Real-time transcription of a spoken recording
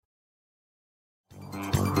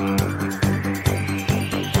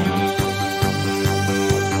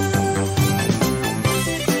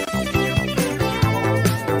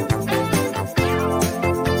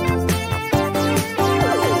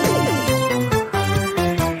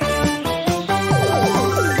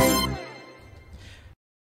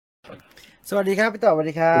สวัสดีครับพี่ต่อสวัส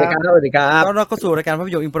ดีครัสวัสดีบครับสวัสดีครับตอนเราเข้าสู่รายการภาพ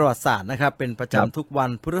ยนตร์อิงประวัติศาสตร์นะครับเป็นประครับจำทุกวัน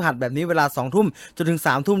พฤหัสแบบนี้เวลา2 ทุ่มจนถึง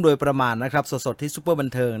3 ทุ่มโดยประมาณนะครับสดๆที่ซุปเปอร์บัน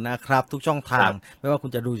เทิงนะครับทุกช่องคทางรับไม่ว่าคุ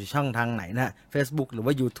ณจะดูอยู่ช่องทางไหนนะ Facebook หรือว่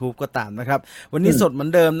า YouTube ก็ตามนะครับวันอืมนี้สดเหมือ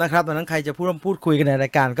นเดิมนะครับดังนั้นใครจะพูดคุยกันในรา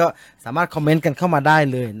ยการก็สามารถคอมเมนต์กันเข้ามาได้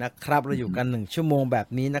เลยนะครับเราอยู่กัน1 ชั่วโมงแบบ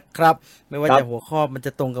นี้นะครับไม่ว่าครับจะหัวข้อมันจ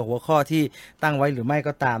ะตรงกับหัวข้อที่ตั้งไว้หรือไม่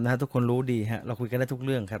ก็ตามนะฮะทุกคนรู้ดีฮะเราคุยกันได้ทุกเ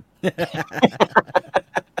รื่องครับ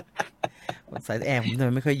สายแอร์ผมทำไ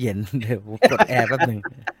มไม่ค่อยเย็นเดี๋ยวผมกดแอร์แป๊บหนึ่ง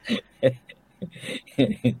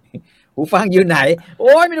หูฟังอยู่ไหน โ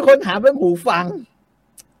อ้ยมีคนถามเรื่องหูฟัง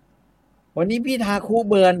วันนี้พี่ทาคู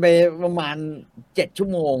เบิร์นไปประมาณ7 ชั่ว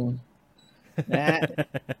โมงนะฮะ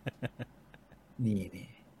นี่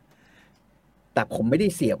แต่ผมไม่ได้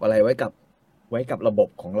เสียบอะไรไว้กับระบบ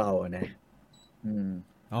ของเรานะ อืม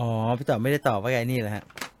อ๋อพี่ต่อไม่ได้ตอบว่าไงนี่แหละฮะ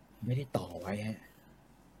ไม่ได้ต่อไว้ฮะ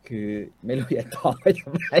คือไม่รู้จะต่อไปท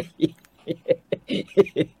ำไม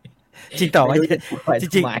จริงต่อไว้ ไม่รู้จะต่อไป จ ท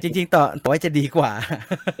ำ ริง ไม ๆจริงๆต่อไว้จะดีกว่า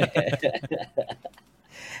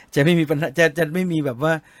จะไม่มีปัญหาจะไม่มีแบบว่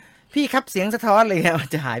า พี่ครับเสียงสะท้อนเลยครับ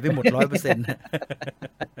จะหายไปหมด 100%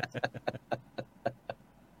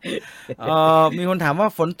มีคนถามว่า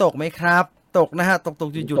ฝนตกไหมครับ ตกนะฮะตก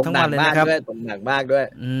หยุดๆทั้งวันเลยนะครับ ตกหนักมากด้วย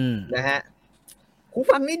นะฮะหู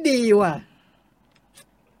ฟังนี่ดีว่ะ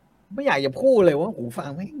ไม่อยากจะพูดเลยว่าหูฟัง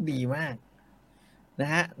ไม่งดีมาก นะ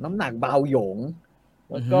ฮะน้ำหนักเบาหยง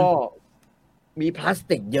แล้วก็มีพลาส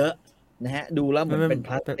ติกเยอะนะฮะ ดูแล้วเหมือนเป็นพ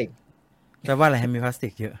ลาสติก แปลว่าอะไรฮะมีพลาสติ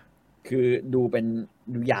กเยอะ คือดู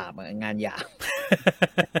หยาบอะงานหยาบ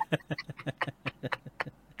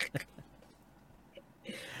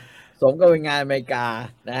สมกับเป็นงานอเมริกา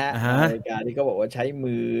นะฮะ อ่าฮะ อเมริกาที่เขาบอกว่าใช้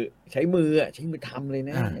มือทำเลย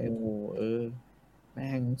นะแม่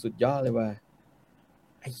งสุดยอดเลยว่ะ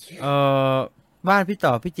ไอ้เหี้ย บ้านพี่ต่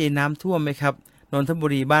อพี่เจน้ำท่วมไหมครับนนทบุ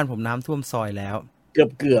รีบ้านผมน้ำท่วมซอยแล้ว เ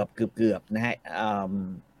กือบนะฮะ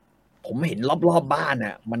ผมเห็นรอบบ้าน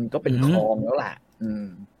อ่ะ มันก็เป็นคลองแล้วล่ะ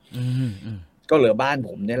ก็เหลือบ้านผ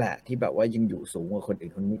มเนี่ยแหละ ที่แบบว่ายังอยู่สูงกว่าคนอื่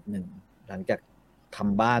นคนนิดนึงหลังจากท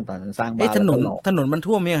ำบ้านตอนนั้นสร้างบ้าน ถนน แล้วก็ ถนนมัน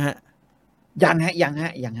ท่วมยังฮะ ยังฮ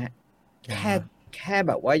ะแค่แ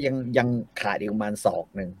บบว่ายังขาดอีกประมาณศอก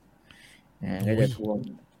หนึ่งนะก็จะท่วม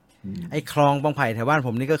ไอ้คลองบางไผ่แถวบ้านผ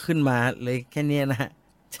มนี่ก็ขึ้นมาเลยแค่นี้นะฮะ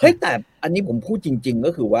เฮ้ยแต่อันนี้ผมพูดจริงๆ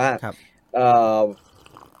ก็คือว่า ครับ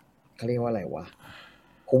เขาเรียกว่าอะไรวะ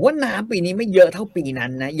ผมว่าน้ำปีนี้ไม่เยอะเท่าปีนั้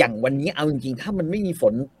นนะอย่างวันนี้เอาจริงๆถ้ามันไม่มีฝ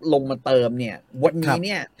นลงมาเติมเนี่ย วันนี้เ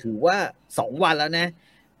นี่ย ถือว่า2 วันแล้วนะ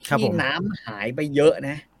ที่น้ำหายไปเยอะน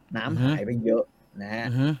ะน้ำหายไปเยอะนะฮะ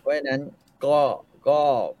เพราะฉะนั้นก็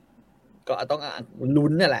ต้องลุ้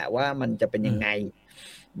นนั่นแหละว่ามันจะเป็นยังไง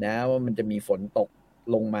นะว่ามันจะมีฝนตก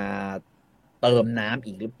ลงมาเติมน้ำ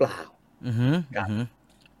อีกหรือเปล่าครับ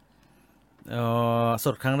ส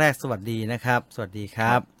ดครั้งแรกสวัสดีนะครับ สวัสดีค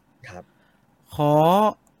รับ ครับ ขอ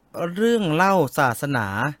เรื่องเล่าศาสนา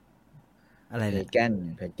อะไรเนี่ย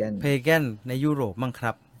เพแกนในยุโรปมั่งค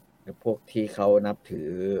รับพวกที่เขานับถือ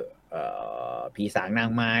ผีสางนาง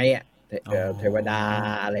ไม้อะเทวดา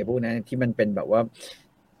อะไรพวกนั้นที่มันเป็นแบบว่า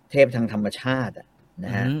เทพทางธรรมชาติอะน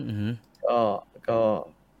ะฮะก็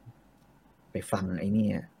ไปฟังไอ้นี่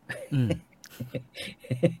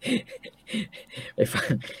ไปฟัง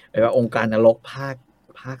องค์การนรกภาค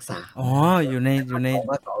3อยู่ใน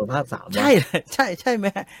ภาค 2 ภาค 3ใช่ไหม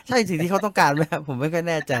ใช่สิ่งที่เขาต้องการไหมผมไม่ค่อย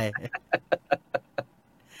แน่ใจ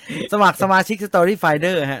สมัครสมาชิก Story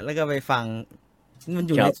Finder ฮะแล้วก็ไปฟังมันอ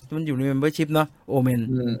ยู่ใน membership เนาะโอเมน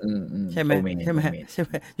ใช่ไหม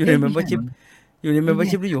อยู่ใน membership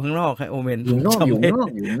หรืออยู่ข้างนอกฮะโอเมนอยู่น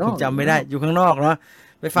อกจำไม่ได้อยู่ข้างนอกเนาะ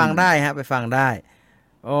ไปฟังได้ฮะไปฟังได้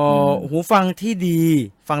หูฟังที่ดี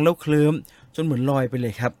ฟังแล้วเคลิ้มจนเหมือนลอยไปเล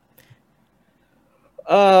ยครับ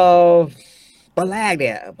ตอนแรกเ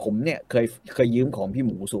นี่ยผมเนี่ยเคยยืมของพี่ห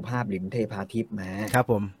มูสุภาพลิมเทพาทิพย์มาครับ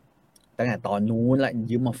ผมตั้งแต่ตอนนู้นละ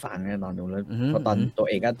ยืมมาฟังตอนนู้นแล้วเพราะตอนตัว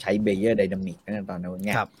เองก็ใช้เบเยอร์ไดนามิกตั้งแต่ตอนนู้นไ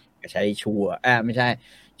งก็ใช้ชัวไม่ใช่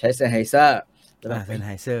ใช้เซนไฮเซอ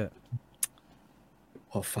ร์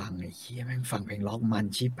พอฟังไอ้เหี้ยแม่งฟังเพลงล็อกมัน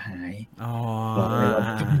ชิบหาย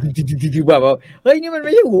แบบว่าเฮ้ยนี่มันไ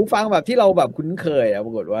ม่ใช่หูฟังแบบที่เราแบบคุ้นเคยป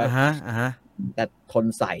รากฏว่าแต่ทน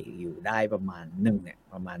ใส่อยู่ได้ประมาณ1เนี่ย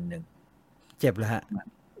ประมาณ1เจ็บแล้วฮะ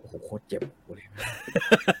โอ้โหโคตรเจ็บเลย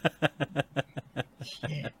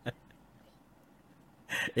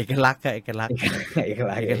เอกลักษณ์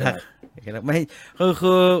ไม่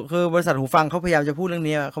คือบริษัทหูฟังเขาพยายามจะพูดเรื่อง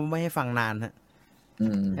นี้เขาไม่ให้ฟังนานฮะ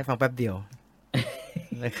ให้ฟังแป๊บเดียว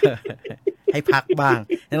แล้วก็ให้พักบ้าง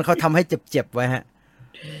นั้นเขาทำให้เจ็บไว้ฮะ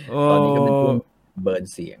ตอนนี้ก็เป็นช่วงเบิร์น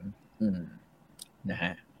เสียงนะฮ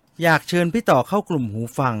ะอยากเชิญพี่ต่อเข้ากลุ่มหู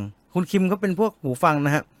ฟังคุณคิมเขาเป็นพวกหูฟังน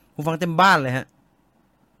ะฮะหู ฟังเต็มบ้านเลยฮะ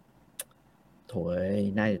โถย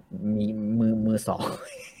น่ามีมือสอง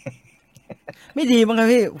ไม่ดีมั้งครับ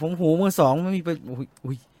พี่ผมหูมือสองไม่มีไป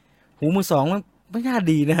อุ้ยหูมือสองมันไม่น่า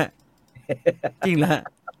ดีนะฮะจริงละ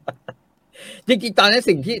จริงๆตอนนี้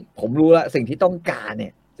สิ่งที่ผมรู้ละสิ่งที่ต้องการเนี่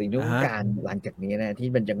ยสิ่งที่ต้องการหลังจากนี้นะที่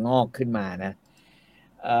มันจะงอกขึ้นมานะ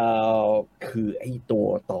คือไอ้ตัว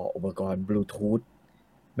ต่ออุปกรณ์บลูทูธ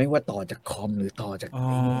ไม่ว่าต่อจากคอมหรือต่อจากไ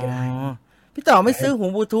อ้นี่ก็ได้พี่ต่อไม่ซื้อหู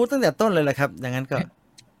บลูทูธตั้งแต่ต้นเลยแหละครับอย่างนั้นก็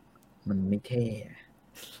มันไม่เท่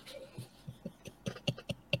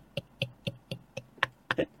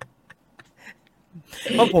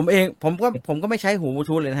เพราะผมเองผมก็ไม่ใช้หูบลู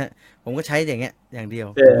ทูธเลยนะฮะผมก็ใช้อย่างเงี้ยอย่างเดียว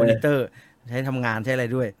มอนิเตอร์ใช้ทำงานใช้อะไร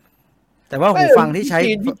ด้วยแต่ว่าหูฟังที่ใช้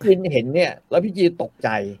พี่จีนเห็นเนี่ยแล้วพี่จีนตกใจ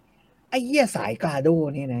ไอ้เหี้ยสายกาโด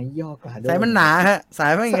เนี่ยนะย่อกาโดสายมันหนาฮะสา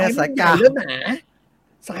ยไม่ไงสายกาหนา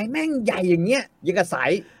สายแม่งใหญ่อย่างเงี้ยยังกับสา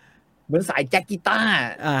ยเหมือนสายแจ็คกีตาร์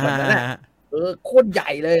แบบนั้นโคตรใหญ่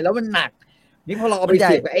เลยแล้วมันหนักนี่พอเราเอาไปเ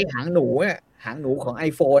สียบกับไอ้หางหนูของ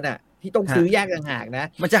iPhone อ่ะที่ต้องซื้อแยกต่างหากนะ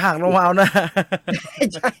มันจะหักลงมาเอานะ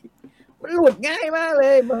ใช่มันหลุดง่ายมากเล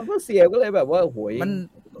ยมันก็เสียบก็เลยแบบว่าโหย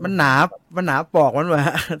มันหนาปอกมันว่า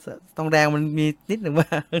ตองแดงมันมีนิดหนึ่งว่า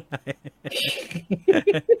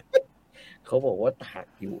เขาบอกว่าถัก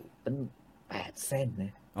อยู่ตั้ง8 เส้นน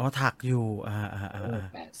ะอ๋อถักอยู่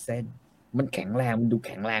8 เส้นมันแข็งแรงมันดูแ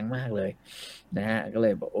ข็งแรงมากเลยนะฮะก็เล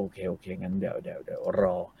ยบอกโอเคงั้นเดี๋ยวร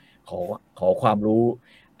อขอความรู้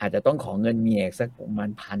อาจจะต้องขอเงินเมียสักประมาณ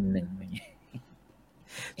1,000อย่างเงี้ย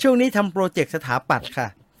ช่วงนี้ทำโปรเจกต์สถาปัตย์ค่ะ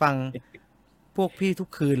ฟังพวกพี่ทุก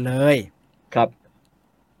คืนเลยครับ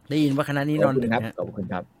ได้ยินว่าคณะนี้นอนดึกขอบคุณ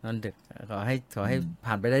ครับนอนดึกขอให้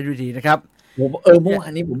ผ่านไปได้ด้วยดีนะครับเมื่อวา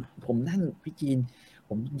นนี้ผมนั่งพี่จีนผ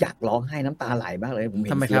มอยากร้องไห้น้ำตาไหลมากเลยผมเห็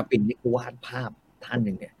นศิลปินที่วาดภาพท่านห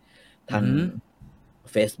นึ่งเนี่ยทาง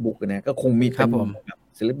Facebook นะก็คงมีเป็น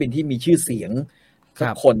ศิลปินที่มีชื่อเสียงสั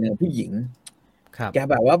กคนเนี่ยผู้หญิงแก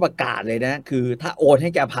แบบว่าประกาศเลยนะคือถ้าโอนให้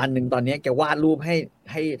แก1,000ตอนนี้แกวาดรูปใ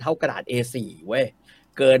ห้เท่ากระดาษ A4 เว้ย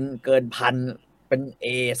เกิน1,000เป็น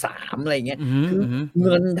A3 อะไรเงี้ยคือเ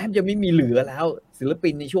งินแทบจะไม่มีเหลือแล้วศิลปิ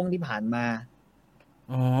นในช่วงที่ผ่านมา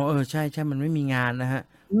อ๋อใช่มันไม่มีงานนะฮะ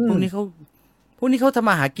พวกนี้เขาทำ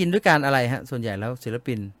มาหากินด้วยการอะไรฮะส่วนใหญ่แล้วศิล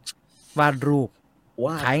ปินวาดรูป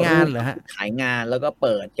ขายงานเหรอฮะขายงานแล้วก็เ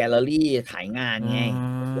ปิดแกลเลอรี่ขายงานไง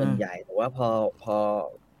ส่วนใหญ่แต่ว่าพ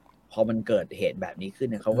อมันเกิดเหตุแบบนี้ขึ้น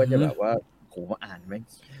เนี่ยเขาก็จะแบบว่าผมอ่านไหม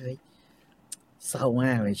เฮ้ยเศร้าม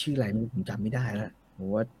ากเลยชื่ออะไรผมจำไม่ได้แล้วผม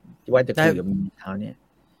ว่าจะคุยกับมีเขาเนี่ย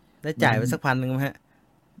ได้จ่ายไปสัก1,000ไหมฮะ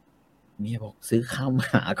เมียบอกซื้อข้าวมา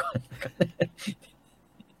หาก่อน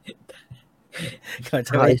ก่อนจ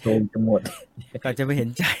ะไปโชว์จะหมดก่อนจะไปเห็น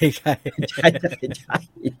ใจใครใช่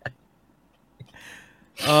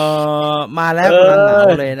มาแล้วกำลังหนาว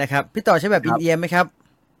เลยนะครับพี่ต่อใช้แบบอินเอียร์ไหมครับ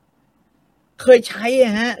เคยใช้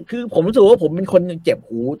ฮะคือผมรู้สึกว่าผมเป็นคนเจ็บ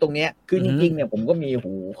หูตรงเนี้ยคือจริงๆเนี่ยผมก็มี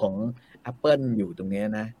หูของ Apple อยู่ตรงเนี้ย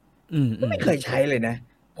นะไม่เคยใช้เลยนะ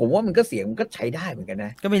ผมว่ามันก็เสียงมันก็ใช้ได้เหมือนกันน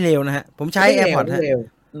ะก็ไม่เลวนะฮะผมใช้ AirPods ฮะ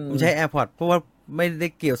ผมใช้ AirPods เพราะว่าไม่ได้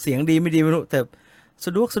เกี่ยวเสียงดีไม่ดีไม่รู้แต่ส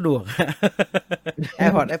ะดวก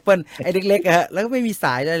AirPods Apple ไอ้เล็กๆฮะแล้วก็ไม่มีส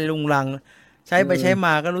ายอะไรลุงลังใช้ไปใช้ม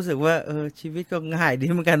าก็รู้สึกว่าชีวิตก็ง่ายดี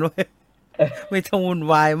เหมือนกันเว้ยไม่ต้องวุ่น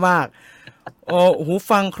วายมากหู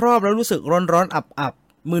ฟังครอบแล้วรู้สึกร้อนอับ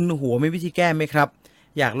มึนหัวมีวิธีแก้ไหมครับ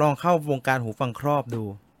อยากลองเข้าวงการหูฟังครอบดู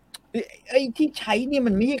ไอ้ที่ใช้นี่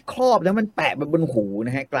มันไม่ใช่ครอบแล้วมันแปะบนหูน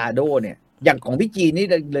ะฮะกลาโดเนี่ยอย่างของพี่จีนี่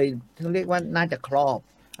เลยเขาเรียกว่าน่าจะครอบ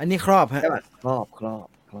อันนี้ครอบฮะครอบ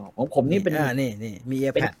ของผมนี่เป็นนี่มี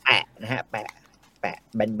แปะนะฮะแปะ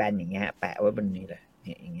แบนๆอย่างเงี้ยแปะไว้บนนี้เลยเ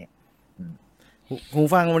นี่ยอย่างเงี้ยหู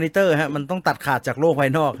ฟังมอนิเตอร์ฮะมันต้องตัดขาดจากโลกภา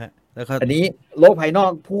ยนอกฮะแล้วอันนี้โลกภายนอ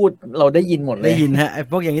กพูดเราได้ยินหมดเลยได้ยินฮะไอ้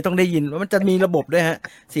พวกอย่างนี้ต้องได้ยินว่ามันจะมีระบบด้วยฮะ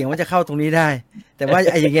เสียงมันจะเข้าตรงนี้ได้แต่ว่า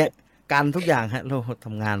ไอ้อย่างเงี้ยการทุกอย่างฮะเราท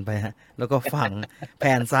ำงานไปฮะแล้วก็ฟังแ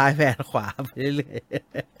ผ่นซ้ายแผ่นขวาไปเรื่อย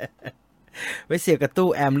ๆไว้เสียบกับตู้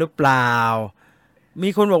แอมหรือเปล่ามี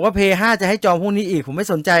คนบอกว่าเพย์5จะให้จองพวกนี้อีกผมไม่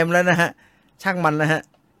สนใจมันแล้วนะฮะช่างมันนะฮะ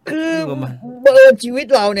คือชีวิต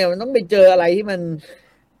เราเนี่ยมันต้องไปเจออะไรที่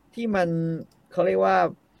มันเขาเรียกว่า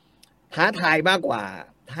ท้าทายมากกว่า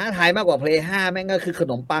เพลย์5แม่งก็คือข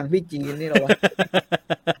นมปังพี่จีนนี่แหละวะ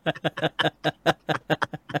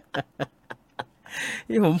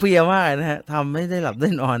ที่ผมเพลียมากนะฮะทำไม่ได้หลับได้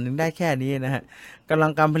นอนได้แค่นี้นะฮะกำลั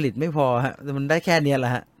งการผลิตไม่พอฮะมันได้แค่นี้แหล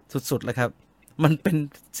ะฮะสุดๆแล้วครับมันเป็น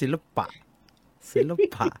ศิลปะ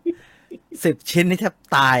10 ชิ้นนี่แทบ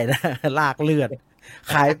ตายนะลากเลือด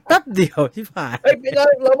ขายแป๊บเดียวที่ผ่าน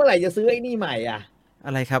แล้วเมื่อไหร่จะซื้อไอ้นี่ใหม่อ่ะอ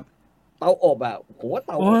ะไรครับเตาอบอ่ะผมว่าเ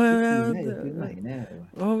ตาอบซื้อใหม่แน่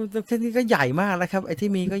โอ้แค่นี้ก็ใหญ่มากแล้วครับไอ้ที่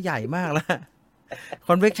มีก็ใหญ่มากแล้ว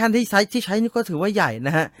convection ที่ใช้นี่ก็ถือว่าใหญ่น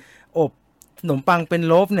ะฮะอบขนมปังเป็น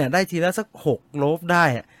โลฟเนี่ยได้ทีละสัก6โลฟได้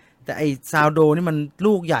แต่ไอซาวโดนี่มัน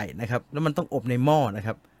ลูกใหญ่นะครับแล้วมันต้องอบในหม้อนะค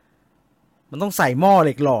รับมันต้องใส่หม้อเห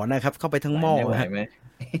ล็กหล่อนะครับเข้าไปทั้งหม้อนะ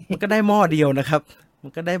มันก็ได้หม้อเดียวนะครับมั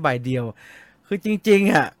นก็ได้ใบเดียวคือจริง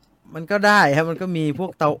ๆมันก็ได้ครับมันก็มีพว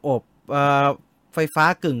กเตาอบไฟฟ้า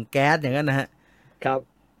กึ่งแก๊สอย่างนั้นนะฮะครับ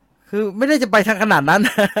คือไม่ได้จะไปทางขนาดนั้น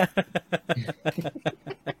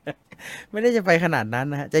ไม่ได้จะไปขนาดนั้น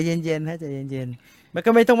นะฮะใจเย็นๆฮะใจเย็นๆมัน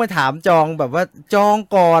ก็ไม่ต้องมาถามจองแบบว่าจอง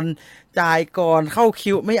ก่อนจ่ายก่อนเข้า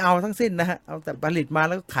คิวไม่เอาทั้งสิ้นนะฮะเอาแต่ผลิตมาแ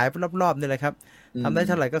ล้วก็ขายรอบๆนี่แหละครับทำได้เ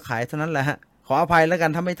ท่าไหร่ก็ขายเท่านั้นแหละฮะขออภัยแล้วกั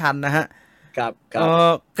นถ้าไม่ทันนะฮะครับ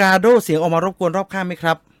กาโดเสียงออกมารบกวนรอบข้างไหมค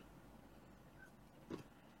รับ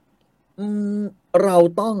เรา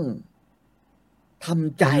ต้องท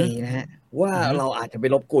ำใจนะฮะว่าเราอาจจะไป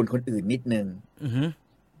รบกวนคนอื่นนิดนึง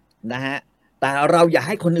นะฮะแต่เราอย่าใ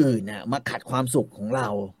ห้คนอื่นน่ะมาขัดความสุขของเรา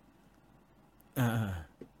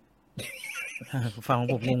ฟัง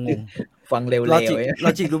ผมงงฟังเร็วๆเรา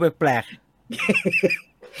จิกดูแปลก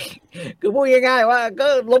คือพูดง่ายๆว่าก็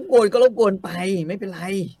รบกวนก็รบกวนไปไม่เป็นไร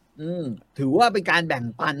ถือว่าเป็นการแบ่ง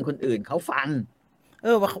ปันคนอื่นเขาฟัง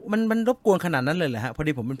ว่ามันรบกวนขนาดนั้นเลยเหรอฮะพอ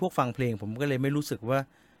ดีผมเป็นพวกฟังเพลงผมก็เลยไม่รู้สึกว่า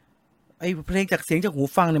ไอ้เพลงจากเสียงจากหู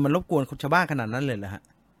ฟังเนี่ยมันรบกวนคนชาวบ้านขนาดนั้นเลยเหรอฮะ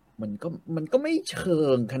มันก็ไม่เชิ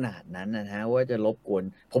งขนาดนั้นนะฮะว่าจะรบกวน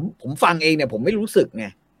ผมฟังเองเนี่ยผมไม่รู้สึกไง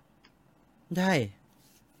ใช่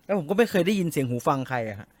แล้วผมก็ไม่เคยได้ยินเสียงหูฟังใคร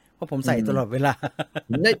อะฮะเพราะผมใส่ตลอดเวลา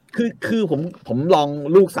คือผมลอง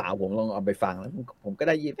ลูกสาวผมลองเอาไปฟังแล้วผมก็ไ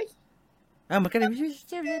ด้ยินมันก็เลย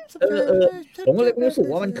ผมก็เลยไม่รู้สึก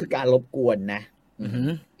ว่ามันคือการรบกวนนะ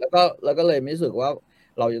แล้วก็เลยไม่รู้สึกว่า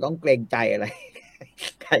เราจะต้องเกรงใจอะไร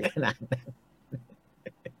ใครขนาดนั้น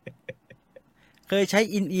เคยใช้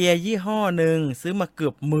อินเอียร์ยี่ห้อหนึ่งซื้อมาเกื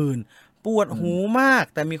อบ10,000ปวดหูมาก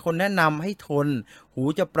แต่มีคนแนะนำให้ทนหู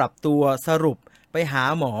จะปรับตัวสรุปไปหา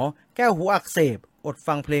หมอแก้วหูอักเสบอด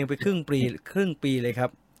ฟังเพลงไปครึ่งปีเลยครับ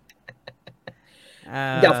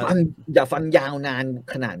อย่าฟังยาวนาน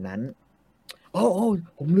ขนาดนั้นโอ้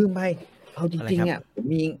ผมลืมไปเอาจริงๆผม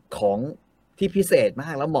มีของที่พิเศษมา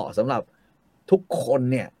กแล้วเหมาะสำหรับทุกคน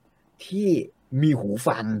เนี่ยที่มีหู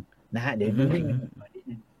ฟังนะฮะเดี๋ยวดูนิดนึง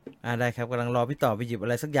ได้ครับกำลังรอพี่ต่อไปหยิบอะ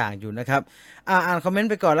ไรสักอย่างอยู่นะครับอ่านคอมเมนต์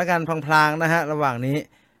ไปก่อนแล้วกันพลางๆนะฮะระหว่างนี้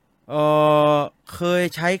เคย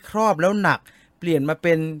ใช้ครอบแล้วหนักเปลี่ยนมาเ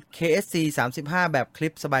ป็น KSC 35แบบคลิ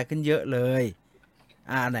ปสบายขึ้นเยอะเลย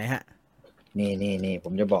ไหนฮะนี่ผ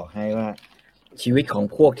มจะบอกให้ว่าชีวิตของ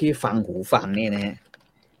พวกที่ฟังหูฟังเนี่ยนะฮะ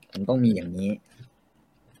มันต้องมีอย่างนี้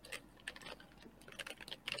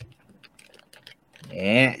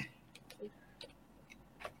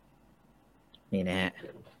นี่นะฮะ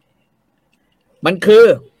มันคือ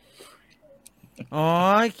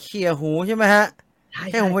เขี่ยหูใช่ไหมฮะ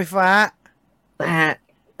แค่หูไฟฟ้าแ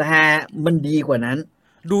ต่มันดีกว่านั้น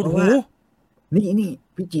ดูดหูนี่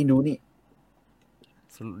พี่จีนดูนี่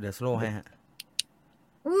เดี๋ยวสโลว์ให้ฮะ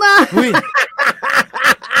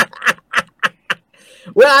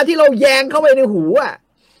เวลาที่เราแยงเข้าไปในหู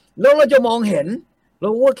แล้วเราจะมองเห็นเรา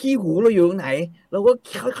ว่าขี้หูเราอยู่ตรงไหนเราก็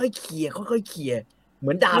ค่อยๆเขี่ยเห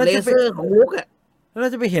มือนดาบเลเซอร์ของลุกแล้วเรา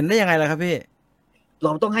จะไปเห็นได้ยังไงล่ะครับพี่เร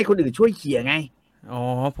าต้องให้คนอื่นช่วยเขี่ยไง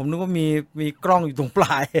ผมนึกว่ามีกล้องอยู่ตรงปล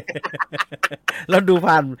ายแล้วดู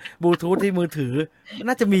ผ่านบลูทูธที่มือถือ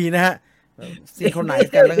น่าจะมีนะฮะซิงโครไน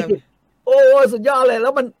ซ์กันแล้วกันโอ้สุดยอดเลยแล้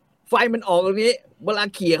วมันไฟมันออกตรงนี้เวลา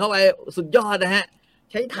เขี่ยเข้าไปสุดยอดนะฮะ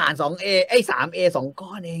ใช้ถ่าน 2A 3A 2 ก้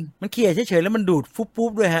อนเองมันเขี่ยเฉยๆแล้วมันดูดปุ๊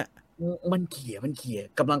บด้วยฮะมันเขี่ย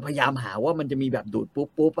กำลังพยายามหาว่ามันจะมีแบบดูดปุ๊บ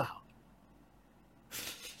เปล่า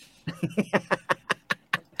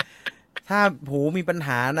ถ้าหูมีปัญห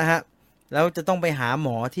านะฮะแล้วจะต้องไปหาหม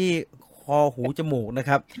อที่คอหูจมูกนะค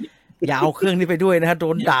รับอย่าเอาเครื่องนี้ไปด้วยนะฮะโด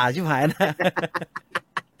นด่าชิบหายนะ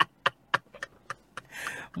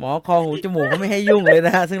หมอคอหูจมูกเขาไม่ให้ยุ่งเลยน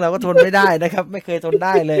ะฮะซึ่งเราก็ทนไม่ได้นะครับไม่เคยทนไ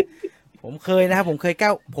ด้เลยผมเคยนะครับผมเคยแก้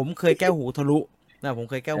วหูทะลุนะผม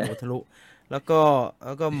เคยแก้วหูทะลุแล้ว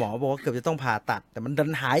ก็หมอบอกว่าเกือบจะต้องผ่าตัดแต่มันดัน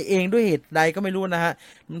หายเองด้วยเหตุใดก็ไม่รู้นะฮะ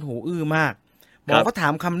มันหูอื้อมากหมอก็ถา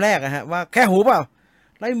มคำแรกฮะว่าแค่หูเปล่า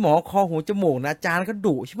ไล่หมอคอหูจมูกนะอาจารย์ก็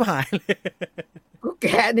ดุชิบหายเลยก็แ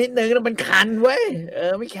ค่นิดนึงแล้วมันคันเว้ย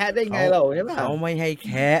ไม่แค่ได้ไงเราใช่ป่ะเขาไม่ให้แ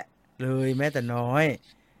ค่เลยแม้แต่น้อย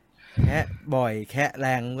แค่บ่อยแค่แร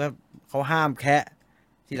งก็เขาห้ามแค่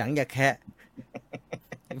ทีหลังอย่าแค่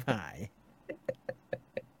ชิบหาย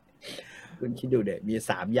คุณคิดดูเด็มี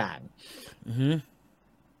3อย่าง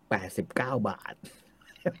89 บาท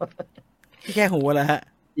ที่แค่หูแล้วฮะ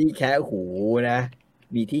ที่แค่หูนะ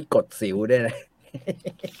มีที่กดสิวด้วยนะ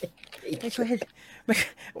ไม่ค่อย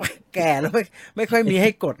ไม่แก่แล้วไม่ค่อยมีให้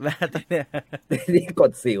กดแล้วตอนเนี้ยที่ก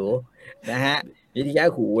ดสิวนะฮะ มีที่แก้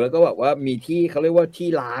หูแล้วก็แบบว่ามีที่เขาเรียกว่าที่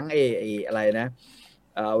ล้างอะไรนะ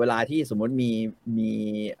เวลาที่สมมติมี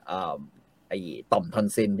ไอ้ต่อมทอน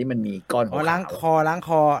ซิลที่มันมีก้อนขาวล้างคอ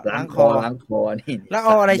นี่นี่แล้วเอ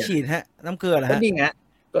าอะไรฉีดฮะน้ำเกลือเหรอฮะนี่ไง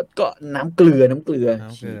ก็น้ำเกลือ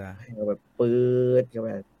ฉีดแบบปื๊ดเข้าไป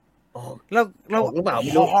แล้วหรือเปล่าไ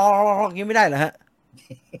ม่รู้อย่างนี้ไม่ได้เหรอฮะ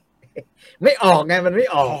ไม่ออกไงมันไม่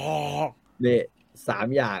ออกนี่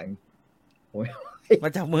3อย่างมา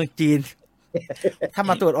จากเมืองจีนถ้า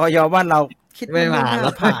มาตรวจอย.บ้านเราคิดไม่ผ่าน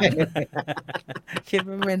คิด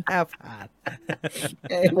ว่าไม่น่าผ่าน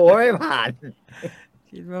โหไม่ผ่าน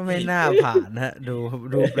คิดว่าไม่น่าผ่านนะ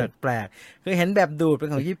ดูแปลกๆคือเห็นแบบดูดเป็น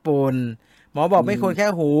ของญี่ปุ่นหมอบอกไม่ควรแค่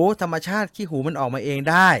หูธรรมชาติขี้หูมันออกมาเอง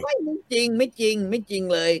ได้ไม่จริง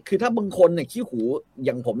เลยคือถ้าบางคนเนี่ยขี้หูอ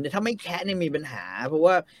ย่างผมเนี่ยถ้าไม่แคะเนี่ยมีปัญหาเพราะ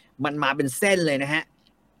ว่ามันมาเป็นเส้นเลยนะฮะ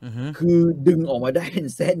คือดึงออกมาได้เป็น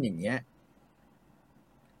เส้นอย่างเงี้ย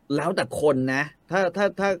แล้วแต่คนนะ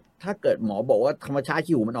ถ้าเกิดหมอบอกว่าธรรมชาติ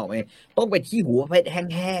ขี้หูมันออกมาต้องไปขี้หูประเภทแ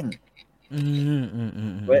ห้ง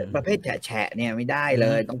ประเภทแฉะเนี่ยไม่ได้เล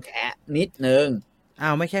ยต้องแคะนิดนึง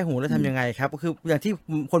ไม่แค่หูแล้วทำยังไงครับก็คืออย่างที่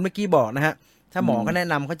คนเมื่อกี้บอกนะฮะถ้าหมอก็แนะ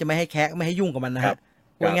นำเขาจะไม่ให้แคะไม่ให้ยุ่งกับมันนะฮะ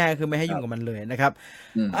ง่ายๆคือไม่ให้ยุ่งกับมันเลยนะครับ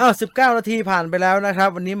19 นาทีผ่านไปแล้วนะครับ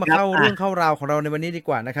วันนี้มาเข้าเรื่องเข้าราวของเราในวันนี้ดีก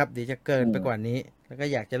ว่านะครับเดี๋ยวจะเกินไปกว่านี้แล้วก็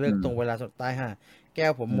อยากจะเลิกตรงเวลาสุดท้ายแก้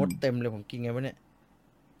วผมมดเต็มเลยผมกินไงวะเนี่ย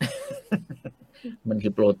มันคื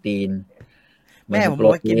อโปรตีนแม่ผมบอ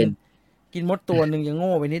กว่ากินมดตัวหนึ่งยังโ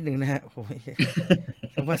ง่ไปนิดหนึ่งนะฮะผ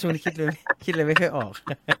มว่าช่วงนี้คิดเลยไม่ค่อยออก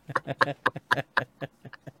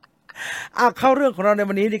เข้าเรื่องของเราใน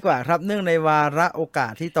วันนี้ดีกว่าครับเนื่องในวาระโอกา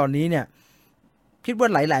สที่ตอนนี้เนี่ยคิดว่า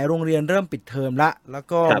หลายๆโรงเรียนเริ่มปิดเทอมละแล้ว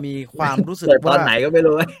ก็มีความรู้สึกว่าตอนไหนก็ไม่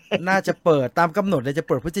รู้น่าจะเปิดตามกำหนดเลยจะ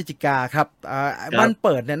เปิดพฤศจิกาครับวันเ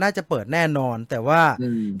ปิดเนี่ยน่าจะเปิดแน่นอนแต่ว่า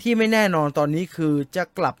ที่ไม่แน่นอนตอนนี้คือจะ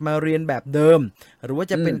กลับมาเรียนแบบเดิมหรือว่า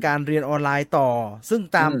จะเป็นการเรียนออนไลน์ต่อซึ่ง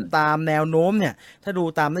ตามแนวโน้มเนี่ยถ้าดู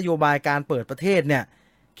ตามนโยบายการเปิดประเทศเนี่ย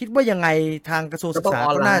คิดว่ายังไงทางกระทรวงศึกษา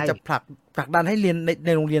ก็น่าจะผลักดันให้เรียนใน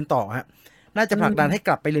โรงเรียนต่อฮะน่าจะผลักดันให้ก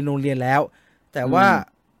ลับไปเรียนโรงเรียนแล้วแต่ว่า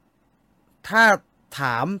ถ้าถ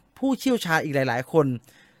ามผู้เชี่ยวชาญอีกหลายๆคน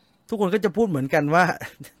ทุกคนก็จะพูดเหมือนกันว่า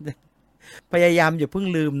พยายามอย่าเพิ่ง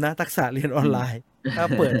ลืมนะทักษะเรียนออนไลน์ถ้า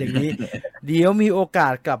เปิดอย่างนี้เดี๋ยวมีโอกา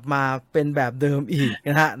สกลับมาเป็นแบบเดิมอีกน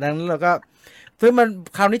ะฮะดังนั้นเราก็เพื่อมัน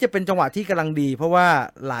คราวนี้จะเป็นจังหวะที่กำลังดีเพราะว่า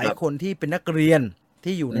หลายคนที่เป็นนักเรียน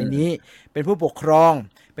ที่อยู่ในนี้เป็นผู้ปกครอง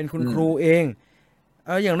เป็นคุณครูเอง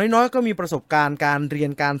อย่างน้อยๆก็มีประสบการณ์การเรีย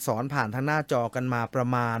นการสอนผ่านทางหน้าจอกันมาประ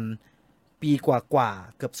มาณปีกว่า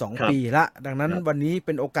เกือบ2 ปีละดังนั้นวันนี้เ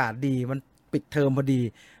ป็นโอกาสดีมันปิดเทอมพอดี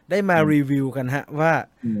ได้มารีวิวกันฮะว่า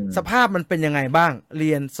สภาพมันเป็นยังไงบ้างเ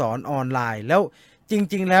รียนสอนออนไลน์แล้วจ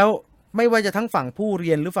ริงๆแล้วไม่ว่าจะทั้งฝั่งผู้เ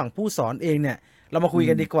รียนหรือฝั่งผู้สอนเองเนี่ยเรามาคุย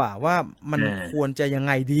กันดีกว่าว่ามันควรจะยังไ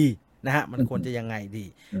งดีนะฮะมันควรจะยังไงดี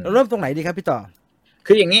เราเริ่มตรงไหนดีครับพี่ต่อ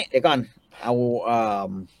คืออย่างนี้เดี๋ยวก่อนเอา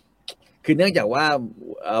คือเนื่องจากว่า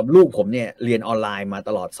ลูกผมเนี่ยเรียนออนไลน์มาต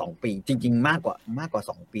ลอด2 ปีจริงๆมากกว่า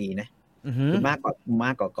2 ปีนะคือมากก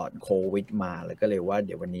ว่าก่อนโควิดมาแล้วก็เลยว่าเ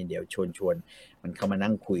ดี๋ยววันนี้เดี๋ยวชวนมันเข้ามา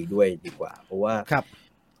นั่งคุยด้วยดีกว่าเพราะว่า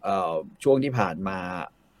ช่วงที่ผ่านมา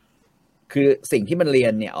คือสิ่งที่มันเรีย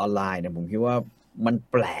นเนี่ยออนไลน์เนี่ยผมคิดว่ามัน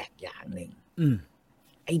แปลกอย่างหนึ่ง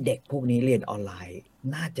ไอ้เด็กพวกนี้เรียนออนไลน์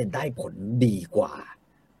น่าจะได้ผลดีกว่า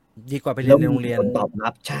ไปเรียนในโรงเรียนผลตอบรั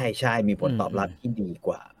บใช่มีผลตอบรับที่ดีก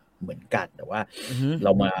ว่าเหมือนกันแต่ว่าเร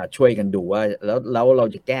ามาช่วยกันดูว่าแล้วเรา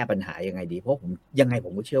จะแก้ปัญหายังไงดีเพราะผม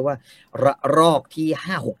ก็เชื่อว่าระลอกที่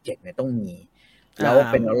5 6 7เนี่ยต้องมีแล้ว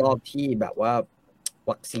เป็นระลอกที่แบบว่า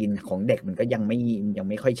วัคซีนของเด็กมันก็ยัง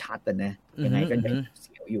ไม่ค่อยชัดนะยังไงก็ยังเ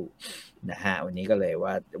สียวอยู่นะฮะวันนี้ก็เลย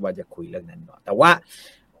ว่าจะคุยเรื่องนั้นก่อนแต่ว่า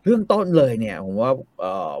เรื่องต้นเลยเนี่ยผมว่า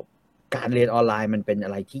การเรียนออนไลน์มันเป็นอ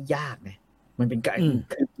ะไรที่ยากนะมันเป็นการ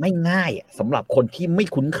ไม่ง่ายสำหรับคนที่ไม่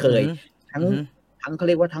คุ้นเคยทั้งเขาเ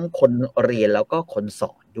รียกว่าทั้งคนเรียนแล้วก็คนส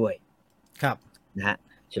อนด้วยครับนะฮะ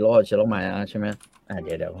ชิโร่มาแล้วใช่ไหมเ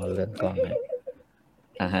ดี๋ยวพอเลื่อนกล้อง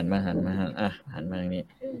นะหันมาหันมาอย่างนี้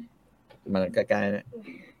มาใกล้ๆนะ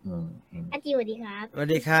อาจิสวัสดีครับสวัส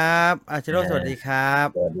ดีครับชิโร่สวัสดีครับ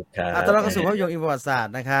สวัสดีครับต้อนรับเข้าสู่ภาพยนตร์อินประวัติศาสต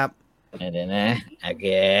ร์นะครับเดี๋ยวนะโอเค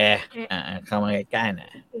เข้ามาใกล้ๆนะ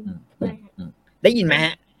ได้ยินไหมฮ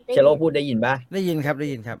ะเชโลพูดได้ยินป่ะได้ยินครับ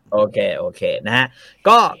โอเคนะฮะ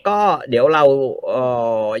ก็เดี๋ยวเรา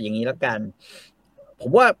อย่างนี้แล้วกันผ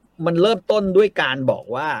มว่ามันเริ่มต้นด้วยการบอก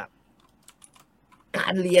ว่ากา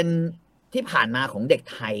รเรียนที่ผ่านมาของเด็ก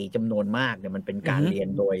ไทยจำนวนมากเนี่ยมันเป็นการเรียน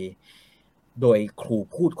โดยครู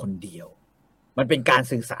พูดคนเดียวมันเป็นการ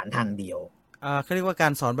สื่อสารทางเดียวเขาเรียกว่ากา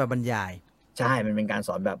รสอนแบบบรรยายใช่มันเป็นการส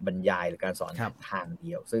อนแบบบรรยายหรือการสอนทางเ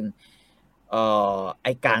ดียวซึ่ง ไอ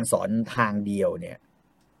การสอนทางเดียวเนี่ย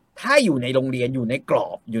ถ้าอยู่ในโรงเรียนอยู่ในกรอ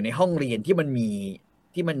บอยู่ในห้องเรียนที่มันมี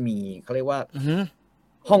เขาเรียกว่า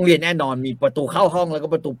ห้องเรียนแน่นอนมีประตูเข้าห้องแล้วก็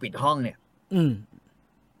ประตูปิดห้องเนี่ย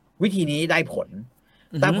วิธีนี้ได้ผล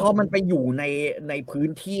แต่พอมันไปอยู่ในพื้น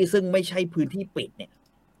ที่ซึ่งไม่ใช่พื้นที่ปิดเนี่ย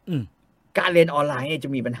การเรียนออนไลน์เนี่ยจะ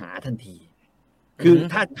มีปัญหาทันทีคือ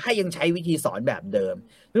ถ้ายังใช้วิธีสอนแบบเดิม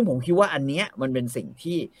ซึ่งผมคิดว่าอันเนี้ยมันเป็นสิ่ง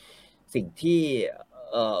ที่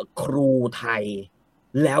ครูไทย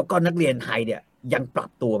แล้วก็นักเรียนไทยเนี่ยยังปรับ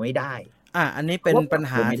ตัวไม่ได้อันนี้เป็นปัญ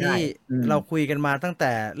หาที่เราคุยกันมาตั้งแ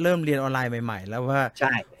ต่เริ่มเรียนออนไลน์ใหม่ๆแล้วว่า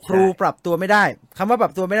ครูปรับตัวไม่ได้คำว่าปรั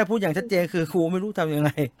บตัวไม่ได้พูดอย่างชัดเจนคือครูไม่รู้ทำยังไง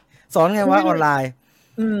สอนไงว่าออนไลน์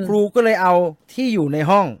ครูก็เลยเอาที่อยู่ใน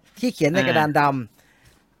ห้องที่เขียนในกระดานด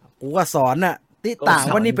ำกูก็สอนน่ะที่ต่าง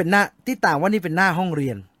ว่านี่เป็นหน้าห้องเรี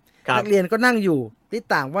ยนนักเรียนก็นั่งอยู่ที่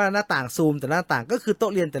ต่างว่าหน้าต่างซูมแต่หน้าต่างก็คือโต๊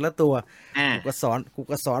ะเรียนแต่ละตัวกูก็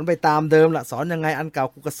สอนไปตามเดิมละสอนยังไงอันเก่า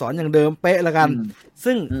กูก็สอนอย่างเดิมเป๊ะละกัน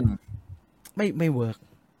ซึ่งไม่เวิร์ก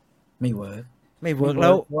แล้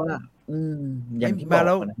วว่าอย่างที่บอกแ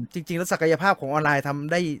ล้วจริงๆแล้วศักยภาพของออนไลน์ท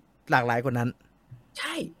ำได้หลากหลายกว่านั้นใ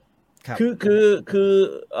ช่คือ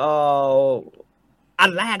อั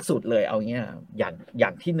นแรกสุดเลยเอาเงี้ยอย่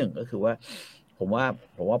างที่หนึ่งก็คือว่าผม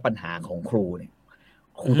ว่าปัญหาของครูเนี่ย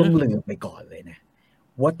ครูต้องลืมไปก่อนเลยนะ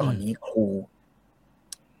ว่าตอนนี้ครู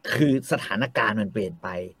คือสถานการณ์มันเปลี่ยนไป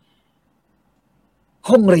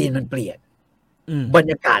ห้องเรียนมันเปลี่ยนบรร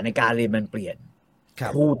ยากาศในการเรียนมันเปลี่ยน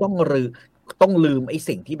ครูต้องลืมไอ้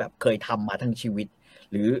สิ่งที่แบบเคยทำมาทั้งชีวิต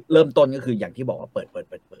หรือเริ่มต้นก็คืออย่างที่บอกว่าเปิด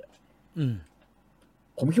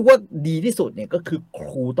ผมคิดว่าดีที่สุดเนี่ยก็คือค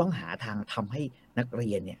รูต้องหาทางทำให้นักเรี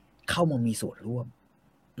ยนเนี่ยเข้ามามีส่วนร่วม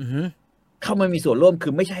เข้ามามีส่วนร่วมคื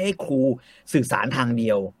อไม่ใช่ให้ครูสื่อสารทางเดี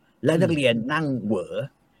ยวแล้วนักเรียนนั่งเหวอ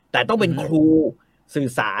แต่ต้องเป็นครูสื่อ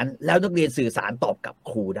สารแล้วนักเรียนสื่อสารตอบกับ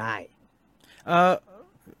ครูได้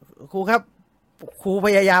ครูครับครูพ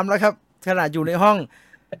ยายามแล้วครับขณะอยู่ในห้อง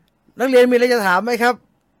นักเรียนมีอะไรจะถามไหมครับ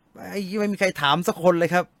ไม่มีใครถามสักคนเลย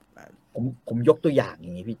ครับผมยกตัวอย่างอ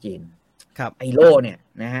ย่างนี้พี่จีนครับไอโลเนี่ย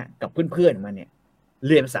นะฮะกับเพื่อนๆมาเนี่ยเ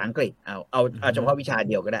รียนภาษาอังกฤษเอาเฉพาะวิชาเ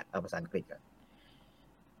ดียวก็ได้เอาภาษาอังกฤษก่อน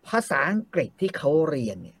ภาษาอังกฤษที่เขาเรี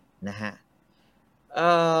ยนเนี่ยนะฮะ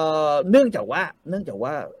เนื่องจาก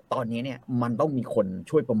ว่าตอนนี้เนี่ยมันต้องมีคน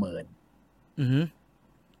ช่วยประเมิน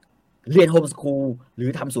เรียนโฮมสคูลหรือ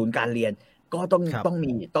ทำศูนย์การเรียนก็ต้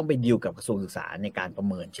องไปดีลกับกระทรวงศึกษาในการประ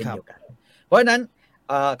เมินเช่นเดียวกันเพราะฉะนั้น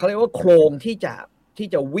เขาเรียกว่าโครงที่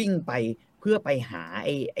จะวิ่งไปเพื่อไปหา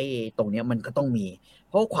ไอ้ตรงนี้มันก็ต้องมีเ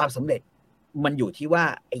พราะความสำเร็จมันอยู่ที่ว่า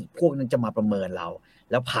ไอ้พวกนั้นจะมาประเมินเรา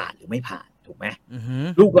แล้วผ่านหรือไม่ผ่านถูกไหม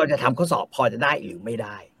ลูกเราจะทำข้อสอบพอจะได้หรือไม่ไ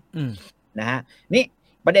ด้นะฮะนี่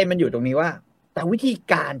ประเด็นมันอยู่ตรงนี้ว่าแต่วิธี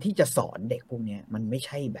การที่จะสอนเด็กพวกนี้มันไม่ใ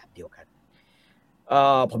ช่แบบเดียวกัน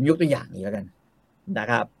ผมยกตัวอย่างนี้แล้วกันนะ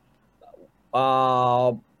ครับ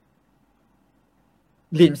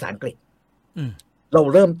เรียนภาษาอังกฤษเรา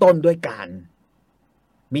เริ่มต้นด้วยการ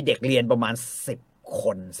มีเด็กเรียนประมาณ10 ค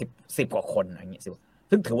น10 กว่าคนอย่างเงี้ย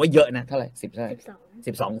ซึ่งถือว่าเยอะนะเท่าไหร่10 เท่าไหร่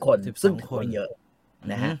12 คนซึ่งถือว่าเยอะ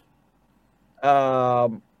นะฮะ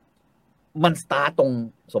มันสตาร์ตตรง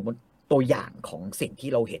สมมติตัวอย่างของสิ่งที่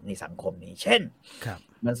เราเห็นในสังคมนี้เช่น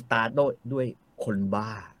มันสตาร์ตด้วยคนบ้า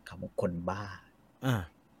คำว่าคนบ้า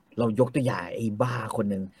เรายกตัวอย่างไอ้บ้าคน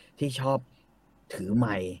หนึ่งที่ชอบถือไม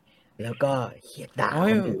ค์แล้วก็เขียนด่า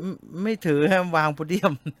ไม่ถือให้วางโพเดีย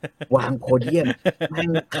มแม่ง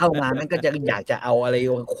เข้ามาแม่งก็จะอยากจะเอาอะไร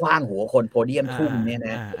คว้างหัวคนโพเดียมทุ่มเนี่ยน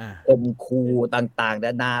ะข่มขู่ต่างๆน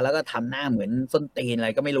านาแล้วก็ทำหน้าเหมือนส้นตีนอะไร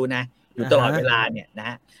ก็ไม่รู้นะอยู่ตลอดเวลาเนี่ยน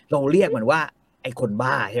ะเราเรียกมันว่าไอ้คน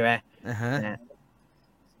บ้าใช่ไหมนะ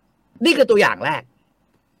นี่คือตัวอย่างแรก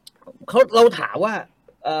เราถามว่า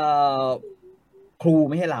ครู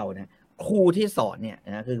ไม่ให้เรานะครูที่สอนเนี่ย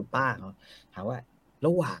นะคือป้าเขาถามว่าร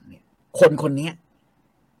ะหว่างเนี่ยคนนี้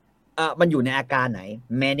มันอยู่ในอาการไหน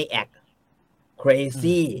maniac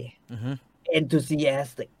crazy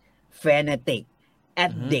enthusiastic fanatic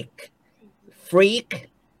addict freak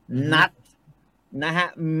nut นะฮะ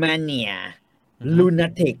mania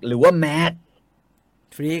lunatic หรือว่า mad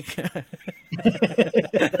freak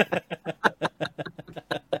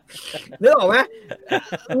นึกออกไหม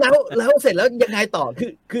แล้วเสร็จแล้วยังไงต่อ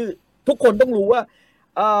คือทุกคนต้องรู้ว่า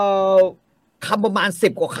คำประมาณ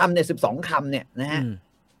10 กว่าคำเนี่ย12 คำเนี่ยนะฮะ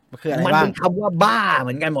มันเป็นคำว่าบ้าเห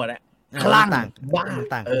มือนกันหมดอะคลั่งบ้า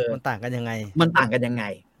มันต่างกันยังไง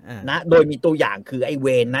นะโดยมีตัวอย่างคือไอ้เว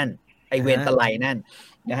นนั่นไอ้เวนตะไลนั่น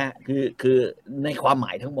นะฮะคือในความหม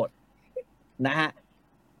ายทั้งหมดนะฮะ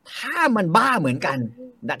ถ้ามันบ้าเหมือนกัน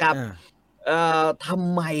นะครับท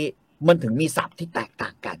ำไมมันถึงมีศัพท์ที่แตกต่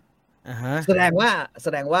างกัน แสดง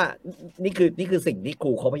ว่านี่คือสิ่งที่ค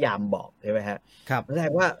รูเขาพยายามบอกใช่ไหมฮะครับแสด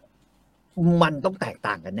งว่ามันต้องแตก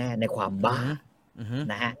ต่างกันแน่ในความบ้า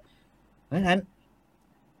นะฮะเพราะฉะนั้น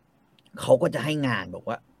เขาก็จะให้งานบอก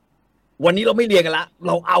ว่าวันนี้เราไม่เรียนกันละเ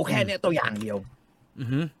ราเอาแค่เนี้ยตัวอย่างเดียว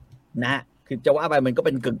นะคือจะว่าไปมันก็เ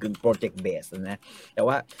ป็นกึ่งโปรเจกต์เบสนะแต่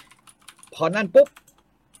ว่าพอนั่นปุ๊บ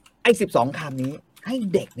ไอ้12 คำนี้ให้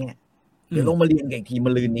เด็กเนี่ยเดี๋ยวลงมาเรียนกันอีกทีม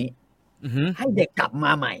ะรืนนี้ให้เด็กกลับม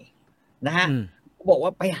าใหม่นะฮะบอกว่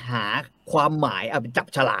าไปหาความหมายไปจับ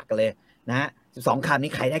ฉลากกันเลยนะฮะ12 คำ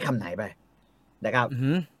นี้ใครได้คำไหนไปนะครับ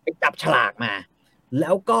ไปจับฉลากมาแ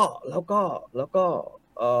ล้วก็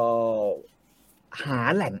หา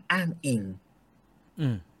แหล่งอ้างอิง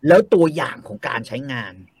แล้วตัวอย่างของการใช้งา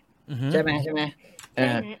นใช่ไหม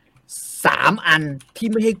3 อันที่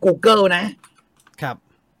ไม่ใช่ Google นะครับ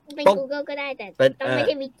เป็น Google ก็ได้แต่ต้องไม่ใ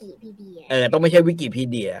ช่วิกิพีเดียต้องไม่ใช่วิกิพี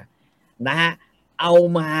เดียนะฮะเอา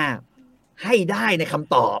มาให้ได้ในค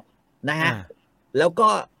ำตอบนะฮะแล้วก็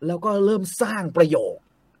เริ่มสร้างประโยค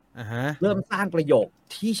เริ่มสร้างประโยค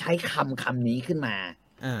ที่ใช้คำนี้ขึ้นมา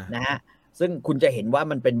นะฮะซึ่งคุณจะเห็นว่า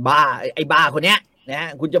มันเป็นบ้าไอ้บ้าคนเนี้ยนะฮะ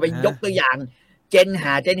คุณจะไปยกตัวอย่างเจน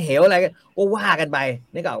เหวอะไรก็ว่ากันไป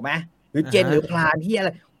นึกออกไหมหรือเจนหรือพลานที่อะไร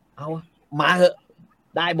เอามาเหอะ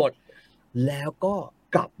ได้หมดแล้วก็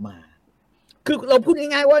กลับมาคือเราพูด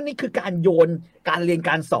ง่ายๆว่านี่คือการโยนการเรียน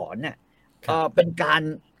การสอนเนี่ยเป็นการ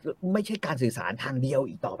ไม่ใช่การสื่อสารทางเดียว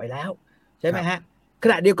อีกต่อไปแล้วใช่ไหมฮะข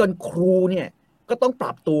ณะเดียวกันครูเนี่ยก็ต้องป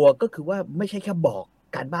รับตัวก็คือว่าไม่ใช่แค่บอก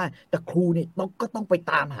การบ้านแต่ครูเนี่ยก็ต้องไป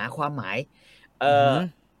ตามหาความหมาย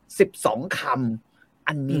12 คำ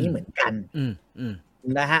อันนี้เหมือนกัน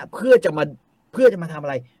นะฮะเพื่อจะมาทำอะ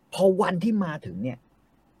ไรพอวันที่มาถึงเนี่ย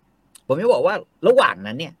ผมจะบอกว่าระหว่าง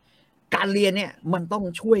นั้นเนี่ยการเรียนเนี่ยมันต้อง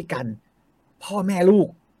ช่วยกันพ่อแม่ลูก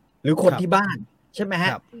หรือคนที่บ้านใช่ไหมฮะ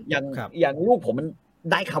อย่างลูกผมมัน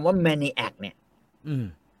ได้คำว่า maniac เนี่ย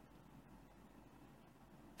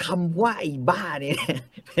คำว่าไอ้บ้าเนี่ย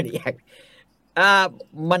maniac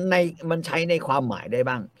มันใช้ในความหมายได้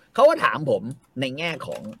บ้างเขาก็ถามผมในแง่ข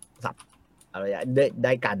องศัพท์อะไรไ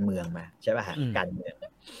ด้การเมืองมาใช่ป่ะฮะการเมือง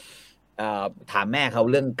ถามแม่เขา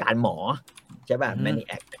เรื่องการหมอใช่ป่ะ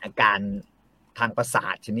maniac อาการทางประสา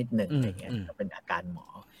ทชนิดหนึ่งอะไรเงี้ยเป็นอาการหมอ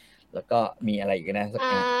แล้วก็มีอะไรอีกนะ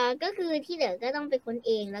ก็คือที่เหลือก็ต้องไปค้นเ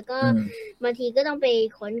องแล้วก็บางทีก็ต้องไป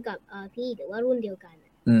ค้นกับพี่หรือว่ารุ่นเดียวกัน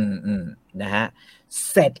นะฮะ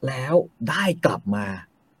เสร็จแล้วได้กลับมา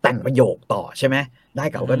แต่งประโยคต่อใช่ไหมได้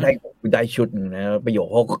กลับก็ได้ชุดนึงนะประโยค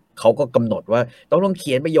เขาก็กำหนดว่าต้องเ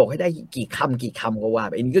ขียนประโยคให้ได้กี่คำก็ว่า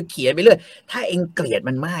ไปเองก็เขียนไปเรื่อยถ้าเองเกลียด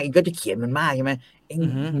มันมากเองก็จะเขียนมันมากใช่ไหมเอง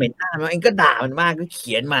เหม็นหน้ามันเองก็ด่ามันมากก็เ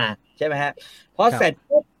ขียนมาใช่ไหมฮะพอเสร็จ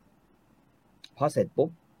ปุ๊บ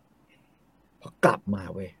พอกลับมา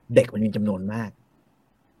เว้ยเด็กมันมีจำนวนมาก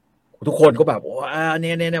ทุกคนก็แบบว่าเ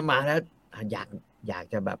นี่ยมาแล้วอยาก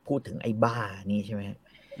จะแบบพูดถึงไอ้บ้านี่ใช่ไหม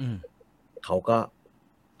เขาก็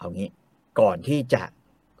เอางี้ก่อนที่จะ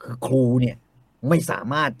คือครูเนี่ยไม่สา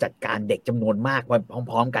มารถจัดการเด็กจำนวนมาก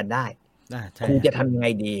พร้อมๆกันได้ครูจะทำยังไง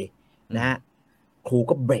ดีนะฮะครู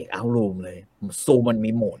ก็ break out room เลยซูมมัน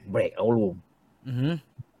มีโหมด break out room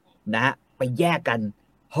นะฮะไปแยกกัน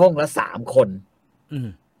ห้องละ3 คน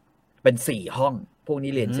เป็น4 ห้องพวก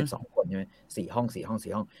นี้เรียน12 คนใช่ไหม4 ห้อง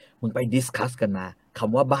มึงไปดิสคัสกันมาค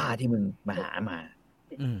ำว่าบ้าที่มึงมาหามา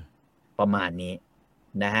ประมาณนี้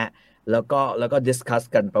นะฮะแล้วก็ดิสคัส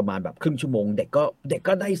กันประมาณแบบครึ่งชั่วโมงเด็ก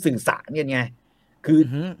ก็ได้สื่อสารกันไงคือ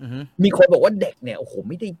มีคนบอกว่าเด็กเนี่ยโอ้โห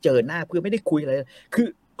ไม่ได้เจอหน้าเพื่อนไม่ได้คุยอะไรคือ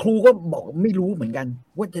ครูก็บอกไม่รู้เหมือนกัน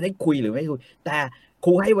ว่าจะได้คุยหรือไม่คุยแต่ค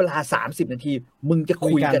รูให้เวลา30 นาทีมึงจะ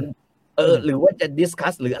คุยกันหรือว่าจะดิสคั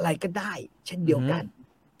สหรืออะไรก็ได้เช่นเดียวกัน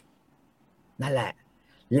นั่นแหละ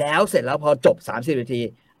แล้วเสร็จแล้วพอจบ30 นาที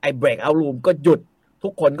ไอ้ break out room ก็หยุดทุ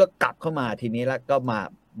กคนก็กลับเข้ามาทีนี้แล้วก็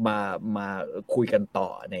มาคุยกันต่อ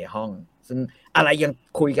ในห้องซึ่งอะไรยัง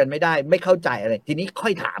คุยกันไม่ได้ไม่เข้าใจอะไรทีนี้ค่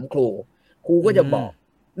อยถามครูก็จะบอก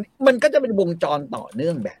มันก็จะเป็นวงจรต่อเนื่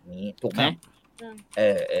องแบบนี้ถูกไหม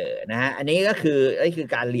นะฮะอันนี้ก็คือ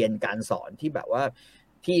การเรียนการสอนที่แบบว่า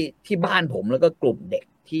ที่บ้านผมแล้วก็กลุ่มเด็ก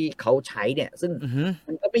ที่เขาใช้เนี่ยซึ่ง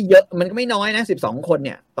มันก็ไม่เยอะมันก็ไม่น้อยนะ12 คนเ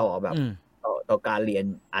นี่ยต่อแบบต่อการเรียน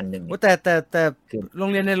อันหนึ่งแต่โร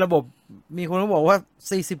งเรียนในระบบมีคนบอกว่า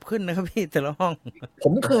40ขึ้นนะครับพี่แต่ละห้องผ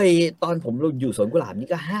มเคยตอนผมอยู่สวนกุหลาบนี่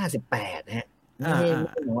ก็58นะฮะไ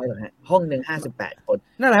ม่น้อยหรอกฮะห้องนึง58 คน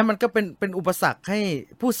นั่นแหละมันก็เป็นอุปสรรคให้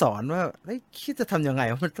ผู้สอนว่าเฮ้ยคิดจะทำยังไง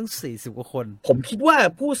มันต้อง40 กว่าคนผมคิดว่า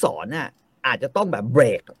ผู้สอนน่ะอาจจะต้องแบบเบร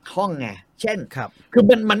กห้องไงเช่นคือ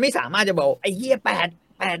มันไม่สามารถจะบอกไอ้เหี้ย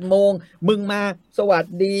8 โมงมึงมาสวัส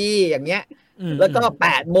ดีอย่างเงี้ยแล้วก็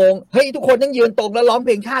8 โมงเฮ้ยทุกคนต้องยืนตรงแล้วร้องเพ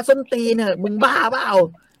ลงชาติส้นตีนเนอะมึงบ้าเปล่า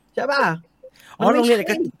ใช่ป่ะโรงเรียน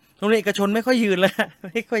โรงเรียนเอกชนไม่ค่อยยืนแล้ว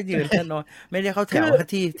ไม่ค่อยยืนแน่นอนไม่ได้เข้าแถว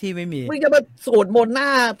ที่ไม่มีมึงจะมาสวดมนต์หน้า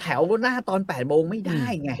แถวหน้าตอน8 โมงไม่ได้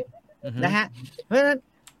ไงนะฮะเพราะฉะนั้น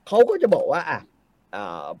เขาก็จะบอกว่า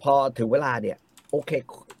พอถึงเวลาเนี่ยโอเค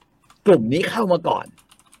กลุ่มนี้เข้ามาก่อน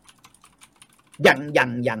อ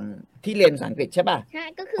ย่างที่เรียนภาษาอังกฤษใช่ป่ะใช่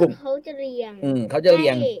ก็คือเขาจะเรียงเขาจะเรี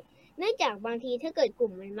ยงเนื่องจากบางทีถ้าเกิดกลุ่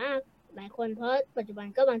มมันมากหลายคนเพราะปัจจุบัน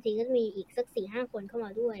ก็บางทีก็มีอีกสัก 4-5 คนเข้าม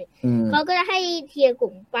าด้วยเขาก็จะให้เทียร์ก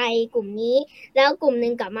ลุ่มไปกลุ่มนี้แล้วกลุ่มนึ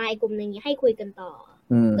งกลับมาอีกกลุ่มนึงให้คุยกันต่อ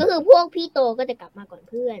ก็คือพวกพี่โตก็จะกลับมาก่อน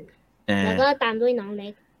เพื่อนแล้วก็ตามด้วยน้องเล็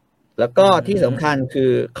กแล้วก็ที่สำคัญคื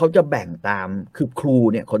อเขาจะแบ่งตามคือครู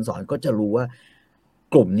เนี่ยคนสอนก็จะรู้ว่า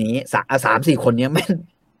กลุ่มนี้3-4 คนเนี้ยแม่ง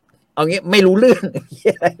เอางี้ไม่รู้เรื่อง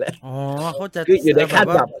อะไรเลยอ๋อเขาจะคืออยู่ในขั้น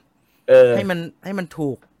แบบให้มันถู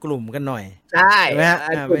กกลุ่มกันหน่อยใช่ไ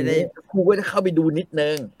ม่ได้ครูก็จะเข้าไปดูนิดนึ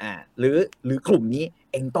งหรือกลุ่มนี้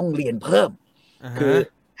เองต้องเรียนเพิ่มคือ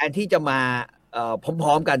แทนที่จะมาพ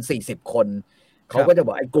ร้อมๆกัน40 คนเขาก็จะบ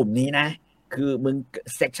อกไอ้กลุ่มนี้นะคือมึง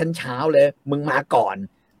เซกชันเช้าเลยมึงมาก่อน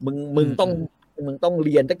มึงต้องเ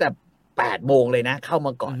รียนตั้งแต่8 โมงเลยนะเข้าม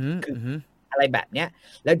าก่อนคืออะไรแบบเนี้ย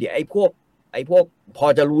แล้วเดี๋ยวไอ้พวกพอ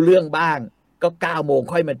จะรู้เรื่องบ้างก็9 โมง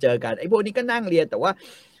ค่อยมาเจอกันไอ้พวกนี้ก็นั่งเรียนแต่ว่า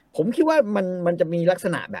ผมคิดว่ามันจะมีลักษ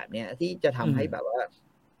ณะแบบเนี้ยที่จะทำให้แบบว่า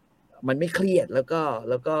มันไม่เครียดแล้ว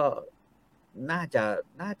ก็น่า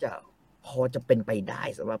จะพอจะเป็นไปได้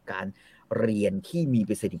สำหรับการเรียนที่มี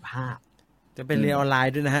ประสิทธิภาพจะเป็นเรียนออนไล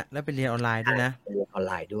น์ด้วยนะฮะแล้วเป็นเรียนออนไลน์ด้วยนะเรียนออน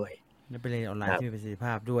ไลน์ด้วยแล้วเป็นเรียนออนไลน์ที่มีประสิทธิภ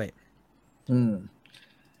าพด้วย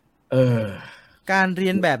การเรี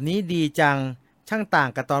ยนแบบนี้ดีจังช่างต่าง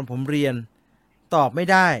กับตอนผมเรียนตอบไม่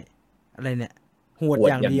ได้อะไรเนี่ยหวด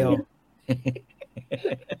อย่างเดียว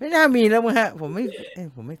ไม่น่ามีแล้วมั้งฮะผมไม่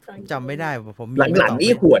จำไม่ได้ผมหลังๆ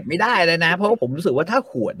นี้หวดไม่ได้แล้วนะเพราะว่าผมรู้สึกว่าถ้า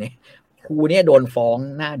หวดเนี่ยครูเนี่ยโดนฟ้อง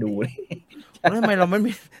หน้าดูเลยทำไมเราไม่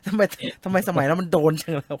มีทำไมสมัยเรามันโดนจั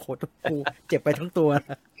งเลยโคตรครูเจ็บไปทั้งตัว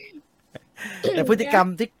แต่พฤติกรรม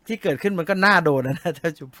ที่เกิดขึ้นมันก็น่าโดนนะถ้า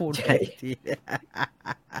จะพูดไปที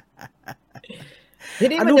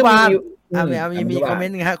อนุบาลมีคอมเมน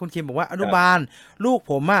ต์นึงฮะคุณคิมบอกว่าอนุบาลลูก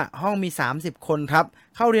ผมห้องมี30 คนครับ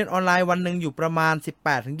เข้าเรียนออนไลน์วันหนึ่งอยู่ประมาณ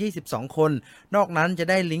 18-22 คนนอกนั้นจะ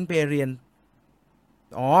ได้ลิงก์ไปเรียน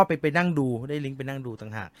ไปนั่งดูได้ลิงก์ไปนั่งดูต่า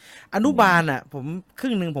งหากอนุบาลผมค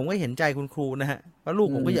รึ่งนึงผมก็เห็นใจคุณครูนะฮะเพราะลูก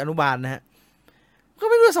ผมก็อยู่อนุบาลนะฮะก็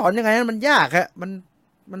ไม่รู้สอนยังไงมันยากฮะ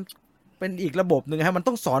มันเป็นอีกระบบนึงฮะมัน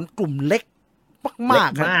ต้องสอนกลุ่มเล็กมา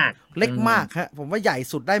กฮะเล็กมากฮะผมว่าใหญ่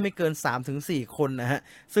สุดได้ไม่เกิน 3-4 คนนะฮะ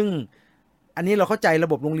ซึ่งอันนี้เราเข้าใจระ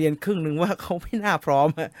บบโรงเรียนครึ่งนึงว่าเขาไม่น่าพร้อม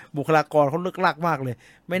บุคลากรเขาเลิกลักมากเลย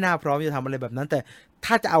ไม่น่าพร้อมจะทำอะไรแบบนั้นแต่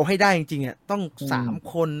ถ้าจะเอาให้ได้จริงๆต้อง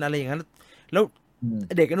3 คนอะไรอย่างนั้นแล้ว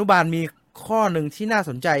เด็กอนุบาลมีข้อหนึ่งที่น่า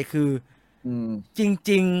สนใจคือจ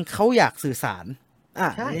ริงๆเขาอยากสื่อสาร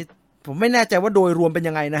ผมไม่แน่ใจว่าโดยรวมเป็น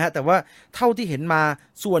ยังไงนะฮะแต่ว่าเท่าที่เห็นมา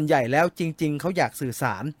ส่วนใหญ่แล้วจริงๆเขาอยากสื่อส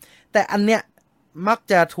ารแต่อันเนี้ยมัก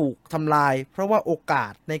จะถูกทำลายเพราะว่าโอกา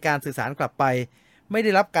สในการสื่อสารกลับไปไม่ไ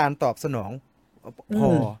ด้รับการตอบสนองพอ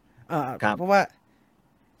เพราะว่า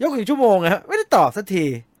ยกถึงชั่วโมงไม่ได้ตอบสักที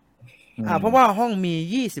เพราะว่าห้อง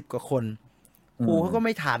มี20 กว่าคนครูเขาก็ไ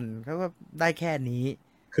ม่ทันเขาก็ได้แค่นี้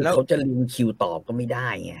คือเขาจะลิงคิวตอบก็ไม่ได้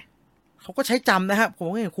ไงเขาก็ใช้จำนะครับผม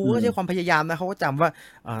ก็เห็นครูก็ใช้ความพยายามนะเขาก็จำว่า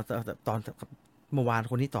ตอนเมื่อวาน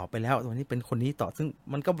คนนี้ตอบไปแล้ววันนี้เป็นคนนี้ตอบซึ่ง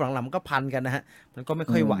มันก็หลังๆมันก็พันกันนะฮะมันก็ไม่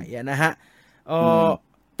ค่อยไหวนะฮะ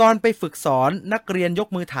ตอนไปฝึกสอนนักเรียนยก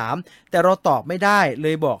มือถามแต่เราตอบไม่ได้เล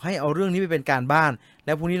ยบอกให้เอาเรื่องนี้ไปเป็นการบ้านแ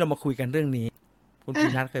ล้วพรุ่งนี้เรามาคุยกันเรื่องนี้คุณพี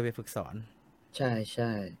นัทเคยไปฝึกสอนใช่ใ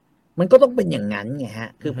ช่มันก็ต้องเป็นอย่างนั้นไงฮะ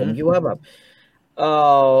คือผมคิดว่าแบบ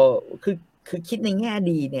คือคิดในแง่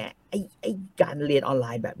ดีเนี่ยไอ้การเรียนออนไล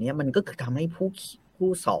น์แบบนี้มันก็คือทำให้ผู้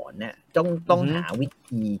สอนเนี่ยต้องหาวิ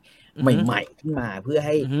ธีใหม่ๆขึ้นมาเพื่อ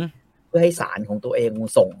ให้สารของตัวเอง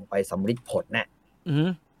ส่งไปสำลิดผลน่ะ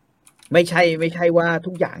ไม่ใช่ว่า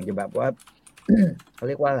ทุกอย่างจะแบบว่า เขาเ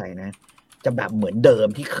รียกว่าอะไรนะจะแบบเหมือนเดิม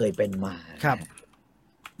ที่เคยเป็นมาครับ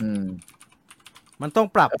มันต้อง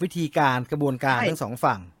ปรับวิธีการกระบวนการทั้งสอง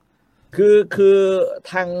ฝั่งคือ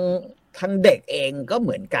ทางเด็กเองก็เห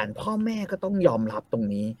มือนกันพ่อแม่ก็ต้องยอมรับตรง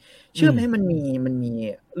นี้เชื่อไหมมันมี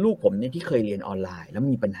ลูกผมเนี่ยที่เคยเรียนออนไลน์แล้ว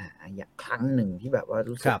มีปัญหาอย่างครั้งหนึ่งที่แบบว่า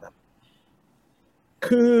รู้สึกแบบ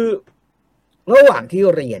คือระหว่างที่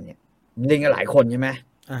เรียนเนี่ยเรียนกันหลายคนใช่ไหม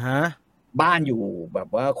บ้านอยู่แบบ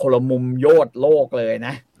ว่าคนละมุมโยธโลกเลยน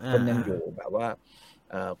ะคนนึงอยู่แบบว่า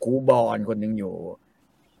คูบอนคนนึงอยู่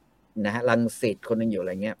นะฮะรังสิตคนนึงอยู่อะไ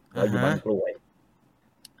รเงี้ยเราอยู่บางกรวย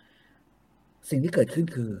สิ่งที่เกิดขึ้น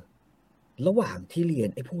คือระหว่างที่เรียน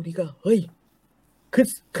ไอ้พวกนี้ก็เฮ้ย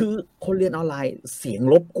คือคนเรียนออนไลน์เสียง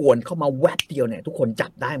รบกวนเข้ามาแวบเดียวเนี่ยทุกคนจั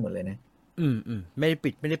บได้หมดเลยนะ ไม่ได้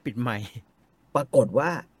ปิดใหม่ปรากฏว่า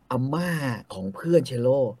อาม่าของเพื่อนเชโล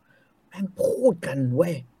แม่งพูดกันเว้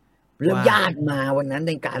ยแล้วญาติมาวันนั้น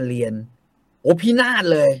ในการเรียนโอ้พี่นาฏ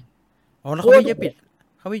เลยอ๋อแล้วเขาไม่ได้ปิด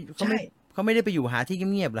เขาไม่ได้ไปอยู่หาที่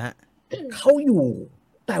เงียบๆเหรอฮะเขาอยู่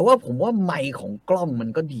แต่ว่าผมว่าไมค์ของกล้องมัน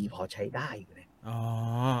ก็ดีพอใช้ได้อยู่นะ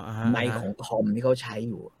ไมค์ของคอมที่เขาใช้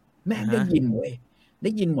อยู่แม่งได้ยินเว้ยไ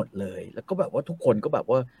ด้ยินหมดเลยแล้วก็แบบว่าทุกคนก็แบบ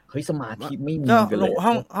ว่าเฮ้ยสมาธิไม่มีกันเลย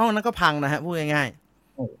ห้องนั้นก็พังนะฮะพูดง่าย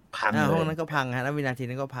ๆพังห้องนั้นก็พังฮะแล้ววินาที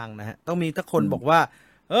นั้นก็พังนะฮะต้องมีทุกคนบอกว่า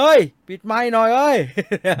เอ้ยปิดไมค์หน่อยเอ้ย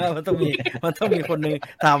มันต้องมีคนนึง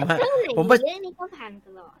ทำฮะผมเรื่องนี้ก็พังต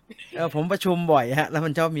ลอดผมประชุมบ่อยฮะแล้วมั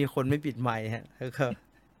นชอบมีคนไม่ปิดไมค์ฮะ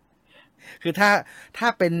คือถ้า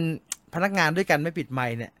เป็นพนักงานด้วยกันไม่ปิดไม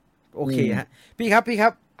ค์เนี่ยโอเคฮะ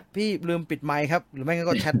พี่ลืมปิดไมค์ครับหรือไม่งั้น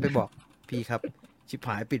ก็แชทไปบอกพี่ครับชิบห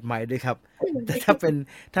ายปิดไมค์ด้วยครับแต่ถ้าเ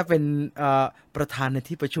ป็นประธานใน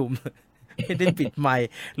ที่ประชุมไม่ได้ปิดไมค์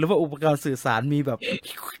หรือว่าอุปกรณ์สื่อสารมีแบบ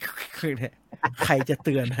เนี่ยใครจะเ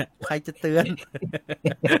ตือนฮะใครจะเตือน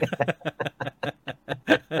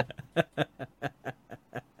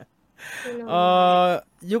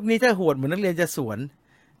ยุคนี้ถ้าหวดเหมือนนักเรียนจะสวน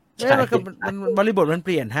มันบริบทมันเป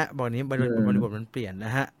ลี่ยนฮะบอกนี้บริบทมันเปลี่ยนน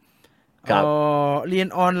ะฮะเรียน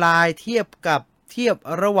ออนไลน์เทียบ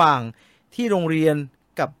ระหว่างที่โรงเรียน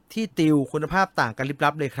กับที่ติวคุณภาพต่างกันลิบลั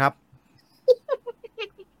บเลยครับ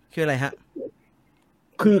คืออะไรฮะ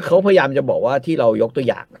คือเขาพยายามจะบอกว่าที่เรายกตัว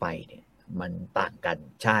อย่างไปเนี่ยมันต่างกัน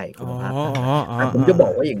ใช่คุณภาพผมจะบอ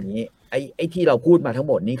กว่าอย่างนี้ไอ้ที่เราพูดมาทั้ง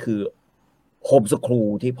หมดนี่คือโฮมสคูล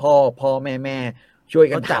ที่พ่อแม่ช่วย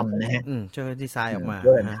กันทำนะฮะช่วยดีไซน์ออกมา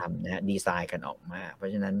ช่วยกันทำนะฮะดีไซน์กันออกมาเพรา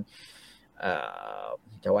ะฉะนั้น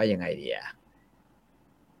จะว่ายังไงดีอะ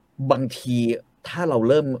บางทีถ้าเรา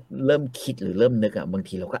เริ่มคิดหรือเริ่มนึกบาง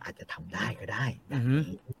ทีเราก็อาจจะทำได้ก็ได้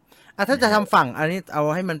ถ้าจะทำฝั่งอันนี้เอา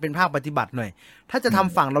ให้มันเป็นภาคปฏิบัติหน่อยถ้าจะท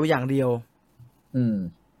ำฝั่งเราอย่างเดียว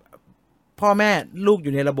พ่อแม่ลูกอ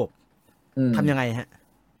ยู่ในระบบทำยังไงฮะ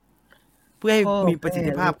เพื่อให้มีประสิท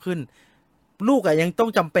ธิภาพขึ้นลูกยังต้อง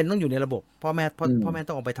จำเป็นต้องอยู่ในระบบพ่อแม่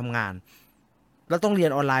ต้องออกไปทำงานแล้วต้องเรีย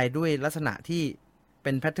นออนไลน์ด้วยลักษณะที่เ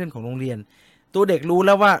ป็นแพทเทิร์นของโรงเรียนตัวเด็กรู้แ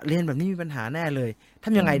ล้วว่าเรียนแบบนี้มีปัญหาแน่เลยท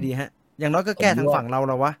ำยังไงดีฮะอย่างน้อยก็แก้ทางฝั่งเร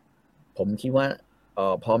าวะผมคิดว่า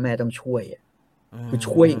พ่อแม่ต้องช่วยคือ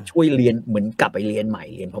ช่วยเรียนเหมือนกลับไปเรียนใหม่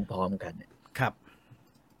เรียนพร้อมๆกันครับ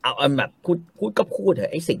เอาแบบพูดก็พูดเถอ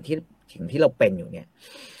ะไอ้สิ่งที่เราเป็นอยู่เนี่ย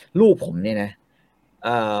ลูกผมเนี่ยนะ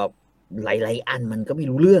หลายๆอันมันก็ไม่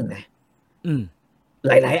รู้เรื่องนะห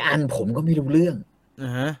ลายๆอันผมก็ไม่รู้เรื่อง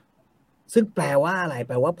ซึ่งแปลว่าอะไรแ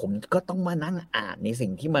ปลว่าผมก็ต้องมานั่งอ่านในสิ่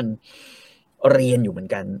งที่มันเรียนอยู่เหมือน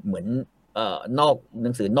กันเหมือนนอกห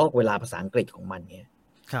นังสือนอกเวลาภาษาอังกฤษของมันเนี่ย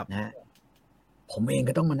นะผมเอง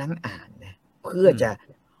ก็ต้องมานั่งอ่านนะเพื่อจะ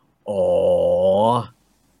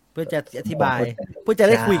เพื่อจะอธิบายเพื่อจะ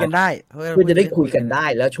ได้คุยกันได้เพื่อจะได้คุยกันได้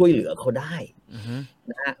แล้วช่วยเหลือเขาได้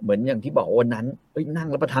นะฮะเหมือนอย่างที่บอกวันนั้นนั่ง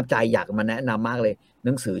แล้วประทับใจอยากมาแนะนำมากเลยห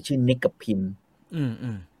นังสือชื่อนิกกับพิมพ์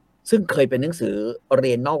ซึ่งเคยเป็นหนังสือเ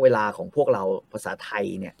รียนนอกเวลาของพวกเราภาษาไทย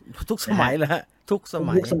เนี่ยทุกสมัยเลยฮะทุกส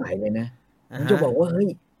มัยเลยนะผมจะบอกว่าเฮ้ย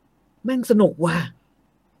แม่งสนุกว่ะ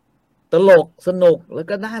ตลกสนุกแล้ว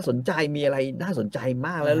ก็น่าสนใจมีอะไรน่าสนใจม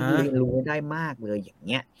ากแล้วเรียนรู้ได้มากเลยอย่าง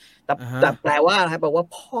เงี้ยแต่แปลว่าอะไรแปลว่า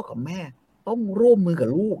พ่อกับแม่ต้องร่วมมือกับ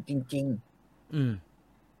ลูกจริง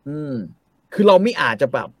ๆคือเราไม่อาจจะ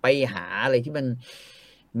แบบไปหาอะไรที่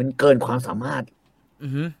มันเกินความสามารถ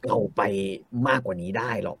เราไปมากกว่านี้ไ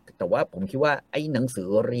ด้หรอกแต่ว่าผมคิดว่าไอ้หนังสือ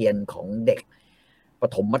เรียนของเด็กปร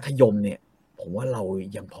ะถมมัธยมเนี่ยผมว่าเรา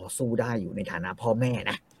ยังพอสู้ได้อยู่ในฐานะพ่อแม่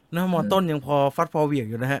นะมอต้นยังพอฟัดพอเหวี่ยง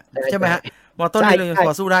อยู่นะฮะใช่ไหมฮะมอต้นนี่ยังพ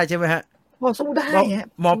อสู้ได้ใช่ไหมฮะพอสู้ได้ฮะ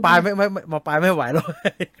มอปลายไม่มอปลายไม่ไหวแล้ว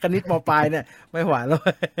คณิตมอปลายเนี่ยไม่ไหวแล้ว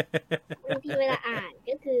บางทีเวลาอ่าน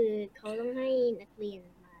ก็คือเขาต้องให้นักเรียน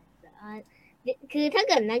มาแบบว่าคือถ้าเ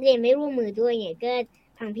กิดนักเรียนไม่ร่วมมือด้วยเนี่ยก็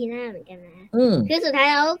พังพินาศเหมือนกันนะคือสุดท้าย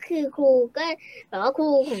แล้วคือครูก็แบบว่าครู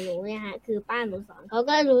ของหนูเนี่ยฮะคือป้าหนูสอนเขา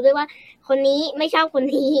ก็รู้ด้วยว่าคนนี้ไม่ชอบคน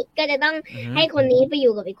นี้ก็จะต้องให้คนนี้ไปอ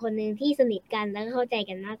ยู่กับอีกคนนึงที่สนิทกันแล้วก็เข้าใจ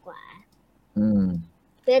กันมากกว่า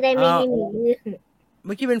เพื่อได้ไม่มีเรื่องเ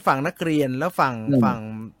มื่อกี้เป็นฝั่งนักเรียนแล้วฝั่ง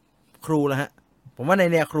ครูแล้วฮะผมว่าใน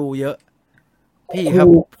แนวครูเยอะพี่ครับ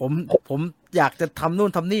ผมอยากจะทำนู่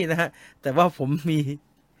นทำนี่นะฮะแต่ว่าผมมี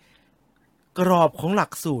กรอบของหลั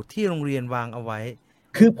กสูตรที่โรงเรียนวางเอาไว้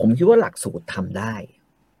คือผมคิดว่าหลักสูตรทำได้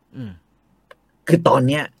คือตอน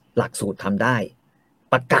เนี้ยหลักสูตรทำได้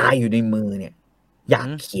ปากกาอยู่ในมือเนี่ยอยาก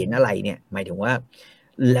เขียนอะไรเนี่ยหมายถึงว่า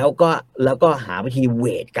แล้วก็หาวิธีเว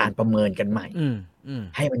ทการประเมินกันใหม่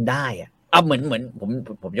ให้มันได้เหมือน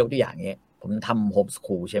ผมยกตัวอย่างเงี้ยผมทำโฮมส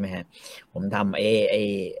คูลใช่ไหมฮะผมทำ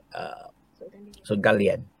ศูนย์การเรี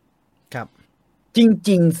ยน ครับจ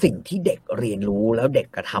ริงๆสิ่งที่เด็กเรียนรู้แล้วเด็ก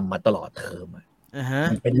กระทำมาตลอดเทอม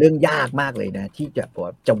มันเป็นเรื่องยากมากเลยนะที่จ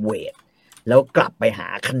ะเวทแล้วกลับไปหา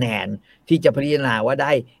คะแนนที่จะพิจารณาว่าไ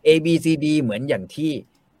ด้ A B C D เหมือนอย่าง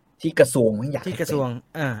ที่กระทรวงมันอยากที่กระทรวง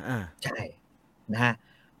ใช่นะฮะ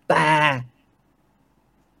แต่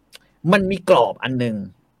มันมีกรอบอันหนึ่ง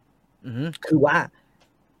คือว่า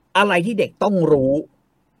อะไรที่เด็กต้องรู้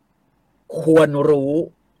ควรรู้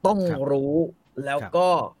ต้องรู้แล้วก็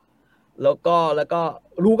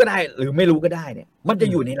รู้ก็ได้หรือไม่รู้ก็ได้เนี่ยมันจะ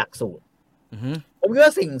อยู่ในหลักสูตรผมคิดว่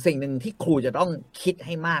าสิ่งหนึ่งที่ครูจะต้องคิดใ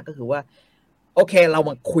ห้มากก็คือว่าโอเคเรา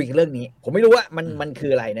มาคุยกันเรื่องนี้ผมไม่รู้ว่ามันคื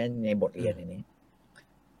ออะไรนะในบทเรียนนี้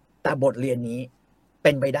แต่บทเรียนนี้เ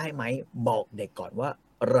ป็นไปได้ไหมบอกเด็กก่อนว่า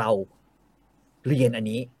เราเรียนอัน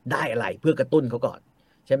นี้ได้อะไรเพื่อกระตุ้นเขาก่อน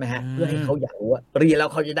ใช่ไหมฮะเพื่อให้เขาอยากรู้ว่าเรียนแล้ว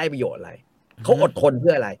เขาจะได้ประโยชน์อะไรเขาอดทนเพื่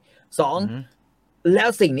ออะไรสองแล้ว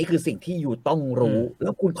สิ่งนี้คือสิ่งที่อยู่ต้องรู้แล้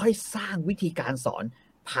วคุณค่อยสร้างวิธีการสอน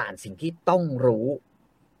ผ่านสิ่งที่ต้องรู้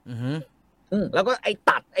แล้วก็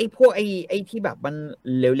ตัดพวกไอ้ที่แบบมัน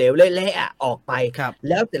เหลวๆเละๆออกไป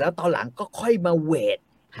แล้วเสร็จแล้วตอนหลังก็ค่อยมาเวท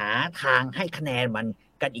หาทางให้คะแนนมัน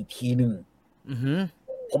กันอีกทีหนึ่ง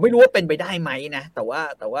ผมไม่รู้ว่าเป็นไปได้ไหมนะแต่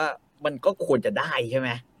ว่ามันก็ควรจะได้ใช่ไหม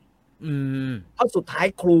เพราะสุดท้าย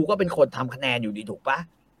ครูก็เป็นคนทำคะแนนอยู่ดีถูกปะ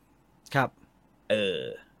ครับ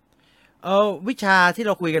วิชาที่เ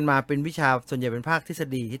ราคุยกันมาเป็นวิชาส่วนใหญ่เป็นภาคทฤษ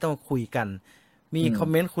ฎีที่ต้องคุยกันมีคอม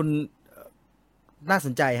เมนต์คุณน่าส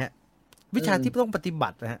นใจฮะวิชาที่ต้องปฏิบั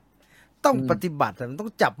ตินะฮะต้องปฏิบัติต้อ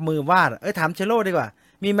งจับมือวาดถามเชโลดีกว่า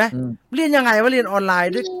มีไหมเรียนยังไงว่าเรียนออนไล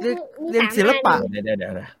น์ด้วยเรียนศิลปะ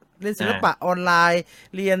เรียนศิลปะออนไลน์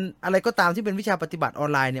เรียนอะไรก็ตามที่เป็นวิชาปฏิบัติออ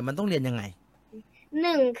นไลน์เนี่ยมันต้องเรียนยังไง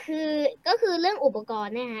ก็คือเรื่องอุปกร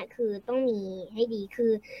ณ์เนี่ยฮะคือต้องมีให้ดีคื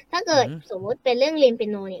อถ้าเกิดสมมติเป็นเรื่องเรียนเปีย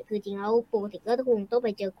โนเนี่ยคือจริงแล้วปกติก็คงต้องไป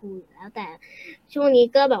เจอครูอยู่แล้วแต่ช่วงนี้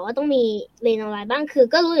ก็แบบว่าต้องมีเรียนออนไลน์บ้างคือ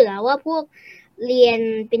ก็รู้อยู่แล้วว่าพวกเรียน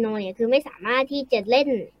เปียโนเนี่ยคือไม่สามารถที่จะเล่น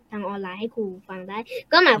ทางออนไลน์ให้ครูฟังได้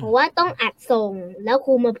ก็หมายความว่าต้องอัดส่งแล้วค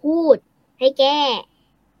รูมาพูดให้แก้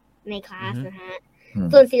ในคลาสนะฮะ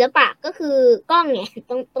ส่วนศิลปะก็คือกล้องเนี่ย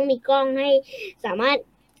ต้องมีกล้องให้สามารถ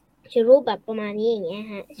ชูรูปแบบประมาณนี้อย่างเงี้ย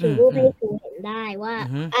ฮะชูรูปให้ครูเห็นได้ว่า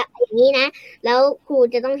อย่างนี้นะแล้วครู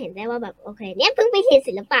จะต้องเห็นได้ว่าแบบโอเคเนี่ยเพิ่งไปเรียน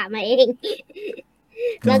ศิลปะมาเอง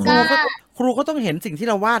แล้วก็ครูก็ต้องเห็นสิ่งที่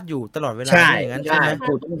เราวาดอยู่ตลอดเวลาอย่างนั้นใช่ไหมค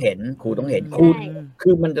รูต้องเห็นครูคื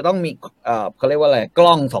อมันจะต้องมีเขาเรียกว่าอะไรก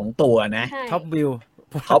ล้อง2 ตัวนะท็อปวิว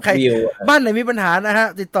บ้านไหนมีปัญหานะฮะ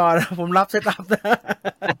ติดต่อผมรับเซตอัพนะ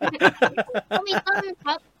ก็มีต้อง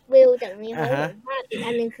ท็อปวิวจากนี้เพราะว่าอีก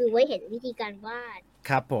อันนึงคือไว้เห็นวิธีการวาด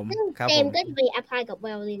ครับผมซึ่งเจมก็จะไปแอพพลายกับไว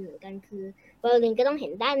โอลินเหมือนกันคือไวโอลินก็ต้องเห็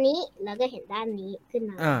นด้านนี้แล้วก็เห็นด้านนี้ขึ้น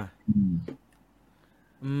มา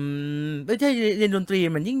ไม่ใช่เรียนดนตรี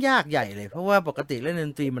มันยิ่งยากใหญ่เลยเพราะว่าปกติเล่นด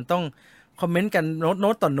นตรีมันต้องคอมเมนต์กันโ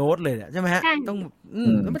น้ตต่อโน้ตเลยใช่ไหมฮะต้อง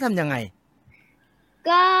แล้วไม่ทำยังไง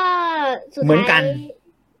ก็เหมือนกัน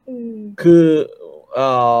คือ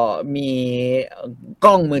มีก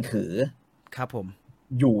ล้องมือถือครับผม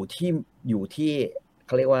อยู่ที่เข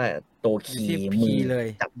าเรียกว่าตัวคีย์มือเลย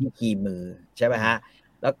จับที่คีย์มือใช่ไหมฮะ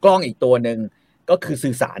แล้วกล้องอีกตัวหนึ่งก็คือ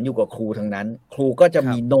สื่อสารอยู่กับครูทั้งนั้นครูก็จะ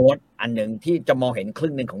มีโน้ตอันหนึ่งที่จะมองเห็นครึ่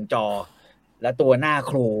งหนึ่งของจอและตัวหน้า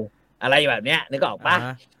ครูอะไรแบบเนี้ยนึกออกปะ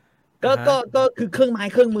ก็คือเครื่องไม้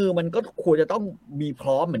เครื่องมือมันก็ควรจะต้องมีพ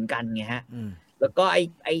ร้อมเหมือนกันไงฮะแล้วก็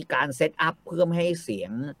ไอการเซตอัพเพื่อให้เสีย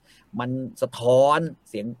งมันสะท้อน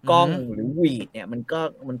เสียงกล้องหรือวีดเนี่ยมัน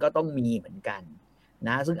ก็ต้องมีเหมือนกันน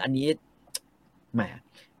ะซึ่งอันนี้แหม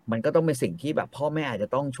มันก็ต้องเป็นสิ่งที่แบบพ่อแม่อาจจะ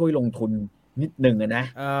ต้องช่วยลงทุนนิดนึงนะ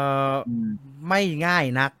ไม่ง่าย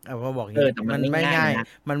นักพอบอกอย่างนี้มันไม่ง่า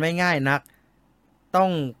ยนักต้อง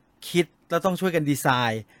คิดแล้วต้องช่วยกันดีไซ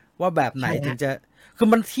น์ว่าแบบไหนถึงจะคือ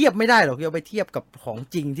มันเทียบไม่ได้หรอกเอาไปเทียบกับของ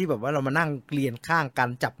จริงที่แบบว่าเรามานั่งเรียนข้างกัน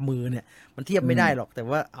จับมือเนี่ยมันเทียบไม่ได้หรอกแต่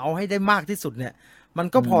ว่าเอาให้ได้มากที่สุดเนี่ยมัน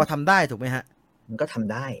ก็พอทำได้ถูกไหมฮะมันก็ท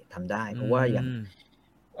ำได้เพราะว่าอย่าง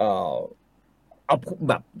เอา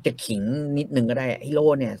แบบจะขิงนิดนึงก็ได้ไอ้โล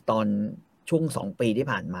เนี่ยตอนช่วง2 ปีที่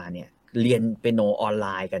ผ่านมาเนี่ยเรียนเปียโนออนไล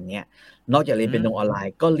น์กันเนี่ยนอกจากเรียนเปียโนออนไล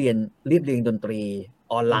น์ก็เรียนดนตรี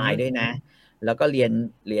ออนไลน์ด้วยนะแล้วก็เรี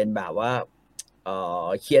ยนแบบว่า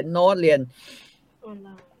เขียนโน้ตเรียน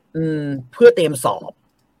เพื่อเตรียมสอบ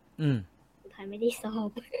ไม่ได้สอบ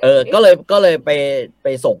ก็เลยไป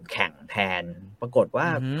ส่งแข่งแทนปรากฏว่า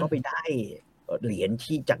ก็ไปได้เหรียญ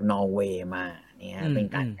ที่จากนอร์เวย์มาเนี่ยเป็น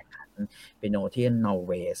การแข่งขันเปียโนที่นอร์เ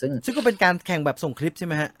วย์ซึ่งก็เป็นการแข่งแบบส่งคลิปใช่ไ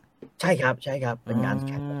หมฮะใช่ครับเป็นการแ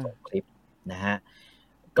ข่งแบบส่งคลิปนะฮะ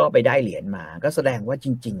ก็ไปได้เหรียญมาก็แสดงว่าจ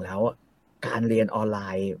ริงๆแล้วการเรียนออนไล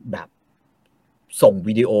น์แบบส่ง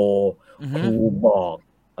วิดีโอครูบอก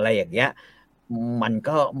อะไรอย่างเงี้ย มัน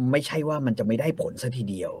ก็ไม่ใช่ว่ามันจะไม่ได้ผลซะที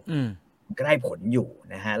เดียวก็ได้ผลอยู่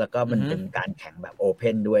นะฮะแล้วก็มันเป็นการแข่งแบบโอเพ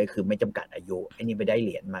นด้วยคือไม่จำกัดอายุไอ้นี่ไปได้เห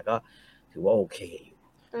รียญมาก็ถือว่าโอเคอยู่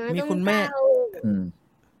มีคุณแ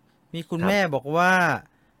ม่บอกว่า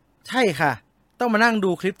ใช่ค่ะต้องมานั่งดู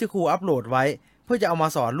คลิปที่ครูอัปโหลดไว้เพื่อจะเอามา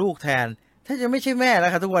สอนลูกแทนถ้าจะไม่ใช่แม่แล้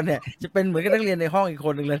วค่ะทุกวันเนี่ยจะเป็นเหมือนกับนักเรียนในห้องอีกค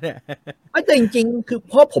นหนึ่งแล้วเนี่ยแต่จริงๆคือ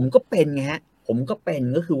พ่อผมก็เป็นไงฮะผมก็เป็น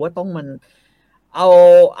ก็คือว่าต้องมันเอ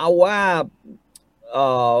าว่า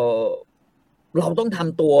เราต้องท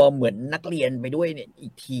ำตัวเหมือนนักเรียนไปด้วยเนี่ยอี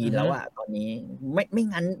กทีแล้วอะตอนนี้ไม่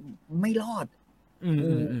งั้นไม่รอด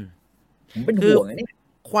ผมเป็นห่วงเนี่ย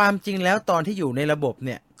ความจริงแล้วตอนที่อยู่ในระบบเ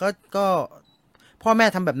นี่ยก็พ่อแม่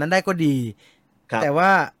ทำแบบนั้นได้ก็ดีแต่ว่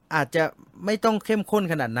าอาจจะไม่ต้องเข้มข้น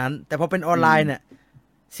ขนาดนั้นแต่พอเป็นออนไลน์เนี่ย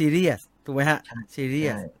ซีเรียสถูกไหมฮะซีเรี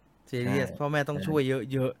ยสพ่อแม่ต้องช่วย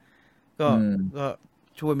เยอะๆก็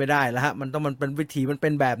ช่วยไม่ได้แล้วฮะมันเป็นวิธีมันเป็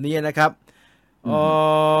นแบบนี้นะครับ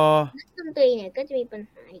ดนตรีเนี่ยก็จะมีปัญ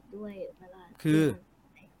หาอีกด้วยเวลา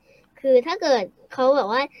คือถ้าเกิดเขาแบบ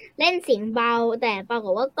ว่าเล่นเสียงเบาแต่ปราก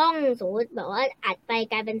ฏว่ากล้องสมมติแบบว่าอัดไป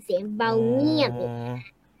กลายเป็นเสียงเบาเงียบ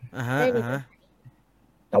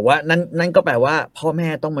แต่ว่านั่นก็แปลว่าพ่อแม่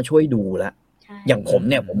ต้องมาช่วยดูละอย่างผม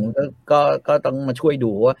เนี่ยผมก็ต้องมาช่วย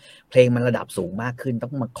ดูว่าเพลงมันระดับสูงมากขึ้นต้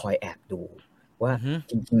องมาคอยแอบดูว่า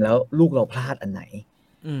จริงๆแล้วลูกเราพลาดอันไหน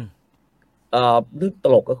เรื่องต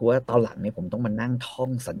ลกก็คือว่าตอนหลังเนี่ยผมต้องมานั่งท่อง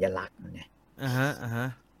สัญลักษณ์มันไง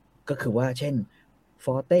ก็คือว่าเช่นฟ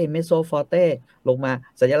อร์เต้เมโซฟอร์เต้ลงมา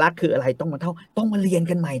สัญลักษณ์คืออะไรต้องมาเรียน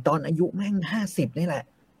กันใหม่ตอนอายุแม่ง50นี่แหละ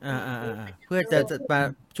เพื่อจะมา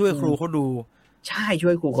ช่วยครูเขาดูใช่ช่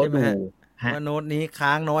วยครูเขาดูว่าโน้ตนี้ค้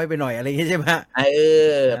างน้อยไปหน่อยอะไรอย่างงี้ใช่ไหม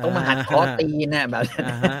ต้องมาหัดคอตีนะแบบ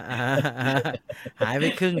หายไป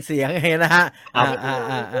ครึ่งเสียงเองนะฮะ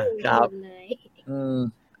ครับ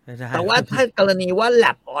แต่ว่าถ้ากรณีว่าแล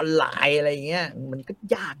บออนไลน์อะไรเงี้ยมันก็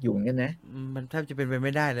ยากอยู่เหมือนกันนะมันแทบจะเป็นไปไ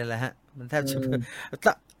ม่ได้เลยแหละฮะมันแทบจ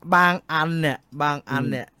ะบางอันเนี่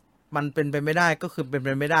ยมันเป็นไปไม่ได้ก็คือเป็นไป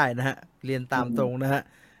ไม่ได้นะฮะเรียนตามตรงนะฮะ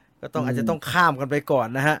ก็ต้องอาจจะต้องข้ามกันไปก่อน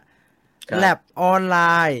นะฮะแลบออนไล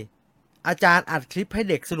น์อาจารย์อัดคลิปให้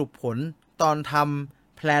เด็กสรุปผลตอนท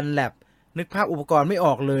ำแพลนแลบนึกภาพอุปกรณ์ไม่อ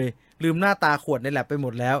อกเลยลืมหน้าตาขวดในแลบไปหม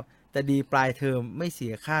ดแล้วแต่ดีปลายเทอมไม่เสี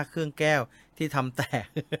ยค่าเครื่องแก้วที่ทำแตก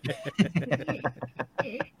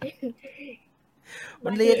มั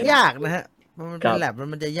นเรียนยากนะฮะมันเป็นแลบ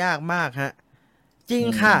มันจะยากมากฮะจริง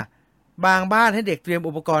ค่ะบางบ้านให้เด็กเตรียม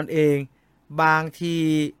อุปกรณ์เองบางที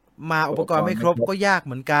มาอุปกรณ์ไม่ครบก็ยากเ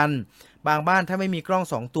หมือนกันบางบ้านถ้าไม่มีกล้อง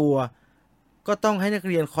2ตัวก็ต้องให้นัก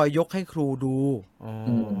เรียนคอยยกให้ครูดู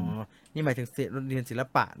นี่หมายถึงเรียนศิล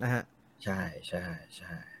ปะนะฮะใช่ใช่ใ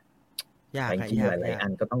ช่ยากจริงหลายอั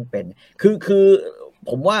นก็ต้องเป็นคือ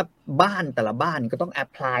ผมว่าบ้านแต่ละบ้านก็ต้องแอพ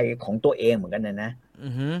พลายของตัวเองเหมือนกันนะ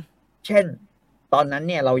เช่นตอนนั้น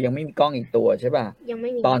เนี่ยเรายังไม่มีกล้องอีกตัวใช่ป่ะยังไม่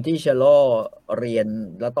มีตอนที่เชโลเรียน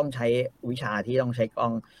แล้วต้องใช้วิชาที่ต้องใช้กล้อ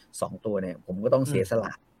ง2ตัวเนี่ยผมก็ต้องเสียสล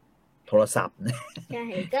ะโทรศัพท์ใช่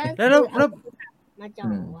ก็แล้วมาจ่อ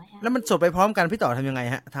ไว้แล้วมันสดไปพร้อมกันพี่ต่อทำยังไง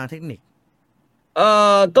ฮะทางเทคนิค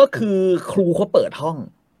ก็คือครูเขาเปิดห้อง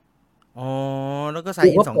แล้วก็ใส่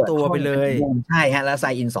อิน2ตัวไปเลยใช่ฮะแล้วใ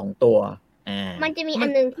ส่อิน2ตัวมันจะมีอั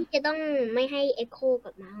นนึงที่จะต้องไม่ให้เอ็กโคก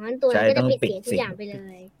ลับมางั้นตัวก็จะปิดเสียงทุกอย่างไปเล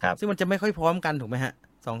ยครับซึ่งมันจะไม่ค่อยพร้อมกันถูกไหมฮะ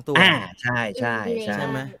2ตัวใช่ใช่ใช่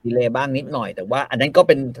ไหมดีเลย์บ้างนิดหน่อยแต่ว่าอันนั้นก็เ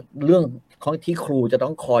ป็นเรื่องของที่ครูจะต้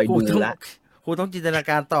องคอยดูละครูต้องจินตนา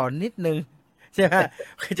การต่อนิดนึงใช่ไหม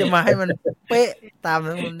คือจะมาให้มันเป๊ะตาม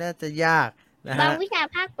นั้นมันน่าจะยากนะฮะบางวิชา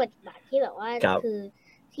ภาคปฏิบัติที่แบบว่าคือ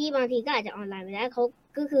ที่บางทีก็อาจจะออนไลน์ไม่ได้เขา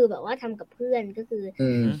ก็คือแบบว่าทำกับเพื่อนก็คือ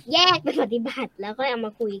แยกไปปฏิบัติแล้วค่อยเอาม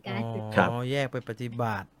าคุยกันแยกไปปฏิ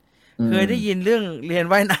บัติเคยได้ยินเรื่องเรียน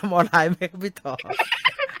ว่ายน้ำออนไลน์ไหมครับพี่ต่อ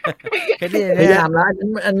พยายามแล้ว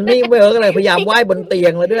อันนี้ไม่เวิร์กเลยพยายามว่ายบนเตีย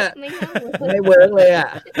งแล้วด้วยไม่เวิร์กเลยอ่ะ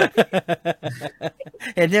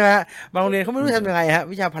เห็นใช่ไหมบางโรงเรียนเขาไม่รู้ทำยังไงฮะ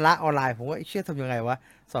วิชาพละออนไลน์ผมว่าเชื่อทำยังไงวะ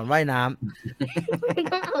สอนว่ายน้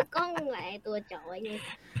ำต้องเอากล้องหลายตัวจ่อไว้เนี่ย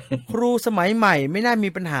ครูสมัยใหม่ไม่น่ามี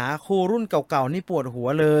ปัญหาครูรุ่นเก่าๆนี่ปวดหัว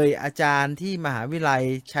เลยอาจารย์ที่มหาวิทยาลัย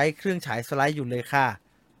ใช้เครื่องฉายสไลด์อยู่เลยค่ะ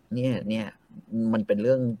เนี่ยมันเป็นเ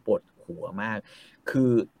รื่องปวดหัวมากคื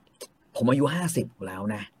อผมอายุ50แล้ว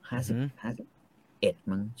นะ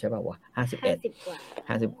51มั้งใช่ป่าววะ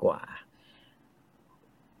50กว่า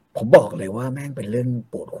ผมบอกเลยว่าแม่งเป็นเรื่อง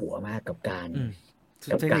ปวดหัวมากกับการ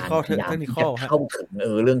พยายามที่จะเข้าถึง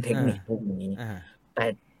เรื่องเทคนิคพวกนี้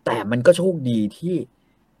แต่มันก็โชคดีที่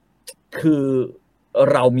คือ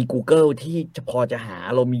เรามี Google ที่จะพอจะหา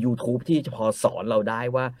เรามี YouTube ที่จะพอสอนเราได้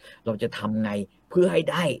ว่าเราจะทำไงเพื่อให้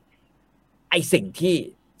ได้ไอ้สิ่ง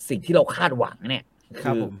ที่เราคาดหวังเนี่ย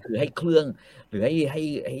คือให้เครื่องหรือให้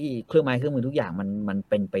เครื่องไม้เครื่องมือทุกอย่างมัน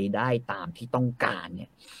เป็นไปได้ตามที่ต้องการเนี่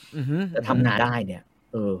ยจะทำงานได้เนี่ย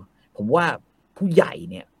ผมว่าผู้ใหญ่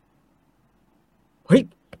เนี่ยเฮ้ย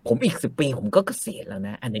ผมอีก10 ปีผมก็เกษียณแล้วน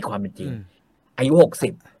ะอันในความเป็นจริงอายุ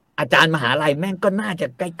60อาจารย์มหาลัยแม่งก็น่าจะ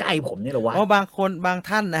ใกล้ๆผมนี่แหละวะบางคนบาง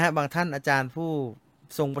ท่านนะฮะบางท่านอาจารย์ผู้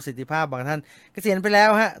ทรงประสิทธิภาพบางท่านเกษียณไปแล้ว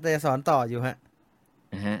ฮะแต่สอนต่ออยู่ฮะ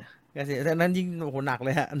เกษียณแต่นั้นยิ่งโอ้โหหนักเล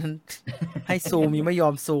ยฮะนั้นให้ซูมยังไม่ยอ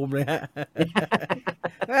มซูมเลยฮะ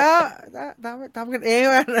แล้วทำกันเอง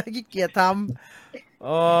นะขี้เกียจท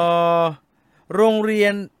ำโรงเรีย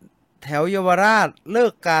นแถวเยาวราช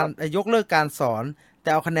ยกเลิกการสอนแต่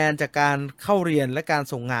เอาคะแนนจากการเข้าเรียนและการ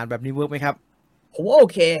ส่งงานแบบนี้เวิร์กไหมครับผมว่าโอ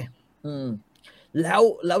เคแ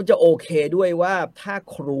ล้วจะโอเคด้วยว่าถ้า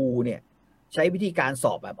ครูเนี่ยใช้วิธีการส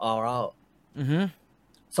อบแบบ oral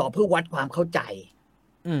สอบเพื่อวัดความเข้าใจ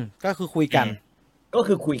ก็คือคุย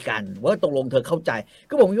กันว่าตกลงเธอเข้าใจ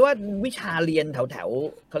ก็ผมคิดว่าวิชาเรียนแถว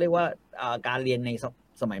เขาเรียกว่าการเรียนใน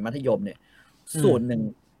สมัยมัธยมเนี่ยส่วนหนึ่ง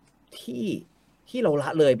ที่เราละ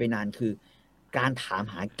เลยไปนานคือการถาม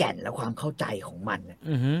หาแก่นและความเข้าใจของมัน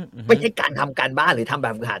ไม่ใช่การทำการบ้านหรือทำแบ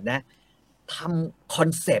บฝึกหัดนะทำคอน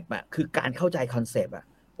เซปต์อ่ะคือการเข้าใจคอนเซปต์อ่ะ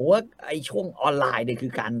ผมว่าไอ้ช่วงออนไลน์เนี่ยคื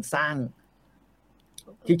อการสร้าง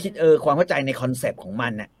คิดความเข้าใจในคอนเซปต์ของมั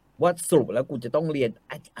นน่ะว่าสรุปแล้วกูจะต้องเรียน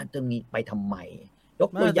อันตรงนี้ไปทำไมย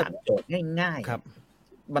กตัวอย่างโจทย์ง่ายๆครับ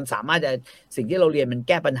มันสามารถจะสิ่งที่เราเรียนมันแ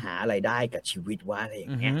ก้ปัญหาอะไรได้กับชีวิตว่าอะไรอย่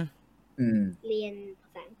างเงี้ยเรียนภา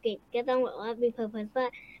ษาอังกฤษก็ต้องบอกว่ามีเพอร์เพสว่า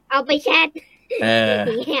เอาไปแชทอ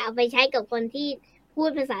ย่างเงี้ยเอาไปใช้กับคนที่พูด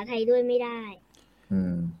ภาษาไทยด้วยไม่ได้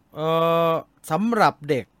สำหรับ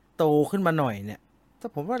เด็กโตขึ้นมาหน่อยเนี่ยถ้า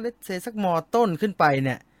ผมว่าเลทเซสักม.ต้นขึ้นไปเ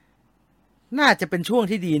นี่ยน่าจะเป็นช่วง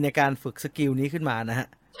ที่ดีในการฝึกสกิลนี้ขึ้นมานะฮะ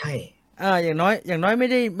ใช่อย่างน้อยไ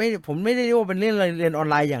ม่ผมไม่ได้เรียกว่าเป็นเรื่องเรียนออน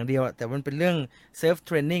ไลน์อย่างเดียวแต่มันเป็นเรื่องเซลฟ์เท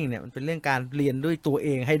รนนิ่งเนี่ยมันเป็นเรื่องการเรียนด้วยตัวเอ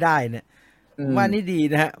งให้ได้เนี่ยว่านี่ดี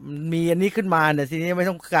นะฮะมีอันนี้ขึ้นมาเนี่ยทีนี้ไม่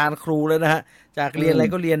ต้องการครูแล้วนะฮะจากเรียนอะไร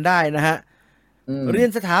ก็เรียนได้นะฮะเรียน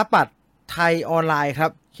สถาปัตย์ไทยออนไลน์ครั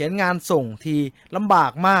บเขียนงานส่งทีลำบา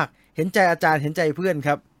กมากเห็นใจอาจารย์เห็นใจเพื่อนค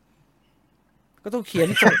รับก็ต้องเขียน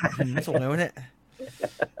ส่งไงวะเนี่ย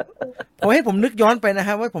ผมนึกย้อนไปนะฮ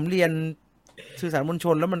ะว่าผมเรียนสื่อสารมวลช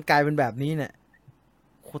นแล้วมันกลายเป็นแบบนี้เนี่ย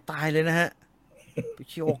โหตายเลยนะฮะไป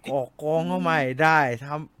เชี่ยวออกกองเข้ามาได้ท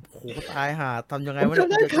ำโหตายหาทำยังไงวะเนี่ย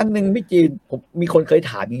ได้ครั้งหนึ่งพี่จีนผมมีคนเคย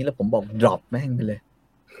ถามอย่างนี้แล้วผมบอกดรอปแม่งไปเลย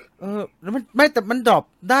แล้วมันไม่แต่มันดรอป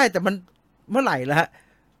ได้แต่มันเมื่อไหร่ละฮะ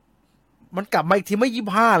มันกลับมาอีกทีไม่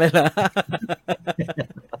25เลยเหรอ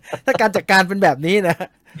ถ้าการจัดการเป็นแบบนี้นะ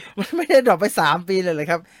มันไม่ได้ดรอปไป3 ปีเลย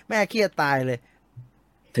ครับแม่เครียดตายเลย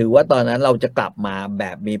ถือว่าตอนนั้นเราจะกลับมาแบ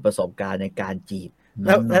บมีประสบการณ์ในการจีบแ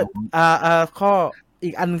ล้วข้ออี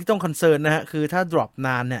กอันที่ต้องคอนเซิร์นนะฮะคือถ้า drop น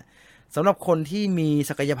านเนี่ยสำหรับคนที่มี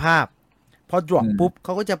ศักยภาพพอ drop ปุ๊บเข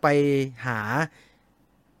าก็จะไปหา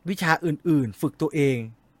วิชาอื่นๆฝึกตัวเอง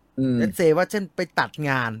นั่นเซว่าเช่นไปตัด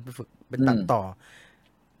งานไปฝึกเป็นตัดต่อ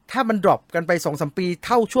ถ้ามัน drop กันไป 2-3 ปีเ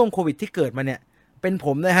ท่าช่วงโควิดที่เกิดมาเนี่ยเป็นผ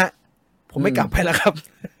มนะฮะผมไม่กลับไปแล้วครับ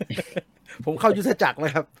ผมเข้ายุทธจักรเล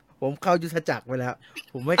ยครับผมเข้ายุทธจักรไปแล้ว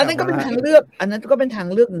ผมไม่กลับอันนั้นก็เป็นทางเลือกอันนั้นก็เป็นทาง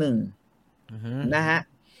เลือกหนึ่งนะฮะ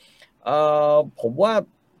ผมว่า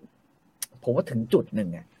ถึงจุดหนึ่ง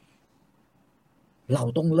อ่ะเรา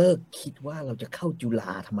ต้องเลิกคิดว่าเราจะเข้าจุฬ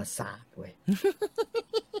าธรรมศาสตร์เว้ย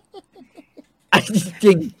จ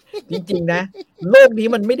ริงนะโลกนี้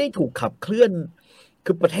มันไม่ได้ถูกขับเคลื่อน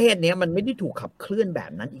คือประเทศนี้มันไม่ได้ถูกขับเคลื่อนแบ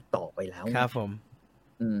บนั้นอีกต่อไปแล้วครับผม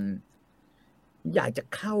อยากจะ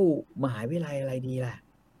เข้ามหาวิทยาลัยอะไรดีล่ะ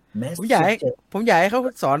ผมอยากให้เขา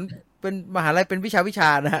สอนเป็นมหาลัยเป็นวิชา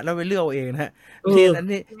นะฮะแล้วไปเลือกเอาเองนะฮะเรียนอัน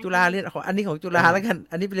นี้จุฬาเรียนของอันนี้ของจุฬาแล้วกัน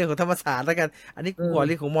อันนี้เป็นเรียนของธรรมศาสตร์แล้วกันอันนี้ขอเ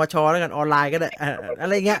รียนของมชแล้วกันออนไลน์ก็ได้อะ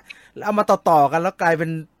ไรเงี้ยเอามาต่อกันแล้วกลายเป็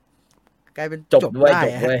นจบได้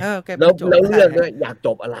แล้วเลือกด้วยอยากจ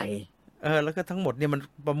บอะไรแล้วก็ทั้งหมดเนี่ยมัน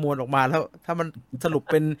ประมวลออกมาแล้วถ้ามันสรุป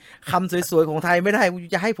เป็นคำสวยๆของไทยไม่ได้กู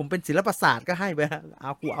จะให้ผมเป็นศิลปศาสตร์ก็ให้ไปฮะเ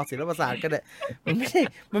อาศิลปศาสตร์ก็ได้มันไ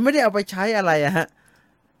ม่ได้เอาไปใช้อะไรอะฮะ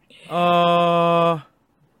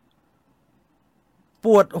ป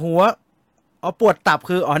วดหัวปวดตับ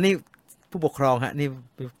คือนี่ผู้ปกครองฮะนี่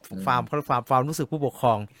ฟาร์มรู้สึกผู้ปกคร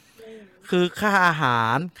องคือค่าอาหา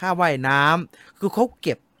รค่าว่ายน้ำคือเขาเ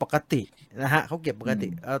ก็บปกตินะฮะเขาเก็บปกติ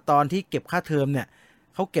ตอนที่เก็บค่าเทอมเนี่ย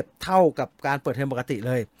เขาเก็บเท่ากับการเปิดเทอมปกติเ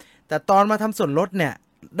ลยแต่ตอนมาทำส่วนลดเนี่ย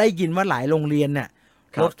ได้ยินว่าหลายโรงเรียนเนี่ย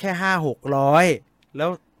ลดแค่500-600แล้ว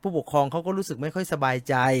ผู้ปกครองเขาก็รู้สึกไม่ค่อยสบาย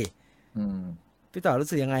ใจพี่ต่อรู้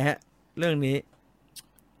สึกยังไงฮะเรื่องนี้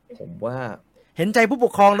ผมว่าเห็นใจผู้ป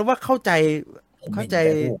กครองหรือว่าเข้าใจ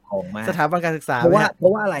สถาบันการศึกษาเพรา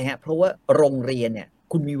ะว่าอะไรฮะเพราะว่าโรงเรียนเนี่ย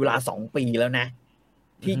คุณมีเวลา2 ปีแล้วนะ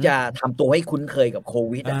ที่จะทำตัวให้คุ้นเคยกับโค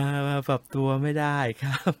วิดปรับตัวไม่ได้ค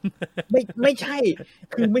รับ ไม่ใช่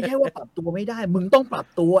คือไม่ใช่ว่าปรับตัวไม่ได้มึงต้องปรับ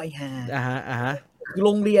ตัวไอ้ห่าคือโร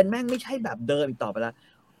งเรียนแม่งไม่ใช่แบบเดิมอีกต่อไปแล้ว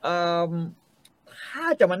ถ้า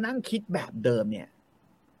จะมานั่งคิดแบบเดิมเนี่ย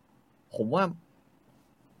ผมว่า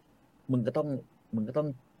มึงก็ต้อง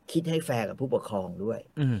คิดให้แฟร์กับผู้ปกครองด้วย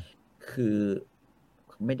คือ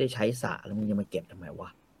ไม่ได้ใช้สระแล้วมึงจะมาเก็บทำไมวะ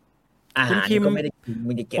คุณคิมไม่ได้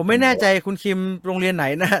มึงจะเก็บผมไม่แน่ใจคุณคิมโรงเรียนไหน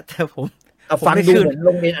นะแต่ผมฟังดูเหมือนโ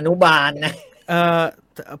รงเรียนอนุบาลนะ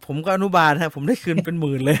ผมก็อนุบาลฮะผมได้คืนเป็นห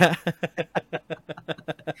มื่นเลยฮะ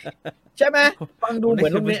ใช่ไหมฟังดูเหมือ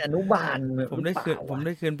นโรงเรียนอนุบาลผมได้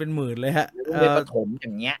คืนเป็นหมื่นเลยฮะโรงเรียนประถมอ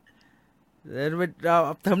ย่างเงี้ยเรา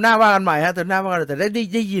เทอมหน้าว่ากันใหม่ฮะเทอมหน้าว่ากันแต่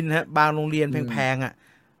ได้ยินฮะบางโรงเรียนแพงๆอ่ะ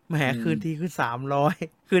แหมคืนที่คืน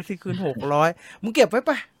300คืนที่คืน600มึงเก็บไว้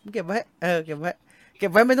ปะมึงเก็บไว้เก็บไ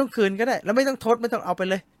ว้ไม่ต้องคืนก็ได้แล้วไม่ต้องทดไม่ต้องเอาไป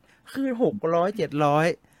เลยคืน600 700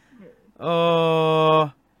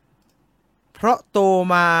เพราะโต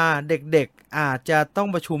มาเด็กๆอาจจะต้อง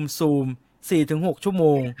ประชุมซูม 4-6 ชั่วโม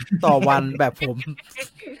งต่อวันแบบผม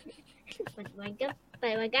วันก็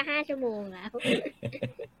5 ชั่วโมงแล้ว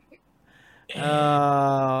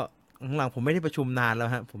หลังผมไม่ได้ประชุมนานแล้ว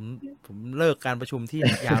ฮะผมเลิกการประชุมที่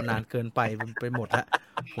ยาวนานเกินไปหมดละ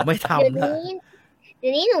ผมไม่ทำแล้วเดี๋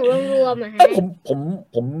ยวนี้หนูรวมๆอะฮะผ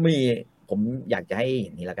มอยากจะให้อ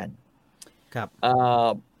ย่างนี้แล้วกันครับ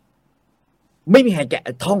ไม่มีใครแก่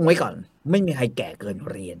ท่องไว้ก่อนไม่มีใครแก่เกิน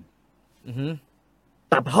เรียน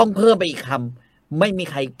ตัดท่องเพิ่มไปอีกคำไม่มี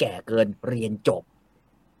ใครแก่เกินเรียนจบ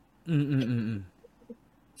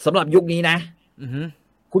สำหรับยุคนี้นะ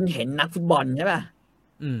คุณเห็นนักฟุตบอลใช่ป่ะ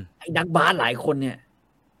ไอ้นักบาสหลายคนเนี่ย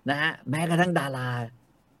นะฮะแม้กระทั่งดารา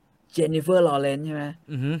เจนนิเฟอร์ลอเรนซ์ใช่ไหม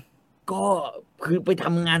ก็คือไปท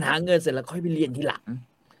ำงานหาเงินเสร็จแล้วค่อยไปเรียนทีหลัง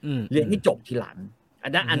เรียนให้จบทีหลังอั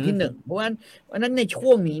นนั้นอันที่1เพราะว่านั้นในช่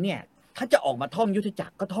วงนี้เนี่ยถ้าจะออกมาท่องยุทธจั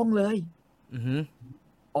กรก็ท่องเลย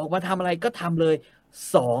ออกมาทำอะไรก็ทำเลย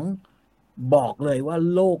2บอกเลยว่า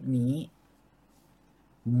โลกนี้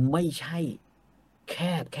ไม่ใช่แ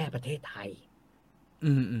ค่ประเทศไทย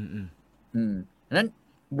นั้น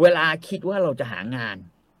เวลาคิดว่าเราจะหางาน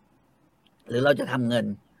หรือเราจะทำเงิน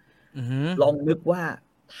ลองนึกว่า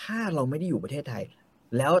ถ้าเราไม่ได้อยู่ประเทศไทย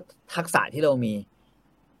แล้วทักษะที่เรามี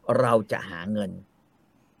เราจะหาเงิน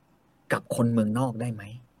กับคนเมืองนอกได้ไหม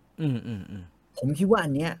ผมคิดว่าอั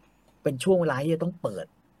นเนี้ยเป็นช่วงเวลาที่จะต้องเปิด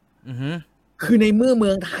คือในเมื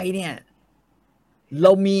องไทยเนี่ยเร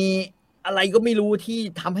ามีอะไรก็ไม่รู้ที่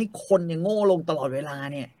ทำให้คนเนี่ยโง่ลงตลอดเวลา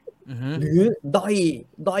เนี่ยหรือ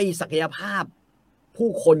ด้อยศักยภาพผู้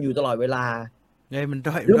คนอยู่ตลอดเวลามัน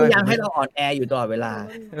ด้อยหรือพยายามให้เราอ่อนแออยู่ตลอดเวลา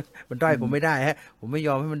มันด้อยผมไม่ได้ฮะผมไม่ย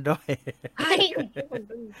อมให้มันด้อย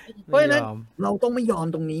เพราะฉะนั้นเราต้องไม่ยอม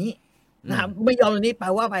ตรงนี้นะครับไม่ยอมตรงนี้แปล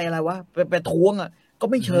ว่าไปอะไรวะไปทวงอ่ะก็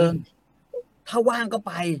ไม่เชิงถ้าว่างก็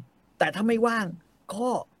ไปแต่ถ้าไม่ว่างก็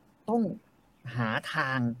ต้องหาทา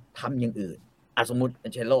งทำอย่างอื่นสมมุติ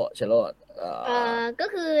เชโลก็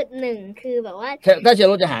คือ1คือแบบว่าถ้าเชโ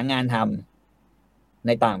ลจะหางานทำใ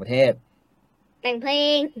นต่างประเทศแต่งเพล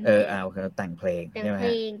งแต่งเพลงใช่ไหม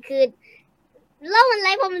คือโลกมันไ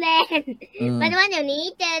ร้พรมแดนปัจจุบันเดี๋ยวนี้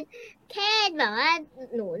จะแค่แบบว่า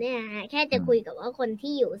หนูเนี่ยแค่จะคุยกับว่าคน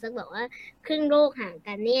ที่อยู่สักแบบว่าครึ่งโลกห่าง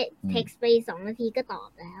กันเนี่ยเท็กซ์ไป2 นาทีก็ตอบ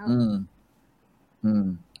แล้ว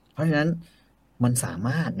เพราะฉะนั้นมันสาม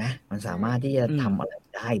ารถที่จะทำอะไร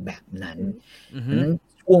ได้แบบนั้น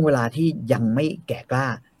ช่วงเวลาที่ยังไม่แก่กล้า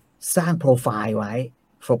สร้างโปรไฟล์ไว้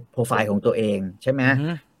โปรไฟล์ของตัวเองใช่ไหม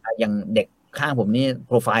อย่างเด็กข้างผมนี่โ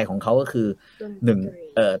ปรไฟล์ของเขาก็คือ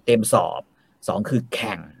1เต็มสอบ2คือแ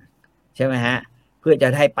ข่งใช่ไหมฮะเพื่อจะ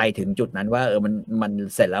ได้ไปถึงจุดนั้นว่ามัน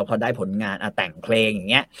เสร็จแล้วพอได้ผลงานแต่งเพลงอย่า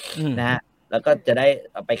งเงี้ยนะฮะแล้วก็จะได้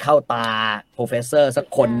ไปเข้าตาโปรเฟสเซอร์สัก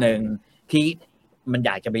คนหนึ่งที่มันอ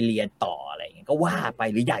ยากจะไปเรียนต่ออะไรอย่างเงี้ยก็ว่าไป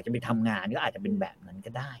หรืออยากจะไปทำงานก็อาจจะเป็นแบบนั้นก็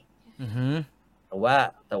ได้แต่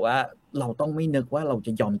ว่าเราต้องไม่นึกว่าเราจ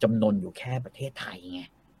ะยอมจำนนอยู่แค่ประเทศไทยไง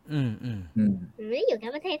ไม่ได้อยู่แค่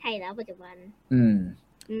ประเทศไทยแล้วปัจจุบัน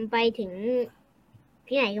ไปถึง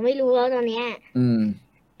ที่ไหนก็ไม่รู้แล้วตอนนี้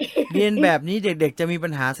เรียนแบบนี้เด็กๆจะมีปั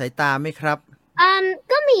ญหาสายตาไหมครับ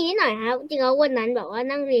ก็มีนิดหน่อยครับจริงๆแล้ววันนั้นแบบว่า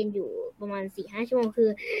นั่งเรียนอยู่ประมาณ 4-5 ชั่วโมงคือ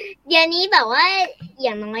เดี๋ยวนี้แบบว่าอ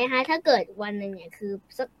ย่างน้อยถ้าเกิดวันนึงเนี่ยคือ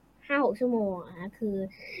สัก 5-6 ชั่วโมงคือ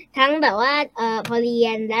ทั้งแบบว่าพอเรีย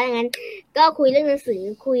นแล้วงั้นก็คุยเรื่องหนังสือ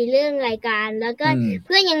คุยเรื่องรายการแล้วก็เ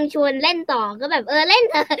พื่อนยังชวนเล่นต่อก็แบบเล่น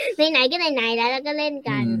เถอะไหนๆก็ไหนๆแล้วก็เล่น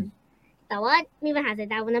กันแต่ว่ามีปัญหาสาย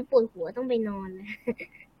ตาวันนั้นปวดหัวต้องไปนอนนะ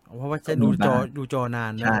เพราะว่าจะดูจอนา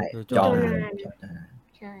นนะดูจอนาน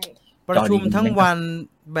ใช่ประชุมทั้งวัน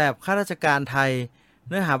แบบข้าราชการไทย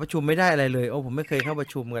เนื้อหาประชุมไม่ได้อะไรเลยผมไม่เคยเข้าประ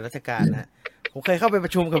ชุมกับราชการนะ ผมเคยเข้าไปปร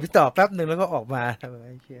ะชุมกับพี่ต่อแป๊บหนึ่งแล้วก็ออกมาไ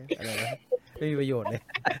ม่เชื่ออะไรวะไม่มีประโยชน์เลย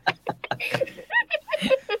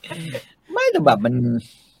ไม่แต่แบบมัน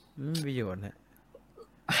ไม่มีประโยชน์นะ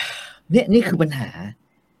เนี่ยนี่คือปัญหา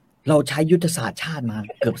เราใช้ยุทธศาสตร์ชาติมา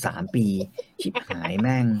เกือบ3 ปีชิบหายแ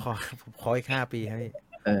ม่งขออีก5 ปีครับ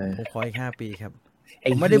ผมขออีก5 ปีครับ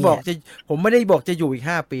ผมไม่ได้บอกจะอยู่อีก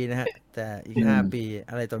5 ปีนะฮะแต่อีก5 ปี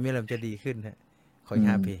อะไรต่อเมื่อเริ่มจะดีขึ้นฮะขออีก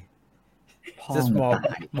5 ปีjust more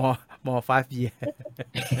 5 years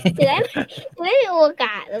จะได้มีโอก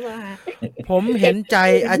าสหรือเปล่าคะผมเห็นใจ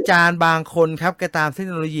อาจารย์บางคนครับแกตามเทค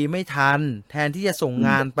โนโลยีไม่ทันแทนที่จะส่งง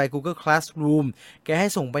านไป Google Classroom แกให้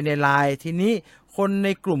ส่งไปใน LINE ทีนี้คนใน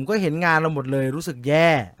กลุ่มก็เห็นงานเราหมดเลยรู้สึกแย่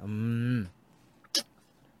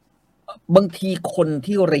บางทีคน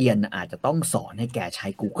ที่เรียนอาจจะต้องสอนให้แกใช้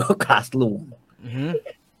Google Classroom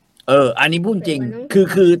อันนี้พูดจริง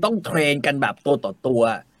คือต้องเทรนกันแบบตัวต่อตัว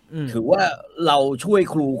ถือว่าเราช่วย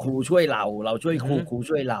ครูช่วยเราช่วยครู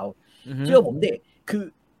ช่วยเราเชื่อผมเด็กคือ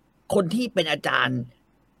คนที่เป็นอาจารย์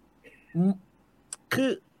คือ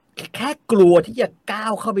แค่กลัวที่จะก้า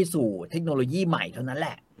วเข้าไปสู่เทคโนโลยีใหม่เท่านั้นแห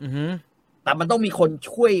ละแต่มันต้องมีคน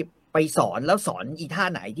ช่วยไปสอนแล้วสอนอีท่า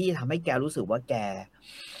ไหนที่ทำให้แกรู้สึกว่าแก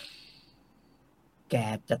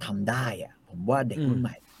จะทำได้อ่ะผมว่าเด็กรุ่นให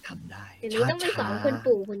ม่ทำได้เดี๋ยวนี้ต้องไปสอนคุณ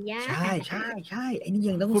ปู่คุณย่าใช่ไอ้นี่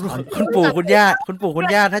ยังต้องสอนคุณปู่คุณ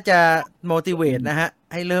ย่าถ้าจะ motivate นะฮะ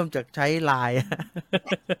ให้เริ่มจากใช้ LINE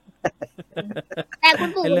แต่คุณ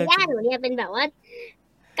ปู่คุณย่าหนูเนี่ยเป็นแบบว่า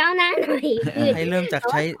ก้าวหน้าหน่อยให้เริ่มจาก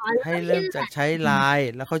ใช้ LINE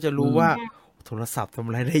แล้วเขาจะรู้ว่าโทรศัพท์ทำอ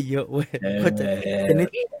ะไรได้เยอะเว้ยเขาจะ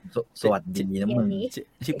สวัสดีนะมึง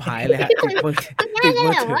ชิบหายเลยฮะ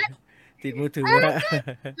ติดมือถือว่า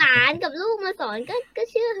หลานกับลูกมาสอนก็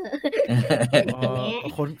เชื่อ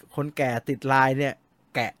คนแก่ติดLINEเนี่ย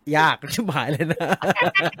แกะยากชิบหายเลยนะ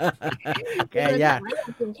แกะยาก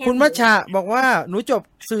คุณมัชชาบอกว่าหนูจบ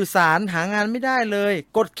สื่อสารหางานไม่ได้เลย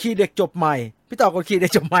กดคีย์เด็กจบใหม่พี่ต่อกดคีย์เด็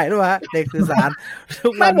กจบใหม่ด้วยฮะเด็กสื่อสารทุ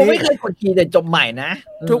กวันนี้ไม่เคยกดคีย์เด็กจบใหม่นะ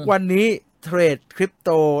ทุกวันนี้เทรดคริปโต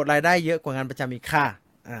รายได้เยอะกว่างานประจำอีกค่ะ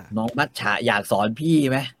น้องมัชชาอยากสอนพี่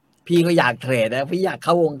ไหมพี่ก็อยากเทรดนะพี่อยากเ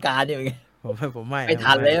ข้าวงการอย่างเงี้ยผมไม่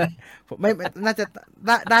ทันเลยผมไม่น่าจะ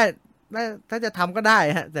ได้ถ้าจะทำก็ได้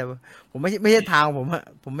ฮะแต่ผมไม่ใช่ทางผมฮะ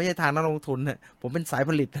ผมไม่ใช่ทางนักลงทุนฮะผมเป็นสาย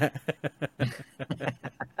ผลิตฮะ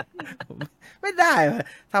ไม่ได้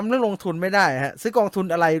ทำเรื่องลงทุนไม่ได้ฮะซื้อกองทุน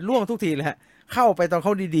อะไรร่วงทุกทีเลยฮะเข้าไปตอนเข้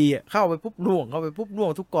าดีๆเข้าไปปุ๊บร่วงเข้าไปปุ๊บร่ว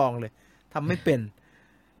งทุกกองเลยทำไม่เป็น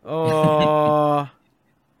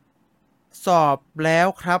สอบแล้ว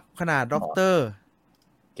ครับขนาดด็อกเตอร์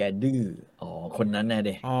แกดื้อคนนั้นแน่เ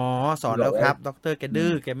ด้สอนแล้วครับด็อกเตอร์แกดื้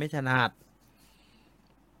อแกไม่ถนัด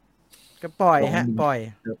ก็ปล่อยฮะปล่อย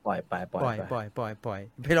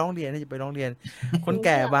ไปร้องเรียนนะจะไปร้องเรียนคนแ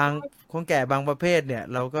ก่บางประเภทเนี่ย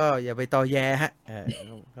เราก็อย่าไปตอแยฮะ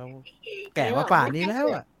เขาแก่มาป่านนี้แล้ว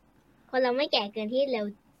อ่ะคนเราไม่แก่เกินที่เรา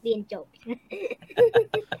เรียนจบ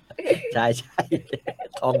ใช่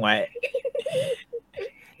ท่องไว้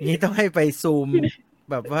นี่ต้องให้ไปซูม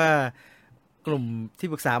แบบว่ากลุ่มที่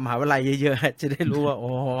ปรึกษามหาวิทยาลัยเยอะๆจะได้รู้ว่า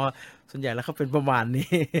ส่วนใหญ่แล้วเขาเป็นประมาณนี้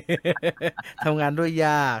ทำงานด้วยย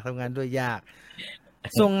าก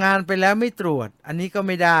ส่งงานไปแล้วไม่ตรวจอันนี้ก็ไ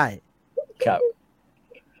ม่ได้ครับ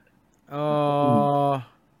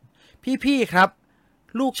พี่ครับ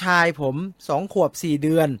ลูกชายผม2 ขวบ 4 เ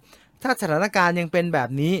ดือนถ้าสถานการณ์ยังเป็นแบบ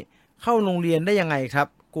นี้เข้าโรงเรียนได้ยังไงครับ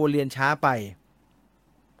กลัวเรียนช้าไป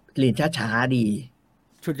เรียนช้าดี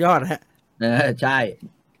สุดยอดฮะใช่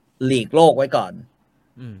หลีกโลกไว้ก่อน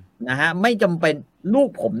นะฮะไม่จำเป็นลูก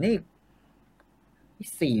ผมนี่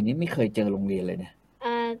4นี่ไม่เคยเจอโรงเรียนเลยนะ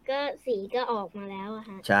ก็4ก็ออกมาแล้วอะ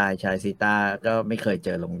ฮะใช่ซีต้าก็ไม่เคยเจ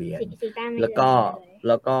อโรงเรียนแล้ว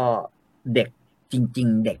ก็เด็กจริง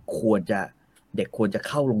ๆเด็กควรจะ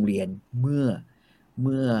เข้าโรงเรียนเมื่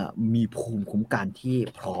อมีภูมิคุ้มกันที่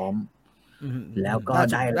พร้อมแล้วก็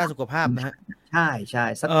ได้สุขภาพนะฮะใช่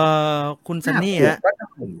คุณซันนี่ฮะ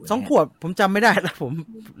2 ขวบผมจำไม่ได้แล้วผม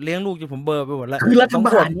เลี้ยงลูกจนผมเบลอไปหมดแล้วคือ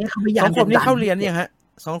2 ขวบนี้เขาพยายาม2 ขวบนี้เข้าเรียนยังฮะ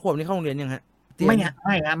2 ขวบนี้เข้าโรงเรียนยังฮะไม่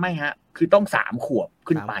ฮะคือต้อง3 ขวบ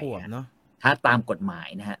ขึ้นไปเนาะถ้าตามกฎหมาย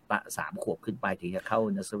นะฮะ3 ขวบขึ้นไปถึงจะเข้า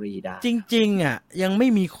เนอร์เซอรี่ได้จริงๆอ่ะยังไม่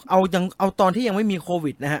มีเอาตอนที่ยังไม่มีโค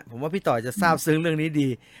วิดนะฮะผมว่าพี่ต่อจะทราบซึ้งเรื่องนี้ดี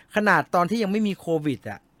ขนาดตอนที่ยังไม่มีโควิด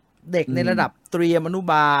อ่ะเด็กในระดับเตรียมอนุ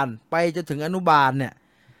บาลไปจนถึงอนุบาลเนี่ย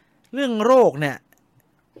เรื่องโรคเนี่ย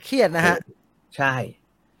เครียดนะฮะใช่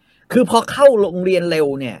คือพอเข้าโรงเรียนเร็ว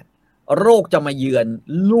เนี่ยโรคจะมาเยือน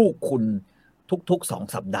ลูกคุณทุกๆ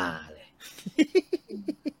2 สัปดาห์เลย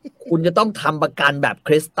คุณจะต้องทำประกันแบบค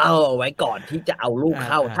ริสตัลเอาไว้ก่อนที่จะเอาลูกเ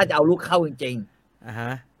ข้าถ้าจะเอาลูกเข้าจริง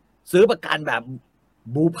ๆซื้อประกันแบบ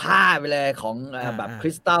บูผ้าไปเลยของแบบค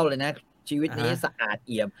ริสตัลเลยนะ ชีวิตนี้สะอาดเ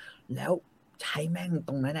อี่ยมแล้วใช้แม่งต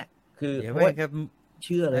รงนั้นน่ะคือเดี๋ยวแม่งครับเ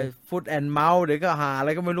ชื่อเลยฟุตแอนด์เมาส์เดี๋ยวก็หาอะไร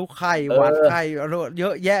ก็ไม่รู้ไข้หวัดไข้เยอ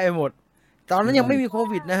ะแยะไปหมดตอนนั้นยังไม่มีโค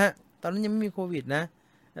วิดนะฮะตอนนั้นยังไม่มีโควิดนะ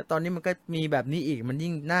แล้วตอนนี้มันก็มีแบบนี้อีกมัน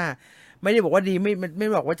ยิ่งน่าไม่ได้บอกว่าดีไม่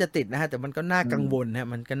บอกว่าจะติดนะฮะแต่มันก็น่ากังวลฮะ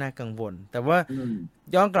มันก็น่ากังวลแต่ว่า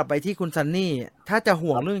ย้อนกลับไปที่คุณซันนี่ถ้าจะ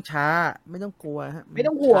ห่วงเรื่องช้าไม่ต้องกลัวฮะไม่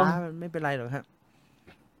ต้องห่วงไม่เป็นไรหรอกครับ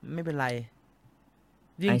ไม่เป็นไร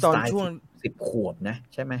ยิ่งตอนช่วง10 ขวบนะ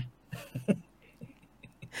ใช่ไหม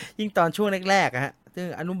ยิ่งตอนช่วงแรกๆฮะซึ่ง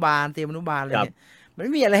อนุบาลเตรียมอนุบาลอะไรเนี่ยมันไ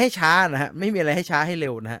ม่มีอะไรให้ช้านะฮะไม่มีอะไรให้ช้าให้เร็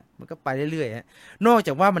วนะฮะมันก็ไปเรื่อยๆฮะนอกจ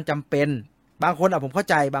ากว่ามันจำเป็นบางคนผมเข้า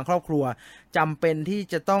ใจบางครอบครัวจำเป็นที่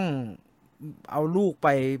จะต้องเอาลูกไป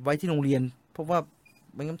ไว้ที่โรงเรียนเพราะว่า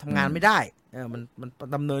มันทำงานไม่ได้มัน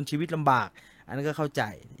ดำเนินชีวิตลำบากอันนั้นก็เข้าใจ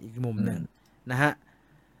อีกมุมหนึ่งนะฮะ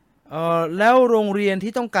แล้วโรงเรียน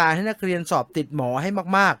ที่ต้องการให้นักเรียนสอบติดหมอให้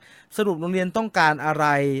มากๆสรุปโรงเรียนต้องการอะไร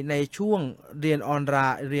ในช่วงเรียนออน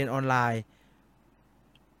ไลน์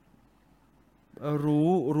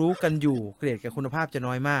รู้กันอยู่เกรดกับคุณภาพจะ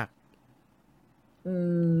น้อยมาก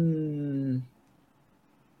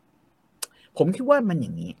ผมคิดว่ามันอย่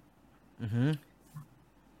างนี้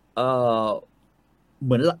เห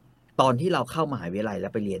มือนตอนที่เราเข้ามหาวิทยาลัยแล้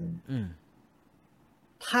วไปเรียน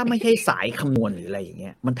ถ้าไม่ใช่สายคำนวณหรืออะไรอย่างเงี้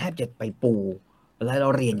ยมันแทบจะไปปูแล้วเรา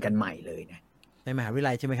เรียนกันใหม่เลยนะในมหาวิทยา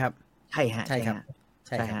ลัยใช่ไหมครับใช่ฮะใช่ครับใ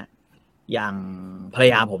ช่ฮะอย่างภรร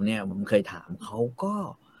ยาผมเนี่ยผมเคยถามเขาก็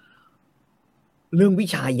เรื่องวิ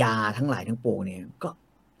ชายาทั้งหลายทั้งปวงเนี่ยก็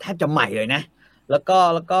แทบจะใหม่เลยนะแล้ว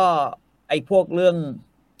ก็ไอ้พวกเรื่อ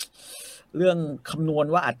งคำนวณ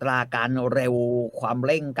ว่าอัตราการเร็วความเ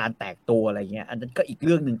ร่งการแตกตัวอะไรเงี้ยอันนั้นก็อีกเ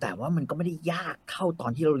รื่องหนึ่งแต่ว่ามันก็ไม่ได้ยากเท่าตอ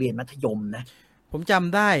นที่เราเรียนมัธยมนะผมจ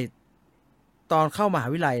ำได้ตอนเข้ามหา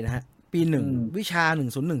วิทยาลัยนะฮะปี1วิชา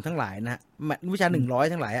101ทั้งหลายนะวิชา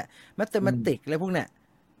100ทั้งหลายอะแมทเมติกอะไรพวกเนี้ย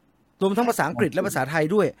รวมทั้งภาษาอังกฤษและภาษาไทย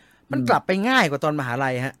ด้วยมันกลับไปง่ายกว่าตอนมหา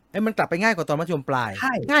ลัยฮะมันกลับไปง่ายกว่าตอนมัธยมปลาย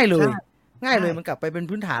ง่ายเลยมันกลับไปเป็น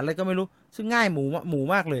พื้นฐานอะไรก็ไม่รู้ซึ่งง่ายหมู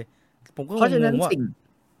มากเลยผมก็งงว่า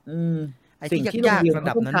สิ่งที่โรงเรียน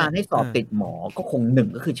ต้องการให้สอบติดหมอก็คงหนึ่ง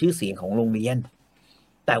ก็คือชื่อเสียงของโรงเรียน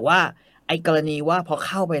แต่ว่าไอ้กรณีว่าพอเ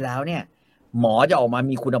ข้าไปแล้วเนี่ยหมอจะออกมา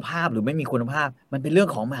มีคุณภาพหรือไม่มีคุณภาพมันเป็นเรื่อง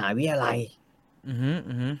ของมหาวิทยาลัย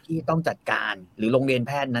ที่ต้องจัดการหรือโรงเรียนแ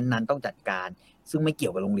พทย์นั้นๆต้องจัดการซึ่งไม่เกี่ย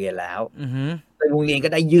วกับโรงเรียนแล้วแต่โรงเรียนก็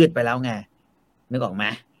ได้ยืดไปแล้วไงนึกออกไหม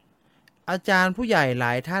อาจารย์ผู้ใหญ่หล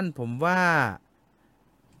ายท่านผมว่า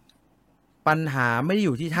ปัญหาไม่ได้อ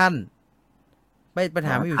ยู่ที่ท่านปัญห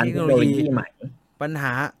าไม่อยู่ที่เทคโนโลยีปัญห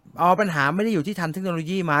าไม่ได้อยู่ที่ทันเทคโนโล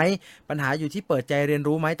ยีไหมปัญหาอยู่ที่เปิดใจเรียน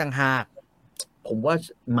รู้ไหมต่างหากผมว่า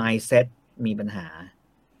mindset มีปัญหา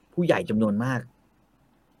ผู้ใหญ่จำนวนมาก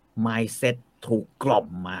mindset ถูกกล่อม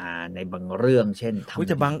มาในบางเรื่องเช่น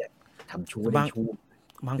ทำชั่วบ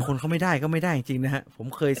างคนเขาไม่ได้ก็ไม่ได้จริงๆนะฮะผม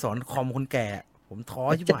เคยสอนคอมคนแก่ผมท้อ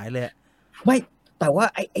ชิบหายเลยไม่แต่ว่า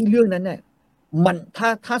ไอ้เรื่องนั้นเนี่ยมัน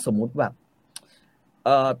ถ้าสมมุติแบบ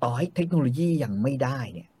ต่อให้เทคโนโลยียังไม่ได้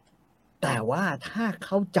เนี่ยแต่ว่าถ้าเ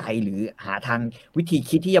ข้าใจหรือหาทางวิธี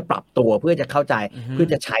คิดที่จะปรับตัวเพื่อจะเข้าใจเพื่อ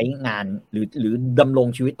จะใช้งานหรือดำรง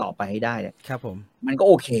ชีวิตต่อไปให้ได้เนี่ยครับผมมันก็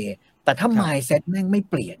โอเคแต่ถ้า mindset แม่งไม่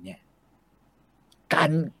เปลี่ยนเนี่ย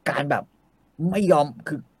การแบบไม่ยอม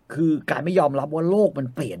คือการไม่ยอมรับว่าโลกมัน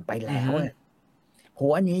เปลี่ยนไปแล้วเนี่ยโห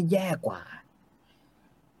อันนี้แย่กว่า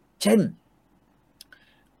เช่น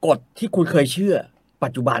กฎที่คุณเคยเชื่อปั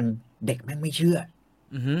จจุบันเด็กแม่งไม่เชื่อ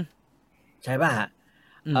ใช่ป่ะ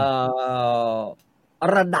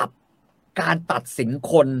ระดับการตัดสิน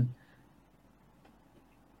คน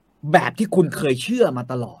แบบที่คุณเคยเชื่อมา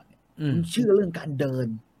ตลอดคุณเชื่อเรื่องการเดิน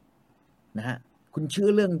นะฮะคุณเชื่อ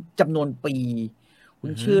เรื่องจำนวนปีคุ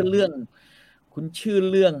ณเชื่อเรื่อ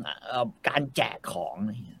งการแจกของอะไ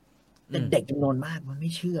รอย่างเงี้ยแต่เด็กจำนวนมากมันไ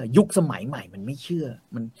ม่เชื่อยุคสมัยใหม่มันไม่เชื่อ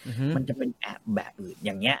มันจะเป็นแบบอื่นอ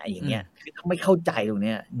ย่างเงี้ยคือถ้าไม่เข้าใจตรงเ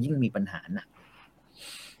นี้ยยิ่งมีปัญหาหนัก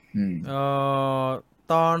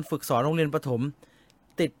ตอนฝึกสอนโรงเรียนประถม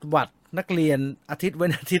ติดหวัดนักเรียนอาทิตย์เว้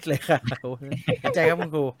นอาทิตย์เลยค่ะเห็นใจครับคุ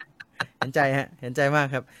ณครูเห็นใจฮะเห็นใจมาก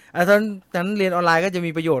ครับตอนนั้นเรียนออนไลน์ก็จะ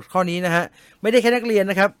มีประโยชน์ข้อนี้นะฮะไม่ได้แค่นักเรียน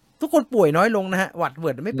นะครับทุกคนป่วยน้อยลงนะฮะหวัดเวิ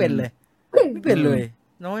ร์ดไม่เป็นเลย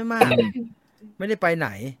น้อยมากไม่ได้ไปไหน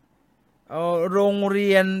โรงเรี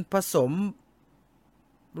ยนผสม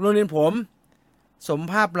โรงเรียนผมสม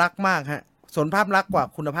ภาพลักษณ์มากฮะสมภาพลักษณ์กว่า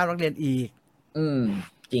คุณภาพนักเรียนอีก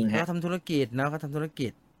จริงฮะเขาทำธุรกิจนะเขาทำธุรกิ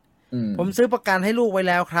จผมซื้อประกันให้ลูกไว้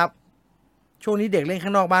แล้วครับช่วงนี้เด็กเล่นข้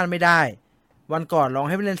างนอกบ้านไม่ได้วันก่อนลองใ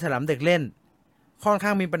ห้ไปเล่นสนามเด็กเล่นค่อนข้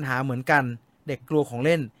างมีปัญหาเหมือนกันเด็กกลัวของเ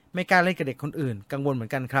ล่นไม่กล้าเล่นกับเด็กคนอื่นกังวลเหมือ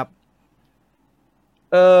นกันครับ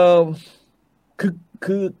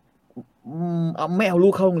คือ เอาไม่เอาลู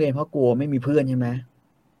กเข้าโรงเรียนเพราะกลัวไม่มีเพื่อนใช่ไหม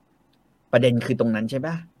ประเด็นคือตรงนั้นใช่ป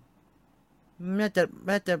ะแม่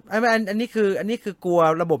จะอันนี้คือกลัว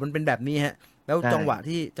ระบบมันเป็นแบบนี้ฮะแล้วจังหวะ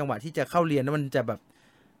ที่จะเข้าเรียนแล้วมันจะแบบ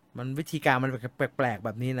มันวิธีการมันแปลกๆแบ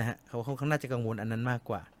บนี้นะฮะเขาน่าจะกังวลอันนั้นมาก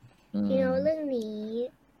กว่าที่เรื่องนี้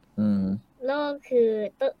โลกคือ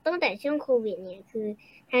ตั้งแต่ช่วงโควิดเนี่ยคือ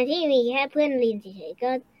แทนที่มีแค่เพื่อนเรียนเฉยๆก็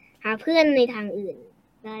หาเพื่อนในทางอื่น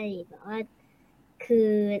ได้แบบว่าคือ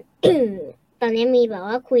ตอนนี้มีแบบ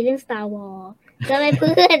ว่าคุยเรื่อง Star Wars ก็ได้เพื่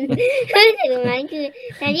อนจากตรงนั้นคือ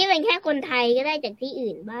แทนที่เป็นแค่คนไทยก็ได้จากที่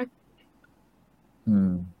อื่นบ้าง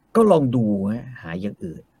ก็ลองดูหาอย่าง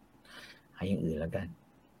อื่นแล้วกัน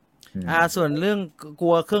ส่วนเรื่องก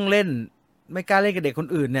ลัวเครื่องเล่นไม่กล้าเล่นกับเด็กคน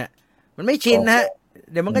อื่นเนี่ยมันไม่ชินนะฮะ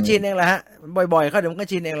เดี๋ยวมันก็ชินเองแหละฮะบ่อยๆเขาเดี๋ยวมันก็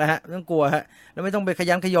ชินเองแหละฮะไม่ต้องกลัวฮะแล้วไม่ต้องไปข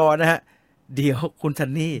ยันขยอนะฮะเดี๋ยวคุณซั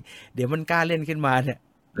นนี่เดี๋ยวมันกล้าเล่นขึ้นมาเนี่ย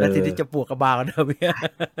แล้วทีนี้จะปวกกระบาลกันเดิมเ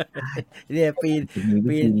นี่ยปีน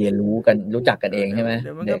เรียนรู้กันรู้จักกันเองใช่ไหมเ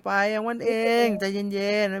ดี๋ยวมันก็ไปอย่างวันเองใจเ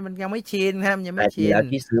ย็นๆมันยังไม่ชินครับยังไม่ชินแล้ว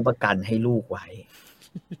ที่ซื้อประกันให้ลูกไว้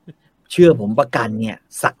เชื่อผมประกันเนี่ย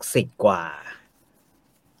ศักดิ์สิทธิ์กว่า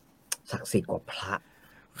พระ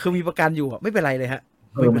คือมีประกันอยู่ไม่เป็นไรเลยฮะ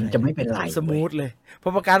มันจะไม่เป็นไรสมูทเลยพอ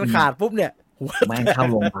ประกันขาดปุ๊บเนี่ยแม่งเข้า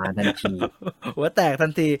โรงพยาบาลทันทีหัวแตกทั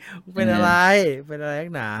นทีเป็นอะไรนั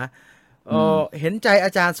กหนาเห็นใจอ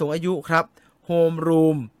าจารย์สูงอายุครับโฮมรู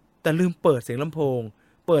มแต่ลืมเปิดเสียงลำโพง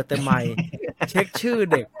เปิดแต่ไมค์เช็คชื่อ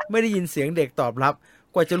เด็กไม่ได้ยินเสียงเด็กตอบรับ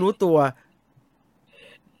กว่าจะรู้ตัว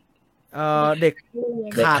เด็ก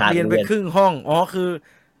ขาดเรียนไปครึ่งห้องคือ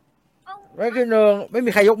ไม่มี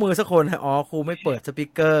ใครยกมือสักคนครูไม่เปิดสปี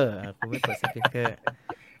กเกอร์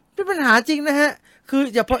เป็นปัญหาจริงนะฮะคือ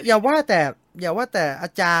อย่าว่าแต่อา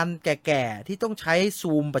จารย์แก่ๆที่ต้องใช้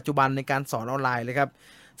ซูมปัจจุบันในการสอนออนไลน์เลยครับ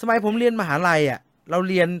สมัยผมเรียนมหาลัยเรา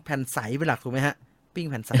เรียนแผ่นใสเป็นหลักถูกไหมฮะปิ้ง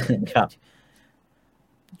แผ่นใสครับ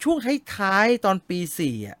ช่วงท้ายๆตอนปี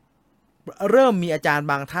4เริ่มมีอาจารย์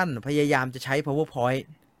บางท่านพยายามจะใช้ PowerPoint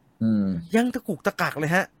ยังตะกุกตะกักเล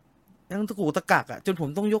ยฮะยังตะกุกตะกักจนผม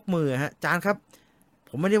ต้องยกมือฮะอาจารย์ครับ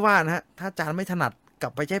ผมไม่ได้ว่านะฮะถ้าอาจารย์ไม่ถนัดกลั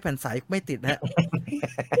บไปใช้แผ่นใสไม่ติดฮะ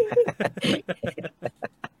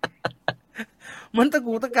มันตะ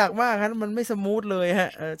กูตะกักมากครับมันไม่สมูทเลยฮะ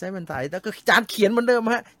ใช้แผ่นใสแต่ก็อาจารย์เขียนเหมือนเดิม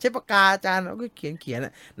ฮะใช้ปากกาอาจารย์ก็เขียน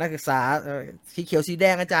นักศึกษาสีเขียวสีแด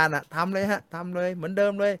งอาจารย์ทำเลยฮะทำเลยเหมือนเดิ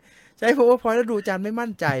มเลยใช้ PowerPoint แล้วดูอาจารย์ไม่มั่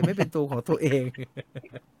นใจไม่เป็นตัวของตัวเอง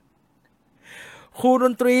ครูด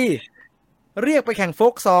นตรีเรียกไปแข่งโฟ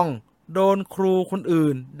กซองโดนครูคนอื่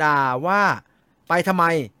นด่าว่าไปทำไม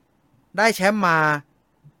ได้แชมป์มา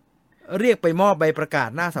เรียกไปมอบใบประกาศ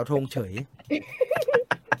หน้าเสาธงเฉย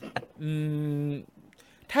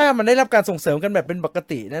ถ้ามันได้รับการส่งเสริมกันแบบเป็นปก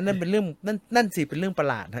ตินั่นเป็นเรื่องนั่นสิเป็นเรื่องประ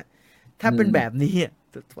หลาดฮะถ้าเป็นแบบนี้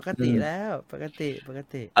ปกติแล้วปกติ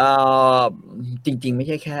จริงๆไม่ใ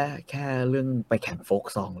ช่แค่เรื่องไปแข่งโฟก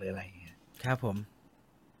ซองหรืออะไรครับผม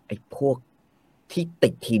ไอ้พวกที่ติ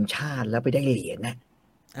ดทีมชาติแล้วไปได้เหรียญนะ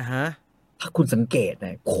ถ้าคุณสังเกตน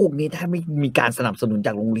ะพวกนี้ถ้าไม่มีการสนับสนุนจ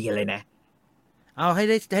ากโรงเรียนเลยนะเอาให้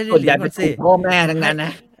ได้เหรียญก่อนสิพ่อแม่ทั้งนั้นน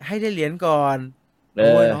ะให้ได้เหรียญก่อนโ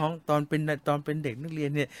อ้ยน้องตอนเป็นเด็กนักเรีย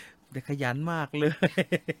นเนี่ยเด็กขยันมากเลย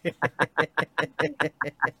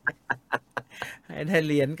ให้ได้เ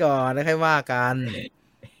หรียญก่อนแล้วค่อยว่ากัน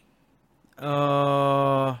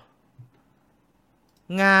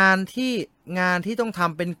งานที่ต้องท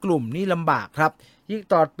ำเป็นกลุ่มนี่ลำบากครับยิ่ง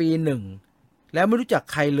ตอนปี1แล้วไม่รู้จัก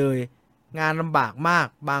ใครเลยงานลำบากมาก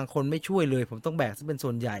บางคนไม่ช่วยเลยผมต้องแบกซะเป็นส่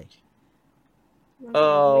วนใหญ่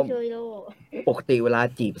ปกติเวลา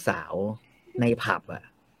จีบสาวในผับ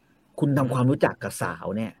คุณทำความรู้จักกับสาว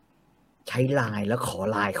เนี่ยใช้ไลน์แล้วขอ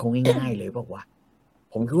ไลน์เขาง่ายๆเลยบอกว่า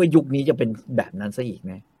ผมคิดว่ายุคนี้จะเป็นแบบนั้นซะอีก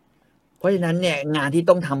นะเพราะฉะนั้นเนี่ยงานที่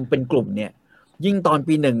ต้องทำเป็นกลุ่มเนี่ยยิ่งตอน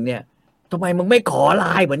ปี1เนี่ยทำไมมึงไม่ขอไล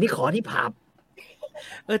น์เหมือนที่ขอที่ผับ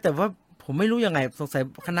แต่ว่าผมไม่รู้ยังไงสงสัย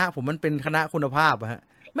คณะผมมันเป็นคณะคุณภาพฮะ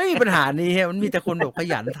ไม่มีปัญหานี้ฮะมันมีแต่คนแบบข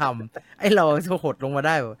ยันทำไอ้เราจะหดลงมาไ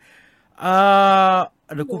ด้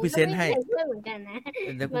เดี๋ยวกูพรีเซนต์ให้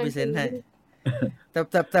เดี๋ยวกูพรีเซนต์ให้แ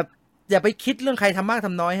ต่อย่าไปคิดเรื่องใครทำมากท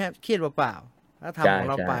ำน้อยฮะเครียดเปล่าๆถ้าทำของ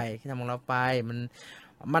เราไปทำของเราไปมัน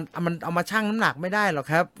เอามาชั่งน้ำหนักไม่ได้หรอก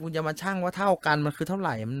ครับคุณจะมาชั่งว่าเท่ากันมันคือเท่าไห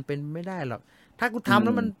ร่มันเป็นไม่ได้หรอกถ้ากูทำแ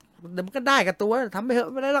ล้วมันเดี๋ยวมันก็ได้กับตัวทำไปเถอะ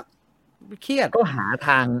ไม่ได้หรอกเครียดก็หาท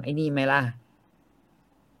างไอ้นี่ไหมล่ะ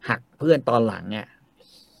หักเพื่อนตอนหลังเนี่ย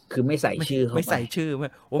คือไม่ใส่ชื่อเขาไม่ใส่ชื่อ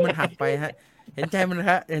มันหักไปฮะเห็นใจมัน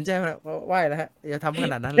ฮะเห็นใจมันไหวแล้วฮะอย่าทำข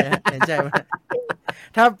นาดนั้นเลยฮะเห็นใจมัน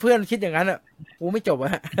ถ้าเพื่อนคิดอย่างนั้นกูไม่จบ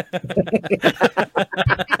ฮะ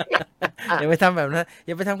อย่าไปทำแบบนั้นอ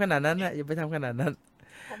ย่าไปทำขนาดนั้นนะอย่าไปทำขนาดนั้น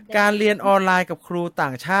การเรียนออนไลน์กับครูต่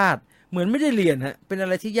างชาติ เหมือนไม่ได้เรียนฮะเป็นอะ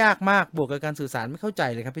ไรที่ยากมากบวกกับการสื่อสารไม่เข้าใจ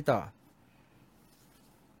เลยครับพี่ต่อ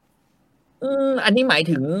อันนี้หมาย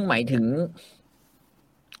ถึง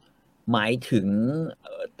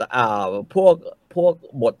พวก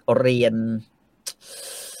บทเรียน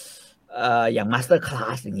อย่างมาสเตอร์คลา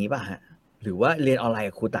สอย่างนี้ป่ะฮะหรือว่าเรียนออนไลน์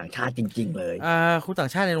กับครูต่างชาติจริงๆเลยครูต่า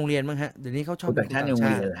งชาติในโรงเรียนมั้งฮะเดี๋ยวนี้เขาชอบครูต่างชาติในโรงเ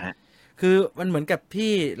รียนฮะคือมันเหมือนกับ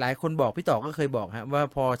ที่หลายคนบอกพี่ต่อก็เคยบอกฮะว่า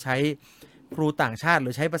พอใช้ครูต่างชาติหรื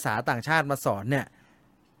อใช้ภาษาต่างชาติมาสอนเนี่ย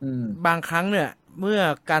บางครั้งเนี่ยเมื่อ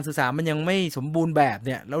การสื่อสารมันยังไม่สมบูรณ์แบบเ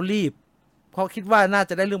นี่ยแล้วรีบเพราะคิดว่าน่า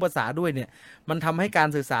จะได้เรื่องภาษาด้วยเนี่ยมันทำให้การ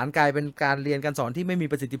สื่อสารกลายเป็นการเรียนการสอนที่ไม่มี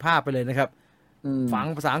ประสิทธิภาพไปเลยนะครับฟัง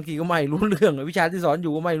ภาษาอังกฤษก็ไม่รู้เรื่องวิชาที่สอนอ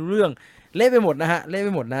ยู่ก็ไม่รู้เรื่องเละไปหมดนะฮะเละไป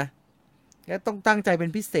หมดนะก็ต้องตั้งใจเป็น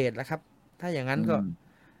พิเศษแล้วครับถ้าอย่างนั้นก็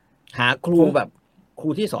หาครูแบบครู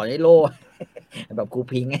ที่สอนในโลกแบบครู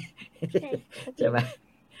พิงไงใช่ไหม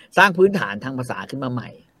สร้างพื้นฐานทางภาษาขึ้นมาใหม่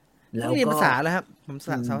แล้วเรียนภาษาแล้วครับภาษ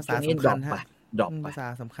าสำคัญฮะภาษา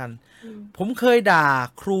สำคัญผมเคยด่า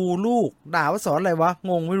ครูลูกด่าว่าสอนอะไรวะ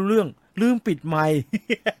งงไม่รู้เรื่องลืมปิดไมค์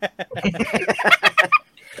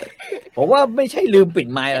ผมว่าไม่ใช่ลืมปิด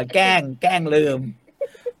ไมค์หรอกแกล้งลืม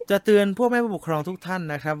จะเตือนพวกแม่ผู้ปกครองทุกท่าน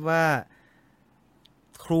นะครับว่า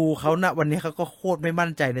ครูเขาณวันนี้เขาก็โคตรไม่มั่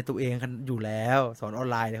นใจในตัวเองกันอยู่แล้วสอนออน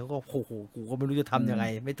ไลน์เนี่ยเขาก็โอ้โหกูก็ไม่รู้จะทำยังไง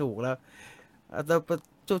ไม่ถูกแล้ว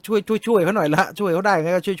ช่วยเขาหน่อยละช่วยเขาได้ไง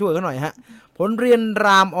ก็ช่วยเขาหน่อยฮะผลเรียนร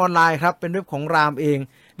ามออนไลน์ครับเป็นเว็บของรามเอง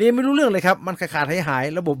เรียนไม่รู้เรื่องเลยครับมันขาดหาย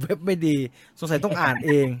ระบบเว็บไม่ดีสงสัยต้องอ่านเ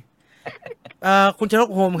องคุณชนก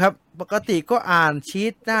โฮมครับปกติก็อ่านชี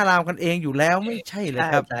ทหน้ารามกันเองอยู่แล้วไม่ใช่เลย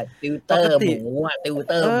ครับติวเตอร์หมู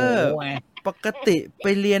ปกติไป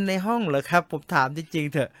เรียนในห้องเหรอครับผมถามจริง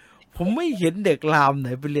ๆเถอะผมไม่เห็นเด็กรามไหน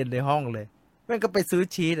ไปเรียนในห้องเลยแม่งก็ไปซื้อ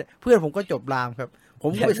ชีทเพื่อนผมก็จบรามครับผม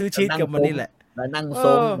ก็ไปซื้อชีทกับมันนี่แหละแล้วนั่ง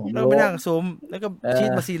ซุ้มเราไปนั่งซุ้มแล้วก็ชีท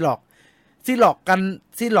มาซีล็อกชี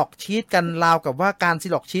ทกันราวกับว่าการซี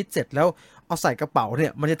ล็อกชีทเสร็จแล้วเอาใส่กระเป๋าเนี่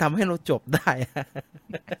ยมันจะทำให้เราจบได้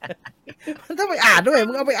มันต้องไปอ่านด้วย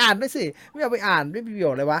มึงเอาไปอ่านด้วยสิไม่เอาไปอ่านไม่มีประโย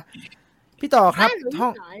ชน์เลยวะพี่ต่อครับ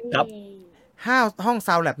ห้องซ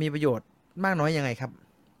าวแลบมีประโยชน์มากน้อยยังไงครับ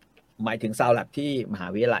หมายถึงซาวแลบที่มหา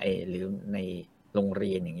วิทยาลัยหรือในโรงเ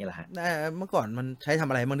รียนอย่างนี้แหละฮะเมื่อก่อนมันใช้ทำ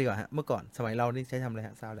อะไรบ้างดีกว่าฮะเมื่อก่อนสมัยเรานี่ใช้ทำอะไรฮ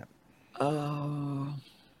ะซาวแลบ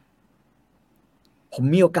ผม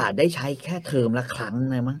มีโอกาสได้ใช้แค่เทอมละครั้ง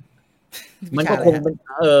นะมั้งมันก็คงเป็น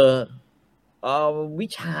วิ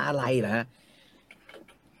ชาอะไรเหรอฮะ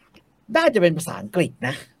ได้จะเป็นภาษาอังกฤษน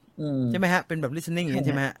ะใช่ไหมฮะเป็นแบบ listening อย่างนี้ใ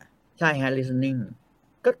ช่ไหมฮะใช่ฮะ listening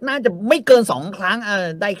ก็น่าจะไม่เกิน2 ครั้ง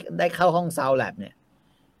ได้เข้าห้อง Sound Lab เนี่ย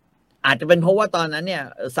อาจจะเป็นเพราะว่าตอนนั้นเนี่ย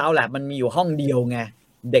Sound Lab มันมีอยู่ห้องเดียวไง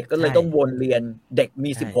เด็กก็เลยต้องวนเรียนเด็ก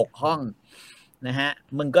มี16ห้องนะฮะ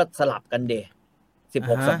มึงก็สลับกัน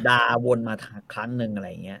16สัปดาห์วนมาครั้งนึงอะไร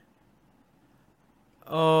อย่างเงี้ย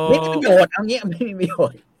ไม่มีประโยชน์เอางี้ไม่มีประโย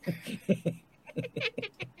ชน์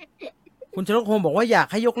คุณชลกโฮมบอกว่าอยาก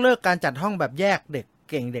ให้ยกเลิกการจัดห้องแบบแยกเด็ก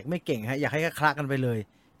เก่งเด็กไม่เก่งฮะอยากให้คละกันไปเลย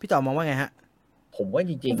พี่ต่อมองว่าไงฮะผมว่า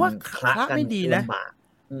จริงๆว่าคละไม่ดีนะ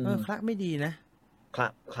คละไม่ดีนะค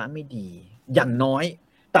ละไม่ดีอย่างน้อย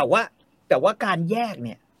แต่ว่าการแยกเ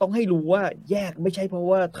นี่ยต้องให้รู้ว่าแยกไม่ใช่เพราะ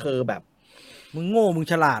ว่าเธอแบบมึงโง่มึง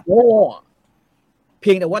ฉลาดโง่เ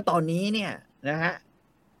พียงแต่ว่าตอนนี้เนี่ยนะฮะ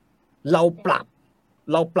เราป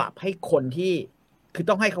รับให้คนที่คือ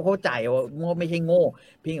ต้องให้เขาเข้าใจว่าโง่ไม่ใช่โง่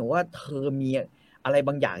เพียงแต่ว่าเธอมีอะไรบ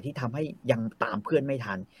างอย่างที่ทำให้ยังตามเพื่อนไม่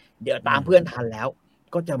ทันเดี๋ยวตามเพื่อนทันแล้ว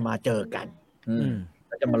ก็จะมาเจอกัน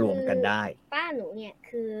ก็จะมารวมกันได้ป้าหนูเนี่ย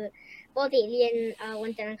คือปกติเรียนวั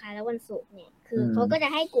นจันทร์อังคารและวันศุกร์เนี่ยคือเขาก็จะ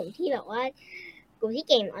ให้กลุ่มที่แบบว่ากลุ่มที่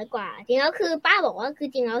เก่งน้อยกว่าจริงแล้วคือป้าบอกว่าคือ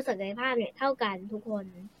จริงแล้วศักยภาพเนี่ยเท่ากันทุกคน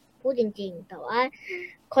พูดจริงๆแต่ว่า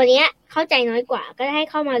คนนี้เข้าใจน้อยกว่าก็ให้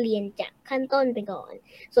เข้ามาเรียนจากขั้นต้นไปก่อน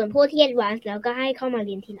ส่วนผู้ที่แอดวานซ์แล้วก็ให้เข้ามาเ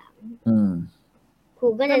รียนทีหลังครู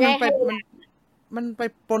ก็จะได้มันไป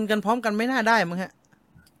ปนกันพร้อมกันไม่น่าได้มั้งฮะ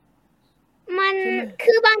มัน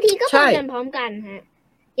คือบางทีก็ปนกันพร้อมกันฮะ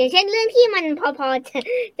อย่างเช่นเรื่องที่มันพอ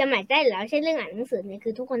จะหมายได้แล้วเช่นเรื่องอ่านหนังสือเนี่ยคื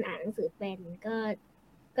อทุกคนอ่านหนังสือเป็น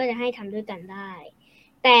ก็จะให้ทำด้วยกันได้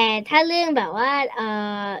แต่ถ้าเรื่องแบบว่า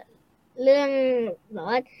เรื่องแบบ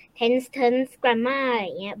ว่า tense grammar อ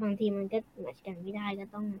ย่างเงี้ยบางทีมันก็แมทช์กันไม่ได้ก็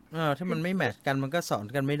ต้องถ้ามันไม่แมทช์กันมันก็สอน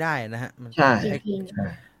กันไม่ได้นะฮะใช่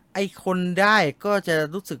ไอคนได้ก็จะ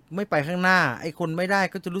รู้สึกไม่ไปข้างหน้าไอคนไม่ได้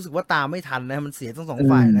ก็จะรู้สึกว่าตามไม่ทันนะมันเสียทั้งสอง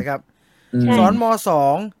ฝ่ายนะครับสอนม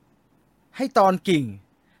.2 ให้ตอนกิ่ง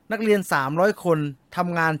นักเรียน300คนท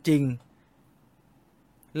ำงานจริง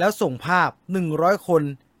แล้วส่งภาพ100คน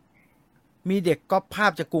มีเด็กก๊อปภา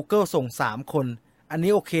พจาก Google ส่ง3คนอัน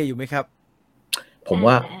นี้โอเคอยู่ไหมครับผม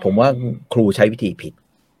ว่าครูใช้วิธีผิด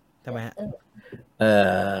ทำไมฮะ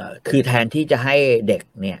คือแทนที่จะให้เด็ก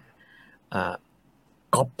เนี่ย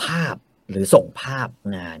ก๊อปภาพหรือส่งภาพ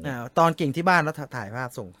งานตอนกิ่งที่บ้านแล้วถ่ายภาพ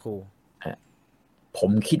ส่งครูผ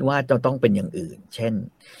มคิดว่าจะต้องเป็นอย่างอื่นเ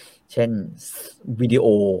ช่นวิดีโอ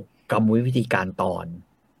กรรมวิธีการตอน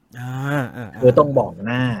เธอต้องบอกห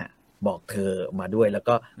น้าบอกเธอมาด้วยแล้ว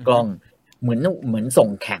ก็กล้องเหมือนส่ง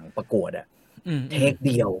แข่งประกวดอะเทคเ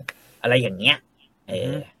ดียวอะไรอย่างเงี้ย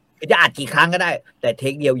จะอัดกี่ครั้งก็ได้แต่เท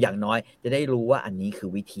คเดียวอย่างน้อยจะได้รู้ว่าอันนี้คือ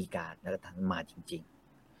วิธีการแล้วทำมาจริง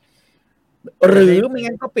ๆหรือไม่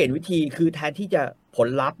งั้นก็เปลี่ยนวิธีคือแทนที่จะผล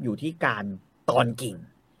ลัพธ์อยู่ที่การตอนกิ่ง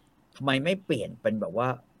ทำไมไม่เปลี่ยนเป็นแบบว่า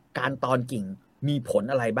การตอนกิ่งมีผล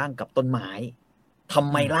อะไรบ้างกับต้นไม้ทำ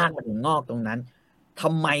ไมรากมันถึงงอกตรงนั้นท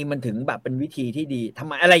ำไมมันถึงแบบเป็นวิธีที่ดีทำ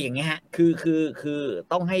ไมอะไรอย่างเงี้ยฮะคือ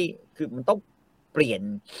ต้องให้คือมันต้องเปลี่ยน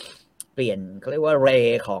เขาเรียกว่าเร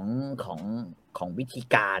ของวิธี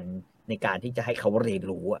การในการที่จะให้เขาเรียน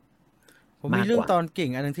รู้อะผมมีเรื่องตอนกิ่ง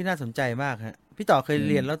อันนึงที่น่าสนใจมากฮะพี่ต่อเคย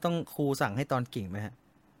เรียนแล้วต้องครูสั่งให้ตอนกิ่งไหมฮะ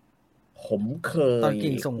ผมเคยตอน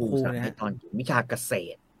กิ่งส่งครูนะฮะตอนวิชาเกษ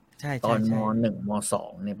ตรใช่ตอนม.1 ม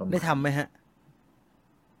.2 เนี่ยประมาณได้ทำไหมฮะ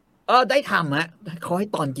ได้ทำฮะเขาให้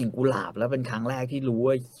ตอนกิ่งกุหลาบแล้วเป็นครั้งแรกที่รู้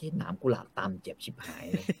ว่าหนามกุหลาบตามเจ็บชิบหาย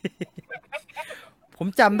เลยผม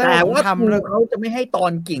จำได้ว่าทำแล้วเขาจะไม่ให้ตอ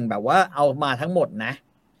นกิ่งแบบว่าเอามาทั้งหมดนะ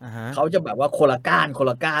เขาจะแบบว่าคนละก้าน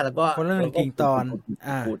แล้วก็คนละหนึ่งกิ่งตอน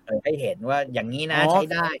ให้เห็นว่าอย่างนี้นะใช้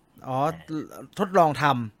ได้ทดลองท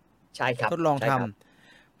ำใช่ครับทดลองท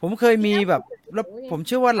ำผมเคยมีแบบแล้วผมเ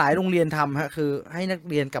ชื่อว่าหลายโรงเรียนทำฮะคือให้นัก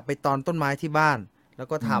เรียนกลับไปตอนต้นไม้ที่บ้านแล้ว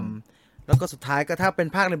ก็ทำแล้วก็สุดท้ายก็ถ้าเป็น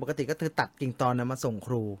ภาคเรียนปกติก็คือตัดกิ่งตอนมาส่งค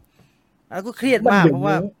รูแล้วก็เครียดมากเพราะ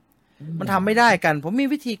ว่ามันทำไม่ได้กันผมมี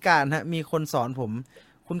วิธีการฮะมีคนสอนผม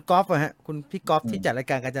คุณก๊อฟฮะคุณพี่ก๊อฟที่จัดราย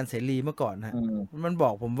การอาจารย์เสรีเมื่อก่อนฮะมันบอ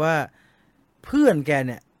กผมว่าเพื่อนแกเ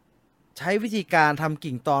นี่ยใช้วิธีการทำ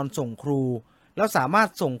กิ่งตอนส่งครูแล้วสามารถ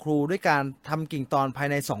ส่งครูด้วยการทำกิ่งตอนภาย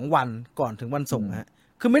ใน2 วันก่อนถึงวันส่งฮะ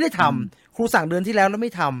คือไม่ได้ทำครูสั่งเดือนที่แล้วไ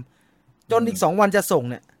ม่ทำจนอีก2 วันจะส่ง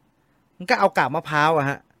เนี่ยมันก็เอากาบมะพร้าว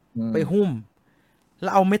ฮะไปหุ้มแล้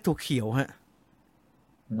วเอาเม็ดถั่วเขียวฮะ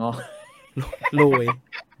โรย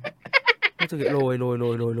ไม่ถูกโร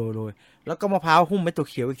ยแล้วก็มะพร้าวหุ้มเม็ดถั่ว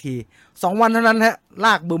เขียวอีกที2 วันเท่านั้นฮะล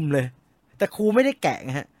ากบึมเลยแต่ครูไม่ได้แกะ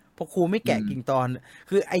ฮะเพราะครูไม่แกะกิ่งตอน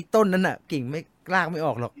คือไอ้ต้นนั้นน่ะกิ่งไม่ลากไม่อ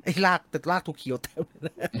อกหรอกไอ้ลากแต่ลากถั่วเขียวเต็ม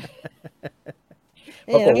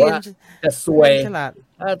ปรากฏว่าจะซวย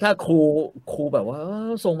ถ้าครูแบบว่า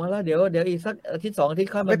ส่งมาแล้วเดี๋ยวอีกสักอาทิตย์2 อาทิต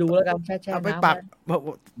ย์ค่อยมาดูแล้วกันแช่เอาไปปัก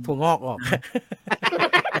ถั่วงอกออก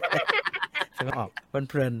เพลิน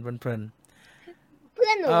เพื่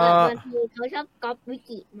อนหนูบางทีเขาชอบก๊อปวิ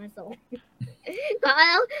กิมาส่งก็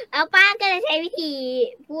เอาป้าก็จะใช้วิธี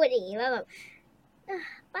พูดอย่างนี้ว่าแบบ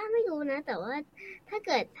ป้าไม่รู้นะแต่ว่าถ้าเ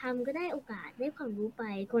กิดทำก็ได้โอกาสได้ความรู้ไป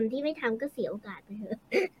คนที่ไม่ทำก็เสียโอกาสไปเถอะ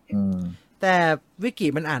แต่วิกิ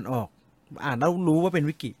มันอ่านออกอ่านแล้วรู้ว่าเป็น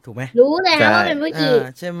วิกิถูกไหมรู้เลยนะว่าเป็นวิกิ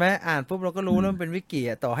ใช่ไหมอ่านปุ๊บเราก็รู้แล้วมันเป็นวิกิ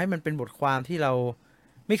ต่อให้มันเป็นบทความที่เรา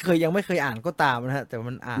ยังไม่เคยอ่านก็ตามนะฮะแต่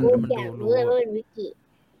มันอ่านแล้วมันรู้เลยว่าเป็นวิกิ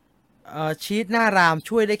ชีทหน้าราม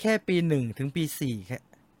ช่วยได้แค่ปี 1 ถึงปี 4แค่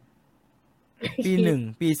ปี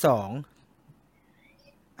 1 ปี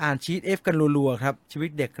 2อ่านชีท F กันรัวๆครับชีวิต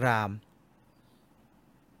เด็กราม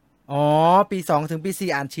ปี 2 ถึงปี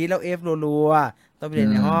 4อ่านชีทแล้ว F รัวๆต้องไปเรียน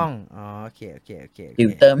ในห้องโอเคติ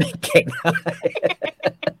วเตอร์ไม่เก่ง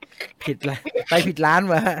ผิดละไปผิดร้าน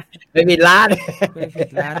วะไปผิดร้าน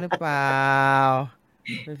หรือเปล่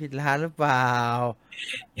า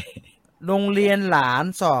โรงเรียนหลาน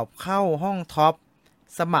สอบเข้าห้องท็อป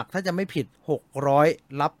สมัครถ้าจะไม่ผิด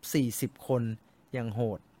600รับ40คนอย่างโห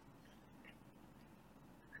ด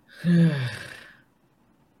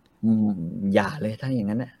อย่าเลยถ้าอย่าง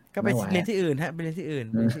นั้นน่ะก็ไปเรียนที่อื่นฮะไปเรียนที่อื่น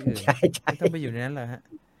ใช่ต้องไปอยู่ในนั้นเหรอฮะ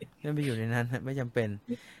ไม่ไปอยู่ในนั้นฮะไม่จำเป็น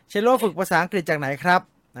เชโลฝึกภาษาอังกฤษจากไหนครับ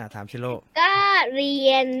ถามเชโลก็เรี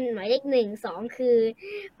ยนหมายเลข1 2คือ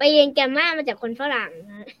ไปเรียนแกรมม่ามาจากคนฝรั่ง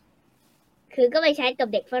ฮะคือก็ไปใช้กับ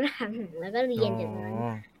เด็กฝรั่งแล้วก็เรียนอย่างนั้น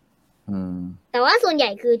แต่ว่าส่วนใหญ่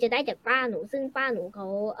คือจะได้จากป้าหนูซึ่งป้าหนูเ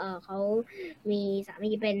ขามีสา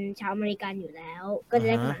มีเป็นชาวอเมริกันอยู่แล้วก็จะ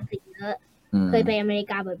ได้ภาษาอังกฤษเยอะเคยไปอเมริ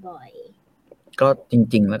กาบ่อยๆก็จ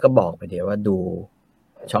ริงๆแล้วก็บอกไปเดี๋ยวว่าดู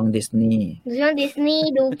ช่องดิสนี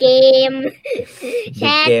ย์ดูเกม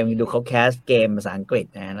ดูเขาแคสเกมภาษาอังกฤษ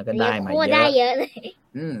นะแล้วก็ได้มาเยอะเลย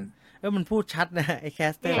มันพูดชัดนะไอ้แค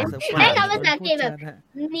สเตอร์ได้คำภาษาอังกฤษแบบ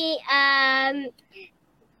มี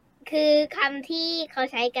คือคำที่เขา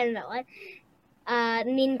ใช้กันแบบว่า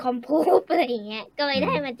นินคอมพูปอะไรอย่างเงี้ยก็ไปไ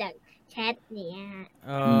ด้มาจากแชทอย่างเงี้ย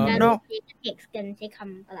นอกเท็กซ์กันใช้ค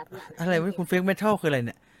ำประหลาดอะไรวะคุณเฟกเมทัลคืออะไรเ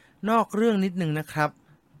นี่ยนอกเรื่องนิดนึงนะครับ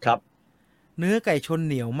ครับเนื้อไก่ชนเ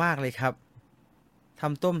หนียวมากเลยครับ ท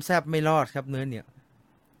ำต้มแซ่บไม่รอดครับเนื้อเหนียว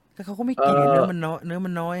ก็เขาก็ไม่กินเนื้อมัน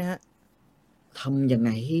น้อยฮะทำยังไง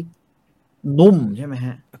ให้นุ่มใช่ไหมฮ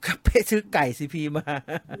ะครับไปซื้อไก่ซีพีมา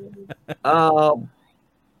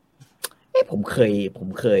ผมเค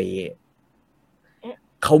ย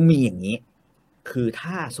เขามีอย่างนี้คือ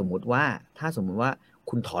ถ้าสมมุติว่า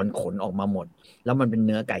คุณถอนขนออกมาหมดแล้วมันเป็นเ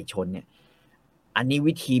นื้อไก่ชนเนี่ยอันนี้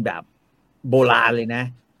วิธีแบบโบราณเลยนะ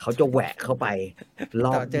เขาจะแหวกเข้าไปล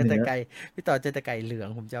อกเนื้อพี่ต่อเจอแต่ไก่เหลือง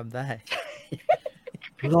ผมจำได้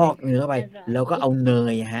ลอกเนื้อไปแล้วก็เอาเน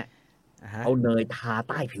ยฮะเอาเนยทาใ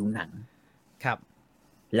ต้ผิวหนังครับ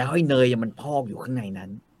แล้วให้เนยมันพอกอยู่ข้างในนั้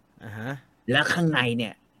นแล้วข้างในเนี่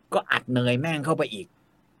ยก็อัดเนยแม่งเข้าไปอีก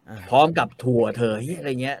พร้อมกับถั่วเธออะไร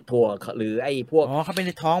เงี้ยถั่วหรือไอ้พวกเข้าไปใน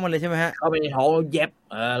ท้องมันเลยใช่ไหมฮะเข้าไปในท้องแล้วเย็บ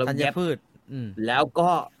แล้วเย็บพืชแล้วก็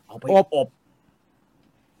เอาไปอบ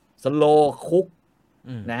สโลคุก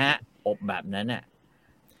นะฮะอบแบบนั้นน่ะ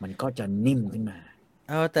มันก็จะนิ่มขึ้นมา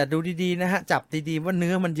แต่ดูดีๆนะฮะจับดีๆว่าเ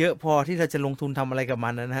นื้อมันเยอะพอที่เราจะลงทุนทำอะไรกับมั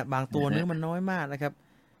นนะฮะบางตัวเนื้อมันน้อยมากนะครับ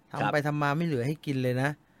ทำไปทำมาไม่เหลือให้กินเลยนะ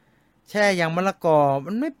แช่อย่างมะละกอ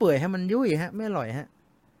มันไม่เปื่อยให้มันยุ่ยฮะไม่อร่อยฮะ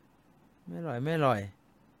ไม่อร่อย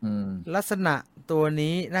ลักษณะตัว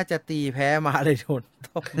นี้น่าจะตีแพ้มาเลยโดน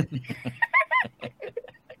ต้ม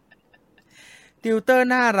ติวเตอร์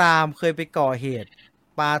หน้ารามเคยไปก่อเหตุ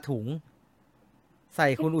ปาถุงใส่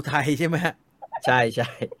คุณอุทัยใช่ไหมใช่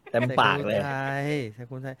เต็มปากเลยใช่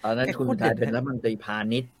คุณอุทัยตอนนั้นคุณอุทัยเป็นรัฐมนตรีพา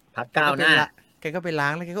ณิชย์พรรคก้าวหน้าแกก็ไปล้า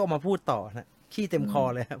งแล้วแกก็ออกมาพูดต่อนะขี้เต็มคอ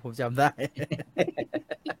เลยผมจำได้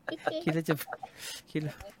คิดแล้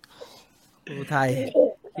วอุทัย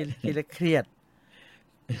คิดแล้วเครียด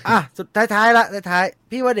สุดท้ายละ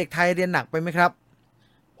พี่ว่าเด็กไทยเรียนหนักไปไหมครับ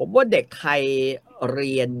ผมว่าเด็กไทยเ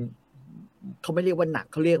รียนเขาไม่เรียกว่าหนัก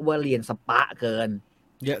เขาเรียกว่าเรียนสปะเกิน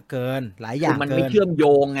เยอะเกินหลายอย่างมันไม่เชื่อมโย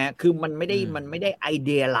งไงคือมันไม่ได้ไอเ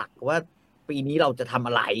ดียหลักว่าปีนี้เราจะทำ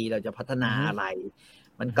อะไรเราจะพัฒนาอะไร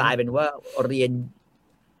มันกลายเป็นว่าเรียน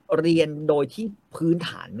โดยที่พื้นฐ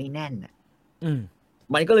านไม่แน่นน่ะ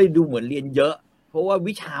มันก็เลยดูเหมือนเรียนเยอะเพราะว่า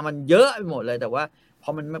วิชามันเยอะไปหมดเลยแต่ว่าพ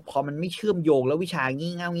อมันไม่เชื่อมโยงแล้ววิชา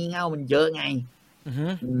งี่เง่ามันเยอะไง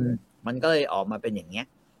มันก็เลยออกมาเป็นอย่างเงี้ย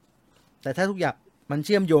แต่ถ้าทุกอย่างมันเ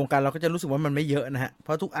ชื่อมโยงกันเราก็จะรู้สึกว่ามันไม่เยอะนะฮะเพร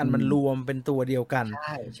าะทุกอันมันรวมเป็นตัวเดียวกัน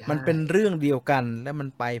มันเป็นเรื่องเดียวกันและมัน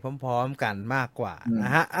ไปพร้อมๆกันมากกว่าน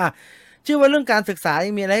ะฮะเชื่อว่าเรื่องการศึกษา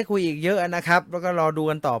ยังมีอะไรให้คุยอีกเยอะนะครับแล้วก็รอดู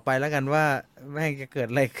กันต่อไปแล้วกันว่าแม่งจะเกิด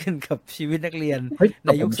อะไรขึ้นกับชีวิตนักเรียนใน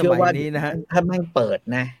ยุคสมัยนี้นะฮะถ้าแม่งเปิด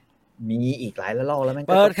นะมีอีกหลายระลอกแล้วแม่ง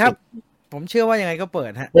เปิดครับผมเชื่อว่ายังไงก็เปิ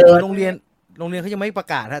ดฮะโรงเรียนเขายังไม่ประ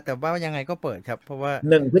กาศฮะแต่ว่ายังไงก็เปิดครับเพราะว่า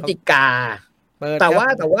1 พฤศจิกาแต่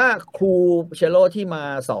ว่าครูเชลโลที่มา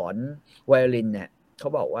สอนไวโอลินเนี่ยเขา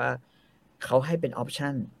บอกว่าเขาให้เป็นออป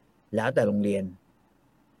ชั่นแล้วแต่โรงเรียน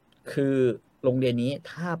คือโรงเรียนนี้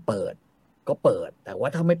ถ้าเปิดก็เปิดแต่ว่า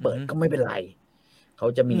ถ้าไม่เปิดก็ไม่เป็นไรเขา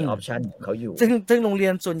จะมีออปชั่นของเขาอยู่ซึ่งโรงเรีย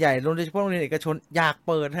นส่วนใหญ่โดยเฉพาะโรงเรียนเอกชนอยาก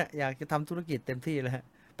เปิดฮะอยากจะทำธุรกิจเต็มที่เลยฮะ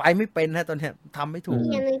ไปไม่เป็นฮะตอนนี้ทำไม่ถูก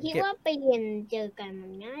อย่างนึงคิดว่าไปเรียนเจอกันมั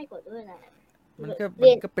นง่ายกว่าด้วยแหละมันก็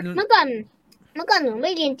เป็นเมื่อก่อนหนูไ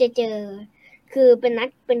ม่เรียนเจอคือเ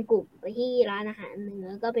ป็นกลุ่มไปที่ร้านอาหารหนึ่ง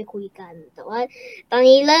แล้วก็ไปคุยกันแต่ว่าตอน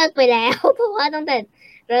นี้เลิกไปแล้วเพราะว่าตั้งแต่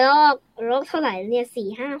รอบเท่าไหร่เนี่ย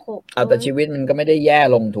4 5 6แต่ชีวิตมันก็ไม่ได้แย่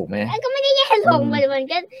ลงถูกไหมก็ไม่ได้แย่ลงมัน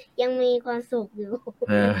ก็ยังมีความสุขอยู่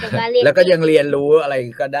แล้วก็ยังเรียนรู้อะไร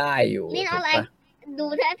ก็ได้อยู่เรียนอะไรดู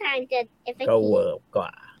ท่าทางจะเอฟเฟกตีฟก็เวิร์กกว่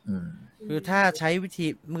าคือถ้าใช้วิธี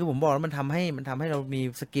คือผมบอกแล้วมันทำให้เรามี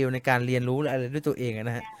สกิลในการเรียนรู้อะไรด้วยตัวเอง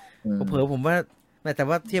นะฮะเผลอผมว่าแต่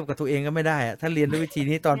ว่าเทียบกับตัวเองก็ไม่ได้อะถ้าเรียนด้วยวิธี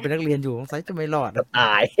นี้ตอนเป็นนักเรียนอยู่สงสัยจะไม่รอดต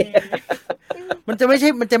ายมันจะไม่ใช่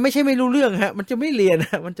ไม่รู้เรื่องฮะมันจะไม่เรียน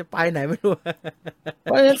มันจะไปไหนไม่รู้เ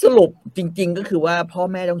พราะฉะนั้นสรุปจริงๆก็คือว่าพ่อ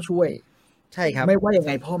แม่ต้องช่วยใช่ครับไม่ว่ายังไ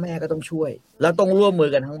งพ่อแม่ก็ต้องช่วยแล้วต้องร่วมมือ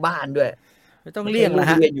กันทั้งบ้านด้วยไม่ต้องเลี่ยงละ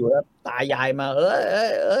ฮะเรียนอยู่แล้วตายายมา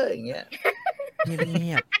อย่างเงี้ยเ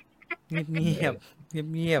งียบ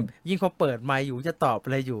ยิ่งเขาเปิดไมค์อยู่จะตอบอ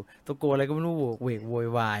ะไรอยู่ตัวโกอะไรก็ไม่รู้เวกโวย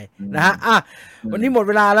วายนะฮะวันนี้หมด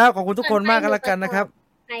เวลาแล้วขอบคุณทุกคนมากกันแล้วกันนะครับ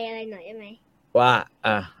ใครอะไรหน่อยได้ไหมว่า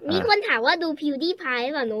มีคนถามว่าดูพิวดี้พาย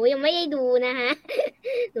ป่ะหนูยังไม่ได้ดูนะฮะ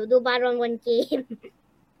หนูดูบารอนวันเกม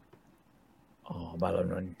บารอน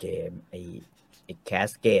วันเกมไอ้แคส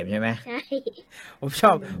เกมใช่ไหมใช่ผม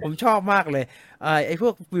ชอบมากเลยไอ้พว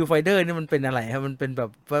กวิวไฟเดอร์นี่มันเป็นอะไรครับมันเป็นแบบ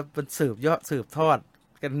ว่ามันสืบทอด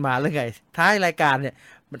กันมาแล้วไงท้ายรายการเนี่ย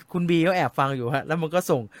คุณบีเขาแอบฟังอยู่ฮะแล้วมันก็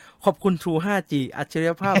ส่งขอบคุณ True 5G อัจฉริ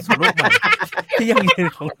ยภาพสู่โลกใหม่ที่ยังยืน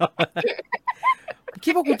ของเราคิ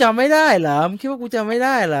ดว่ากูจำไม่ได้เหรอคิดว่ากูจำไม่ไ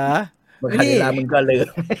ด้เหรอนี่มึงก็ลืม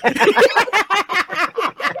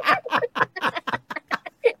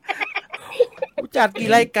กูจัดกี่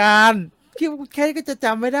รายการ คิดแค่ก็จะจ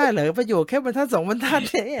ำไม่ได้เหรอประโยคแค่บรรทัด2บรรทัด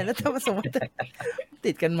เนี่ยแล้วถ้ามาส่งมา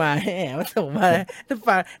ติดกันมาแหมมาส่งมาถ้า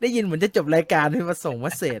ฟังได้ยินเหมือนจะจบรายการที่มาส่งม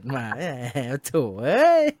าเศษมาแหมโถ่เ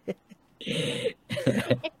อ้ย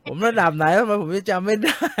ผมระดับไหนมาผมจะจำไม่ไ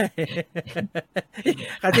ด้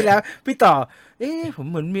คราวที่แล้วพี่ต่อผม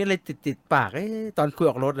เหมือนมีอะไรติดปากตอนคุย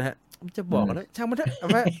ออกรถนะฮะจะบอกแล้วช่างมันเถอะเอา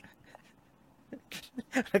ไว้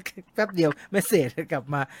แป๊บเดียวเมสเสจกลับ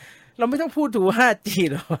มาเราไม่ต้องพูดถู 5G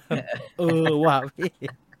หรอกว่ะพี่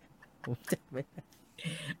ผมจำไม่ได้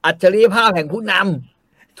อัจฉริยภาพแห่งผู้น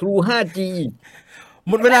ำ True 5G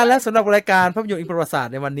หมดเวลาแล้วสำหรับรายการภาพยนตร์อินประวัติศาสต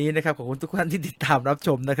ร์ในวันนี้นะครับขอบคุณทุกท่านที่ติดตามรับช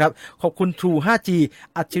มนะครับขอบคุณ True 5G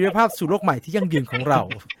อัจฉริยภาพสู่โลกใหม่ที่ยั่งยืนของเรา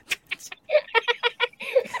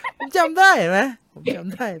ผมจำได้ไหมผมจ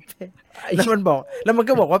ำได้แล้วมันบอกแล้วมัน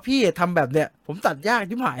ก็บอกว่าพี่ทำแบบเนี้ยผมตัดยาก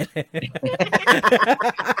ที่หมายเลย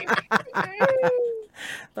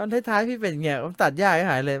ตอนท้ายๆพี่เป็นเงี้ยผมตัดยากให้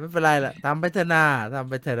หายเลยไม่เป็นไรล่ะทำไปเถอะนา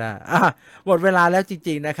หมดเวลาแล้วจ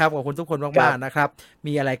ริงๆนะครับขอบคุณทุกคนมากๆนะครับ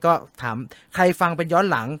มีอะไรก็ถามใครฟังเป็นย้อน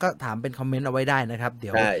หลังก็ถามเป็นคอมเมนต์เอาไว้ได้นะครับเดี๋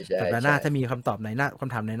ยวสัปดาห์หน้าถ้ามีคำตอบไหนค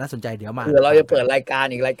ำถามไหนน่าสนใจเดี๋ยวมาเราจะเปิดรายการ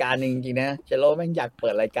อีกรายการนึงจริงๆนะเชโร่แม่งอยากเปิ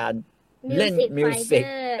ดรายการเล่นมิวสิก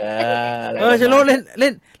เชโร่เ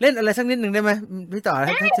ล่นอะไรสักนิดนึงได้ไหไหมพี่ต่อใ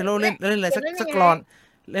ห้เชโร่เล่นอะไรสักกลอน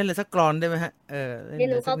เล่นอะไรสักกลอนได้ไหมฮะเดี๋ยว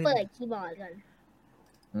หนูเขาเปิดคีย์บอร์ดก่อน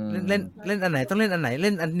เล่นอันไหนต้องเล่นอันไหนเ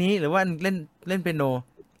ล่นอันนี้หรือว่าเล่นเปียโน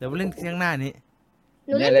หรือว่าเล่นข้างหน้านี้ห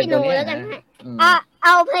นูเล่นเปียโนแล้วกันฮะเอ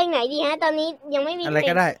าเพลงไหนดีฮะตอนนี้ยังไม่มีอะไร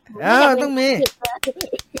ก็ได้ต้องมี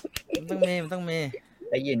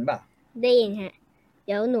ได้ยินป่ะได้ยินฮะเ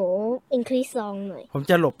ดี๋ยวหนู increase song หน่อยผม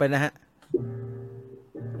จะหลบไปนะฮะ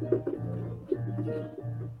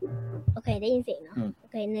โอเคได้ยินเสียงเนาะโอ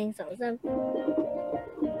เค1 2 3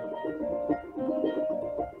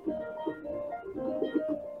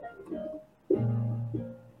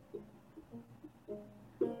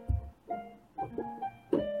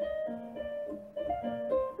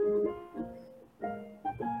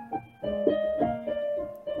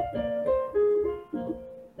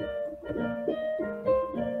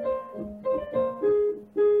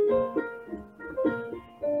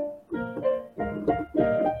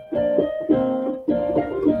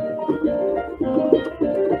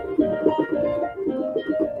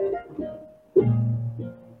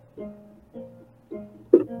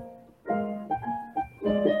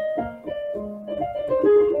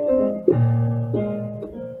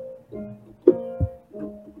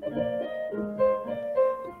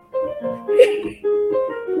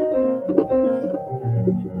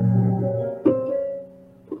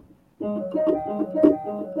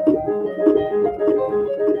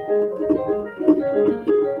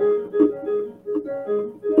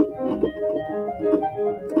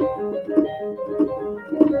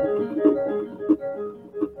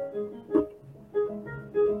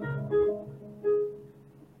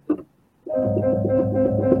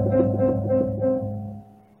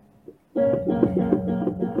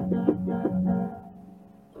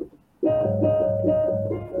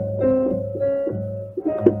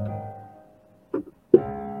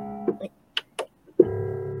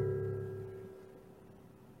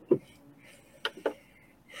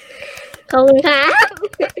ขอบคุณครับ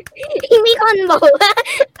มีคนบอกว่า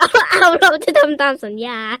เอาเราจะทำตามสัญญ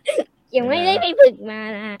ายังไม่ได้ไปฝึกมา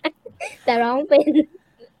นะแต่ร้องเป็น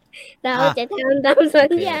เราจะทำตามสั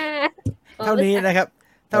ญญาเท่านี้นะครับ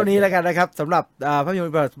เท่านี้แล้วกันนะครับสำหรับภาพยนต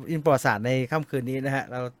ร์อินประวัติศาสตร์ในค่ำคืนนี้นะฮะ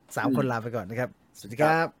เรา3คนลาไปก่อนนะครับสวัสดีค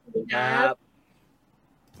รับครั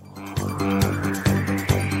บ